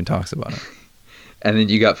nobody even talks about it. And then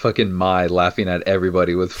you got fucking Mai laughing at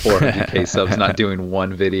everybody with 400K subs not doing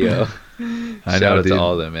one video. Shout out to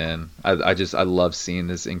all of them, man. I love seeing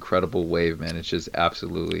this incredible wave, man. It's just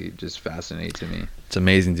absolutely just fascinating to me. It's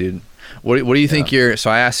amazing, dude. What do you think so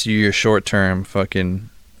I asked you your short-term fucking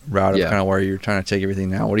route of kind of where you're trying to take everything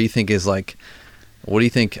now. What do you think is like, what do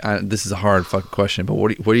you think, this is a hard fucking question, but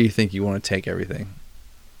what do you think you want to take everything?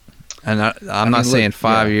 And I'm not saying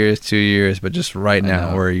 5 years, 2 years, but just right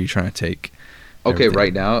now, where are you trying to take everything?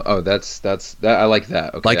 Right now? Oh, that's that. I like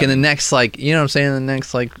that. Okay. Like in the next, like, you know what I'm saying? The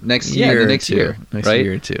next year. Next year, right?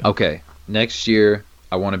 Year or two. Okay. Next year,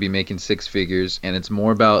 I want to be making 6 figures, and it's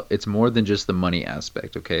more than just the money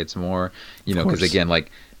aspect. Okay. It's more, because again,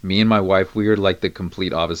 like, me and my wife, we are like the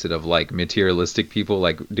complete opposite of like materialistic people.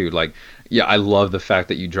 Like, dude, like, yeah, I love the fact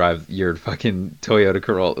that you drive your fucking Toyota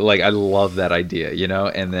Corolla. Like, I love that idea,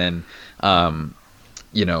 and then,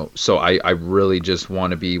 so I really just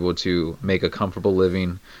want to be able to make a comfortable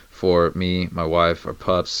living for me, my wife, our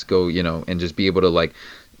pups, go, and just be able to like,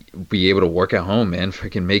 be able to work at home, man,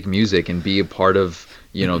 freaking make music and be a part of,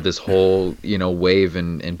 this whole, wave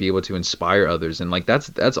and be able to inspire others. And like,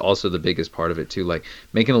 that's also the biggest part of it too. Like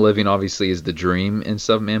making a living obviously is the dream and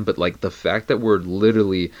stuff, man. But like the fact that we're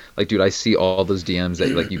literally like, dude, I see all those DMs that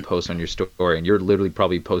like you post on your story and you're literally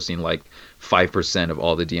probably posting like 5% of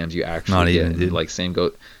all the DMs you actually Not get. even, dude. Like same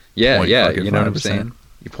go. Yeah. You know what I'm saying?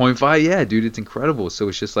 0.5. Yeah, dude, it's incredible. So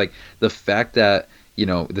it's just like the fact that,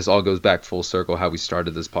 this all goes back full circle how we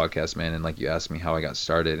started this podcast, man. And like you asked me how I got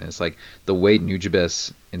started, and it's like the way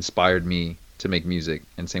Nujabes inspired me to make music,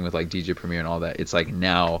 and same with like DJ Premier and all that. It's like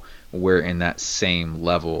now we're in that same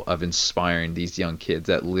level of inspiring these young kids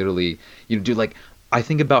that literally, dude, like I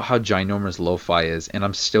think about how ginormous lo-fi is, and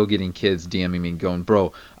I'm still getting kids DMing me going,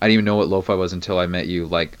 bro, I didn't even know what lo-fi was until I met you.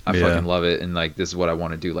 Like I fucking love it, and like this is what I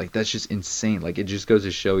want to do. Like that's just insane. Like it just goes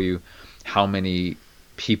to show you how many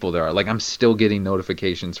people there are. Like I'm still getting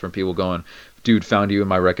notifications from people going, dude, found you in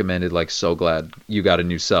my recommended, like so glad you got a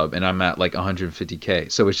new sub, and I'm at like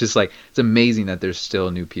 150K. So it's just like it's amazing that there's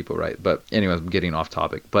still new people, right? But anyways, I'm getting off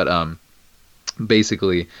topic, but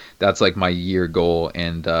basically that's like my year goal,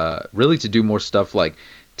 and really to do more stuff like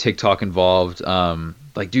TikTok involved.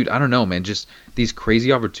 Like, dude, I don't know, man, just these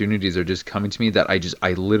crazy opportunities are just coming to me that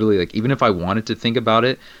I literally, like, even if I wanted to think about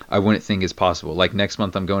it, I wouldn't think it's possible. Like next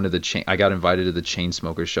month I'm going to I got invited to the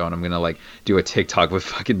Chainsmokers show, and I'm gonna like do a TikTok with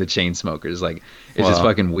fucking the Chainsmokers. Like it's just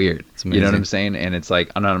fucking weird. You know what I'm saying? And it's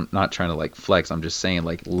like I'm not trying to like flex. I'm just saying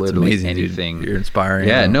like literally amazing, anything. Dude. You're inspiring.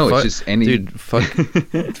 Yeah, no, it's just any dude. Fuck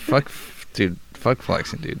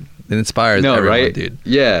flexing, dude. It inspires everyone, right? Dude.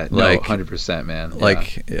 Yeah, like 100%, man.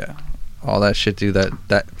 Like all that shit, dude.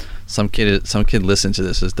 That some kid listened to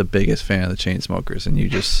this is the biggest fan of the Chainsmokers, and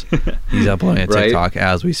he's uploading a TikTok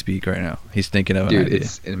as we speak right now. He's thinking of an idea.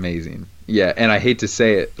 It's amazing. Yeah, and I hate to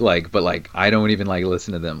say it, like, but like I don't even like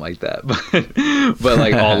listen to them like that, but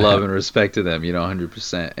like all love and respect to them,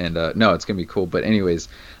 100%. And no, it's gonna be cool. But anyways,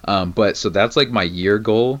 but so that's like my year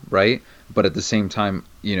goal, right? But at the same time,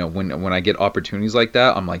 when I get opportunities like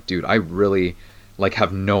that, I'm like, dude, I really like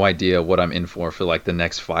have no idea what I'm in for like the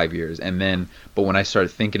next 5 years. And then, but when I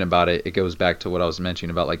start thinking about it, it goes back to what I was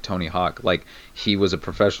mentioning about like Tony Hawk. Like he was a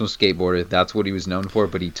professional skateboarder. That's what he was known for,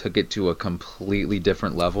 but he took it to a completely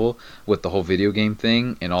different level with the whole video game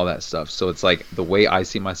thing and all that stuff. So it's like the way I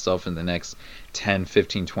see myself in the next 10,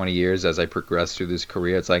 15, 20 years as I progress through this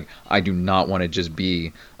career, it's like I do not want to just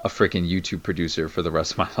be a freaking YouTube producer for the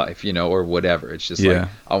rest of my life, or whatever. It's just like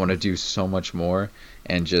I want to do so much more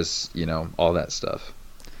and just, all that stuff.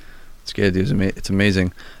 It's good, dude. It's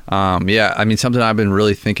amazing. Yeah, I mean, something I've been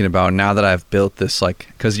really thinking about now that I've built this, like,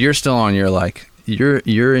 because you're still on your, like, you're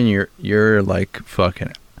like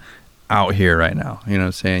fucking out here right now. You know what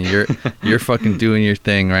I'm saying? You're fucking doing your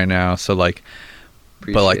thing right now. So like,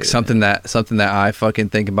 appreciate but like something that I fucking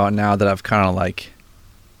think about now that I've kind of like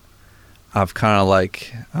I've kind of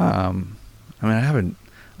like, I mean,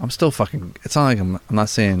 I'm still fucking, it's not like I'm not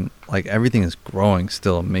saying like everything is growing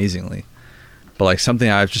still amazingly, but like something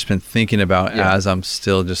I've just been thinking about as I'm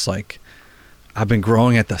still just like, I've been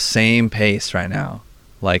growing at the same pace right now,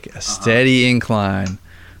 like a steady incline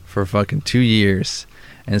for fucking 2 years.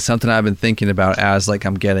 And it's something I've been thinking about as like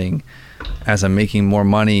as I'm making more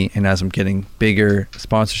money and as I'm getting bigger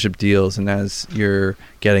sponsorship deals and as you're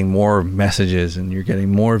getting more messages and you're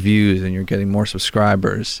getting more views and you're getting more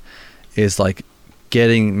subscribers, is like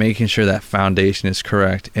making sure that foundation is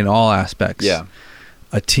correct in all aspects. Yeah.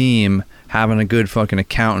 A team, having a good fucking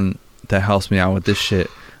accountant that helps me out with this shit.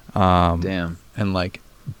 Damn. And like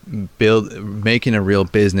making a real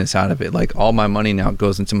business out of it. Like all my money now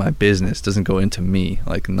goes into my business, doesn't go into me.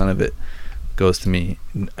 Like none of it goes to me,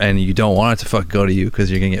 and you don't want it to fucking go to you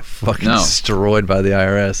because you're gonna get fucking destroyed by the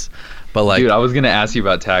IRS. But like, dude, I was gonna ask you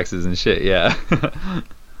about taxes and shit. Yeah.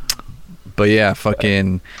 But yeah,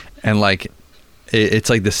 fucking, and like it's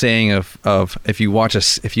like the saying of if you watch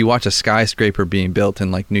a skyscraper being built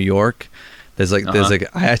in like New York, there's like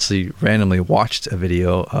I actually randomly watched a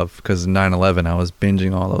video of, because 9/11 I was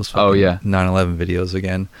binging all those fucking 9/11 videos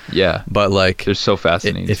again. Yeah. But like they're so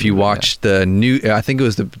fascinating. If you watch the new, I think it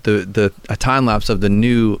was a time lapse of the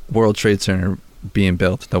new World Trade Center being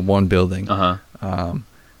built, the one building. And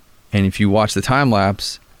if you watch the time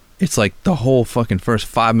lapse, it's like the whole fucking first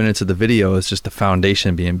 5 minutes of the video is just the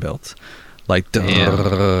foundation being built. Like, you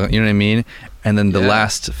know what I mean? And then the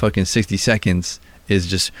last fucking 60 seconds is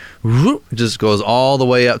just, whoop, it just goes all the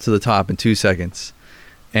way up to the top in 2 seconds.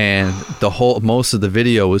 And most of the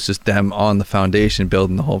video was just them on the foundation,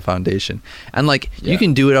 building the whole foundation. And like, you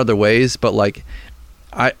can do it other ways, but like,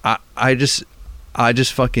 I just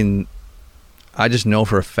know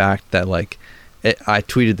for a fact that like, I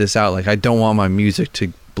tweeted this out, like, I don't want my music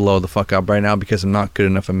to blow the fuck up right now because I'm not good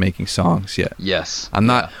enough at making songs yet. Yes. I'm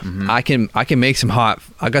not. I can make some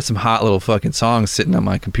I got some hot little fucking songs sitting on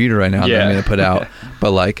my computer right now that I'm gonna put out,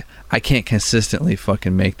 but like I can't consistently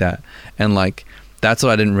fucking make that. And like that's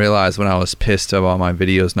what I didn't realize when I was pissed about my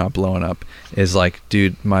videos not blowing up, is like,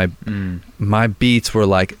 dude, my beats were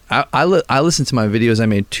like, I listened to my videos I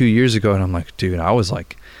made 2 years ago and I'm like, dude, I was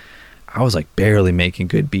like barely making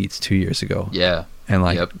good beats 2 years ago. Yeah. And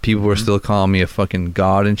like people were still calling me a fucking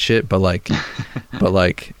god and shit, but like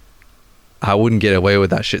I wouldn't get away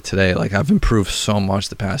with that shit today. Like I've improved so much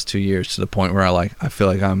the past 2 years to the point where I feel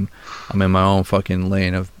like I'm in my own fucking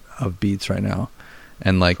lane of beats right now.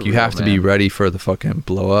 And like you have to be ready for the fucking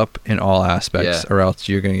blow up in all aspects, or else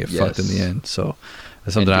you're gonna get fucked in the end. So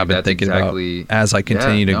that's something I've been thinking about as I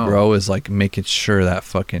continue to grow, is like making sure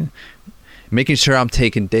I'm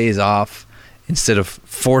taking days off instead of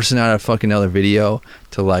forcing out a fucking other video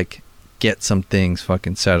to like get some things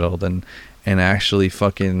fucking settled and actually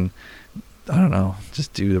fucking, I don't know,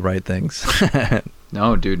 just do the right things.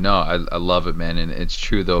 No, dude, no, I love it, man. And it's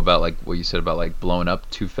true though about like what you said about like blowing up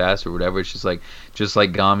too fast or whatever. It's just like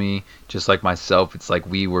Gami, just like myself, it's like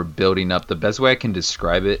we were building up. The best way I can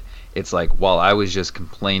describe it, it's like while I was just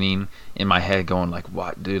complaining in my head going like,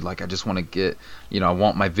 what, dude, like I just want to get, I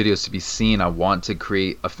want my videos to be seen, I want to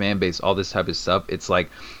create a fan base, all this type of stuff. It's like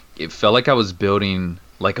it felt like I was building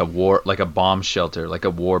like a bomb shelter, like a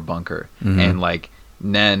war bunker. And like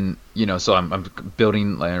then so I'm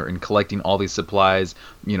building and collecting all these supplies,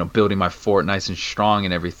 building my fort nice and strong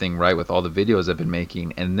and everything, right, with all the videos I've been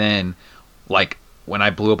making. And then like when I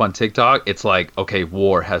blew up on TikTok, it's like, okay,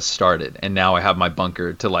 war has started and now I have my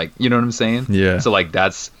bunker to like, you know what I'm saying? Yeah. So like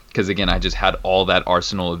that's because again, I just had all that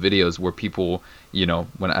arsenal of videos where people,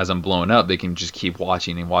 as I'm blowing up, they can just keep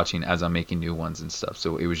watching and watching as I'm making new ones and stuff.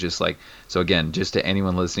 So it was just like, so again, just to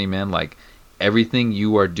anyone listening, man, like everything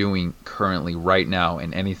you are doing currently right now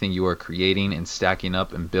and anything you are creating and stacking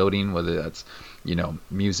up and building, whether that's,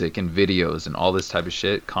 music and videos and all this type of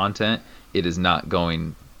shit, content, it is not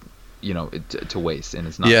going, to waste, and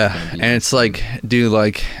it's not. Yeah. And it's like, dude,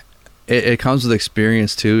 like it comes with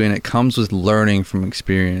experience too. And it comes with learning from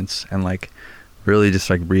experience and like really just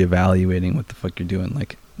like reevaluating what the fuck you're doing.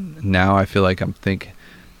 Like now I feel like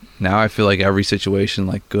every situation,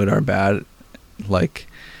 like good or bad, like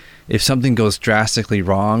if something goes drastically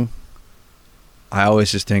wrong, I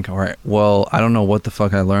always just think, all right, well, I don't know what the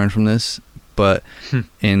fuck I learned from this, but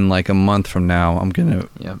in like a month from now, I'm going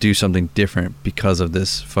to do something different because of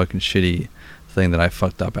this fucking shitty thing that I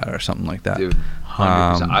fucked up at or something like that. Dude,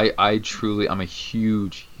 100%. I truly, I'm a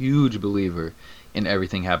huge, huge believer in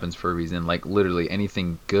everything happens for a reason. Like literally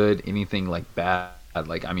anything good, anything like bad.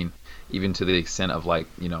 Like, I mean, even to the extent of like,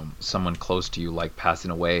 you know, someone close to you like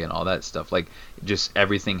passing away and all that stuff. Like, just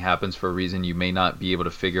everything happens for a reason. You may not be able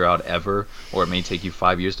to figure out ever, or it may take you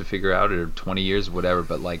 5 years to figure out, or 20 years, whatever.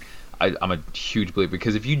 But like, I'm a huge believer,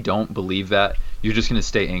 because if you don't believe that, you're just going to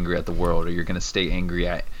stay angry at the world, or you're going to stay angry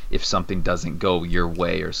at if something doesn't go your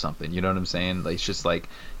way or something. You know what I'm saying? Like, it's just like,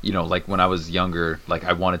 you know, like when I was younger, like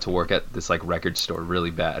I wanted to work at this like record store really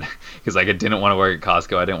bad, because like I didn't want to work at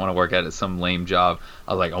Costco. I didn't want to work at some lame job.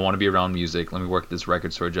 I was like, I want to be around music. Let me work at this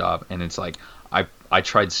record store job. And it's like, I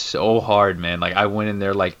tried so hard, man. Like I went in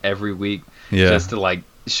there like every week just to like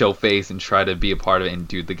show face and try to be a part of it. And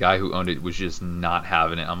dude, the guy who owned it was just not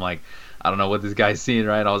having it. I'm like, I don't know what this guy's seeing,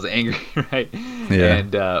 right? I was angry, right? Yeah.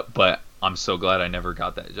 And but I'm so glad I never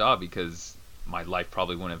got that job, because my life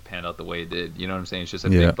probably wouldn't have panned out the way it did. You know what I'm saying? It's just a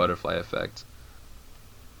big butterfly effect.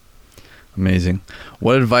 Amazing.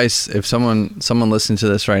 What advice, if someone listening to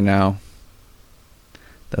this right now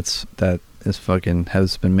that is fucking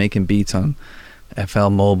has been making beats on FL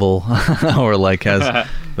Mobile or like has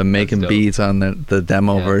been making beats on the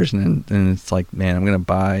demo version, and it's like, man, I'm gonna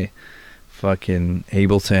buy fucking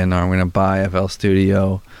Ableton, or I'm gonna buy FL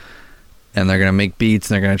Studio, and they're gonna make beats,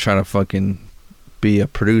 and they're gonna try to fucking be a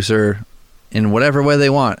producer in whatever way they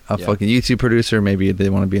want. A fucking YouTube producer, maybe they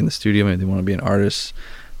want to be in the studio, maybe they want to be an artist,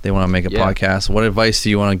 they want to make a podcast. What advice do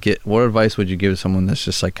you want to get? What advice would you give someone that's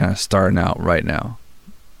just like kind of starting out right now?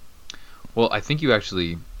 Well, I think you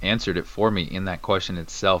actually answered it for me in that question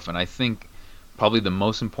itself, and I think probably the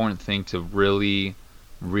most important thing to really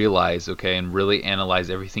realize, okay, and really analyze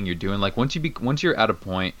everything you're doing. Like once you're at a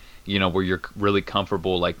point, you know, where you're really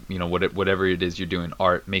comfortable, like, you know, whatever it is you're doing,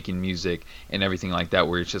 art, making music, and everything like that,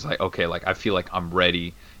 where it's just like, okay, like I feel like I'm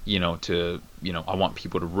ready, you know, to, you know, I want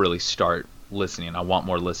people to really start listening. I want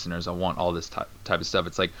more listeners. I want all this type of stuff.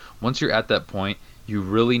 It's like once you're at that point, you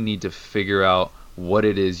really need to figure out what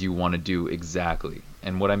it is you want to do exactly.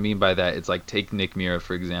 And what I mean by that, it's like, take Nick Mira,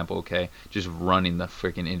 for example, okay? Just running the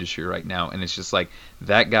freaking industry right now. And it's just like,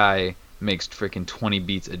 that guy makes freaking 20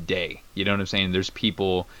 beats a day. You know what I'm saying? There's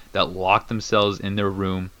people that lock themselves in their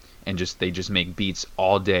room and they just make beats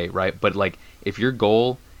all day, right? But like, if your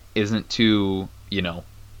goal isn't to, you know,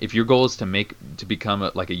 if your goal is to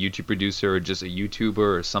become like a YouTube producer or just a YouTuber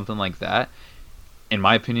or something like that, in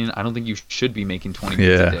my opinion, I don't think you should be making 20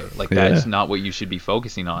 beats a day. Like, that's not what you should be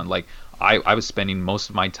focusing on. Like, I was spending most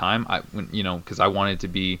of my time, you know, because I wanted to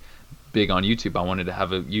be big on YouTube. I wanted to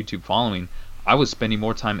have a YouTube following. I was spending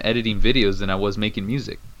more time editing videos than I was making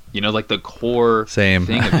music. You know, like the core thing of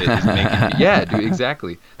it is making dude,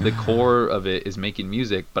 exactly. The core of it is making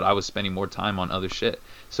music, but I was spending more time on other shit.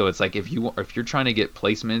 So it's like, if you're trying to get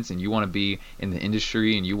placements and you want to be in the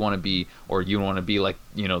industry and you want to be like,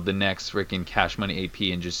 you know, the next freaking Cash Money AP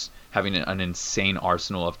and just having an insane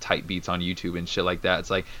arsenal of tight beats on YouTube and shit like that, it's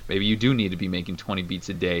like, maybe you do need to be making 20 beats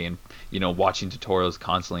a day and, you know, watching tutorials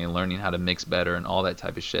constantly and learning how to mix better and all that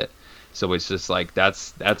type of shit. So it's just like,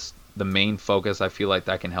 that's the main focus. I feel like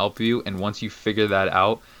that can help you. And once you figure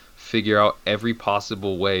out every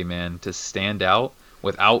possible way, man, to stand out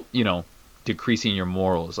without, you know, decreasing your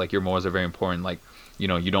morals. Like, your morals are very important. Like, you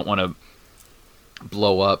know, you don't want to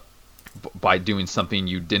blow up by doing something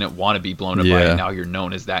you didn't want to be blown up by, and now you're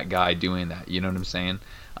known as that guy doing that. You know what I'm saying?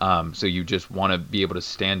 So you just want to be able to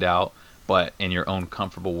stand out, but in your own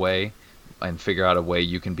comfortable way, and figure out a way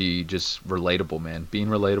you can be just relatable, man. Being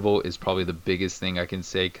relatable is probably the biggest thing I can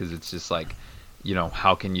say, because it's just like, you know,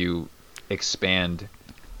 how can you expand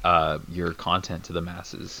your content to the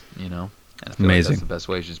masses, you know? And I feel like that's the best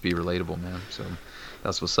way, is just be relatable, man. So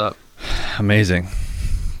that's what's up. Amazing.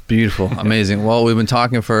 Beautiful. Amazing. Well, we've been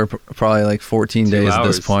talking for probably like 14 days at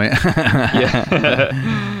this point.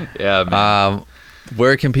 Yeah, man.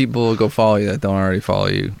 Where can people go follow you that don't already follow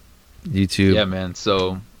you? YouTube? Yeah, man.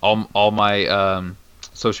 So all my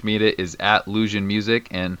social media is at LLusion Music,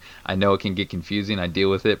 and I know it can get confusing. I deal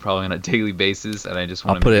with it probably on a daily basis, and I just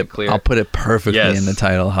want to make it clear. I'll put it perfectly in the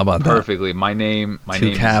title. How about that? Perfectly. My name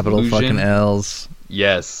Two capital is LLusion. Fucking L's.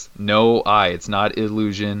 Yes, no I. It's not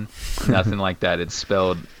illusion, nothing like that. It's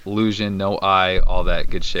spelled LLusion, no I, all that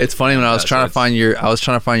good shit. It's funny, when I was trying to find your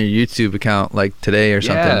YouTube account like today or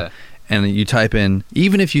something, and you type in,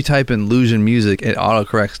 even if you type in LLusion Music, it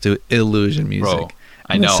autocorrects to illusion music. Bro,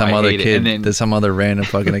 I know. Some I other hate kid, it. there's some other random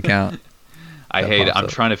fucking account. I hate it. I'm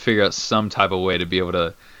trying to figure out some type of way to be able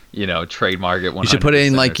to, you know, trademark it. 100%. You should put it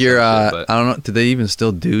in like your I don't know, do they even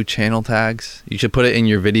still do channel tags? You should put it in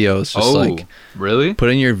your videos. Just like, really? Put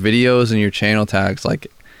in your videos and your channel tags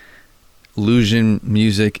like LLusion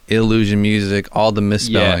Music, illusion music, all the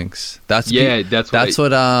misspellings. That's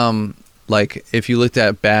what like, if you looked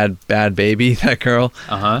at Bad Baby, that girl,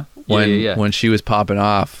 when she was popping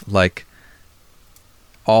off, like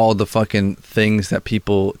all the fucking things that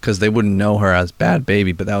people, because they wouldn't know her as Bad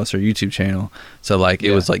Baby, but that was her YouTube channel. So like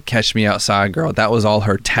it was like Catch Me Outside Girl. That was all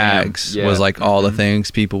her tags. Was like all the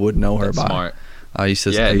things people would know her by. Smart. I used to.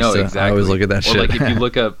 Exactly. I always look at that shit. Like if you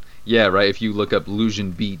look up, if you look up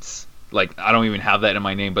LLusion Beats, like I don't even have that in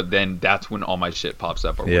my name, but then that's when all my shit pops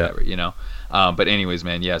up or whatever, you know. But anyways,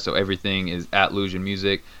 man, so everything is at LLusion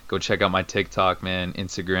Music. Go check out my TikTok, man,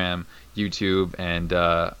 Instagram, YouTube, and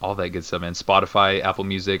all that good stuff, man. Spotify, Apple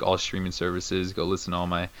Music, all streaming services. Go listen to all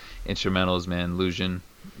my instrumentals, man. LLusion,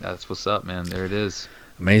 that's what's up, man. There it is.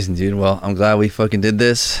 Amazing, dude. Well, I'm glad we fucking did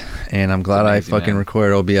this, and I'm glad I fucking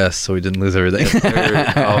recorded OBS so we didn't lose everything.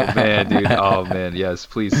 Oh, man, dude. Oh, man. Yes,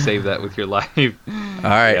 please save that with your life. All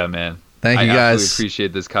right. Yeah, man. Thank you, guys. I absolutely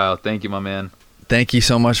appreciate this, Kyle. Thank you, my man. Thank you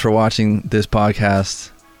so much for watching this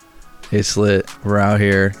podcast. It's lit. We're out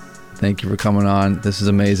here. Thank you for coming on. This is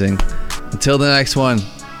amazing. Until the next one.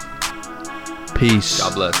 Peace.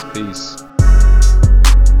 God bless. Peace.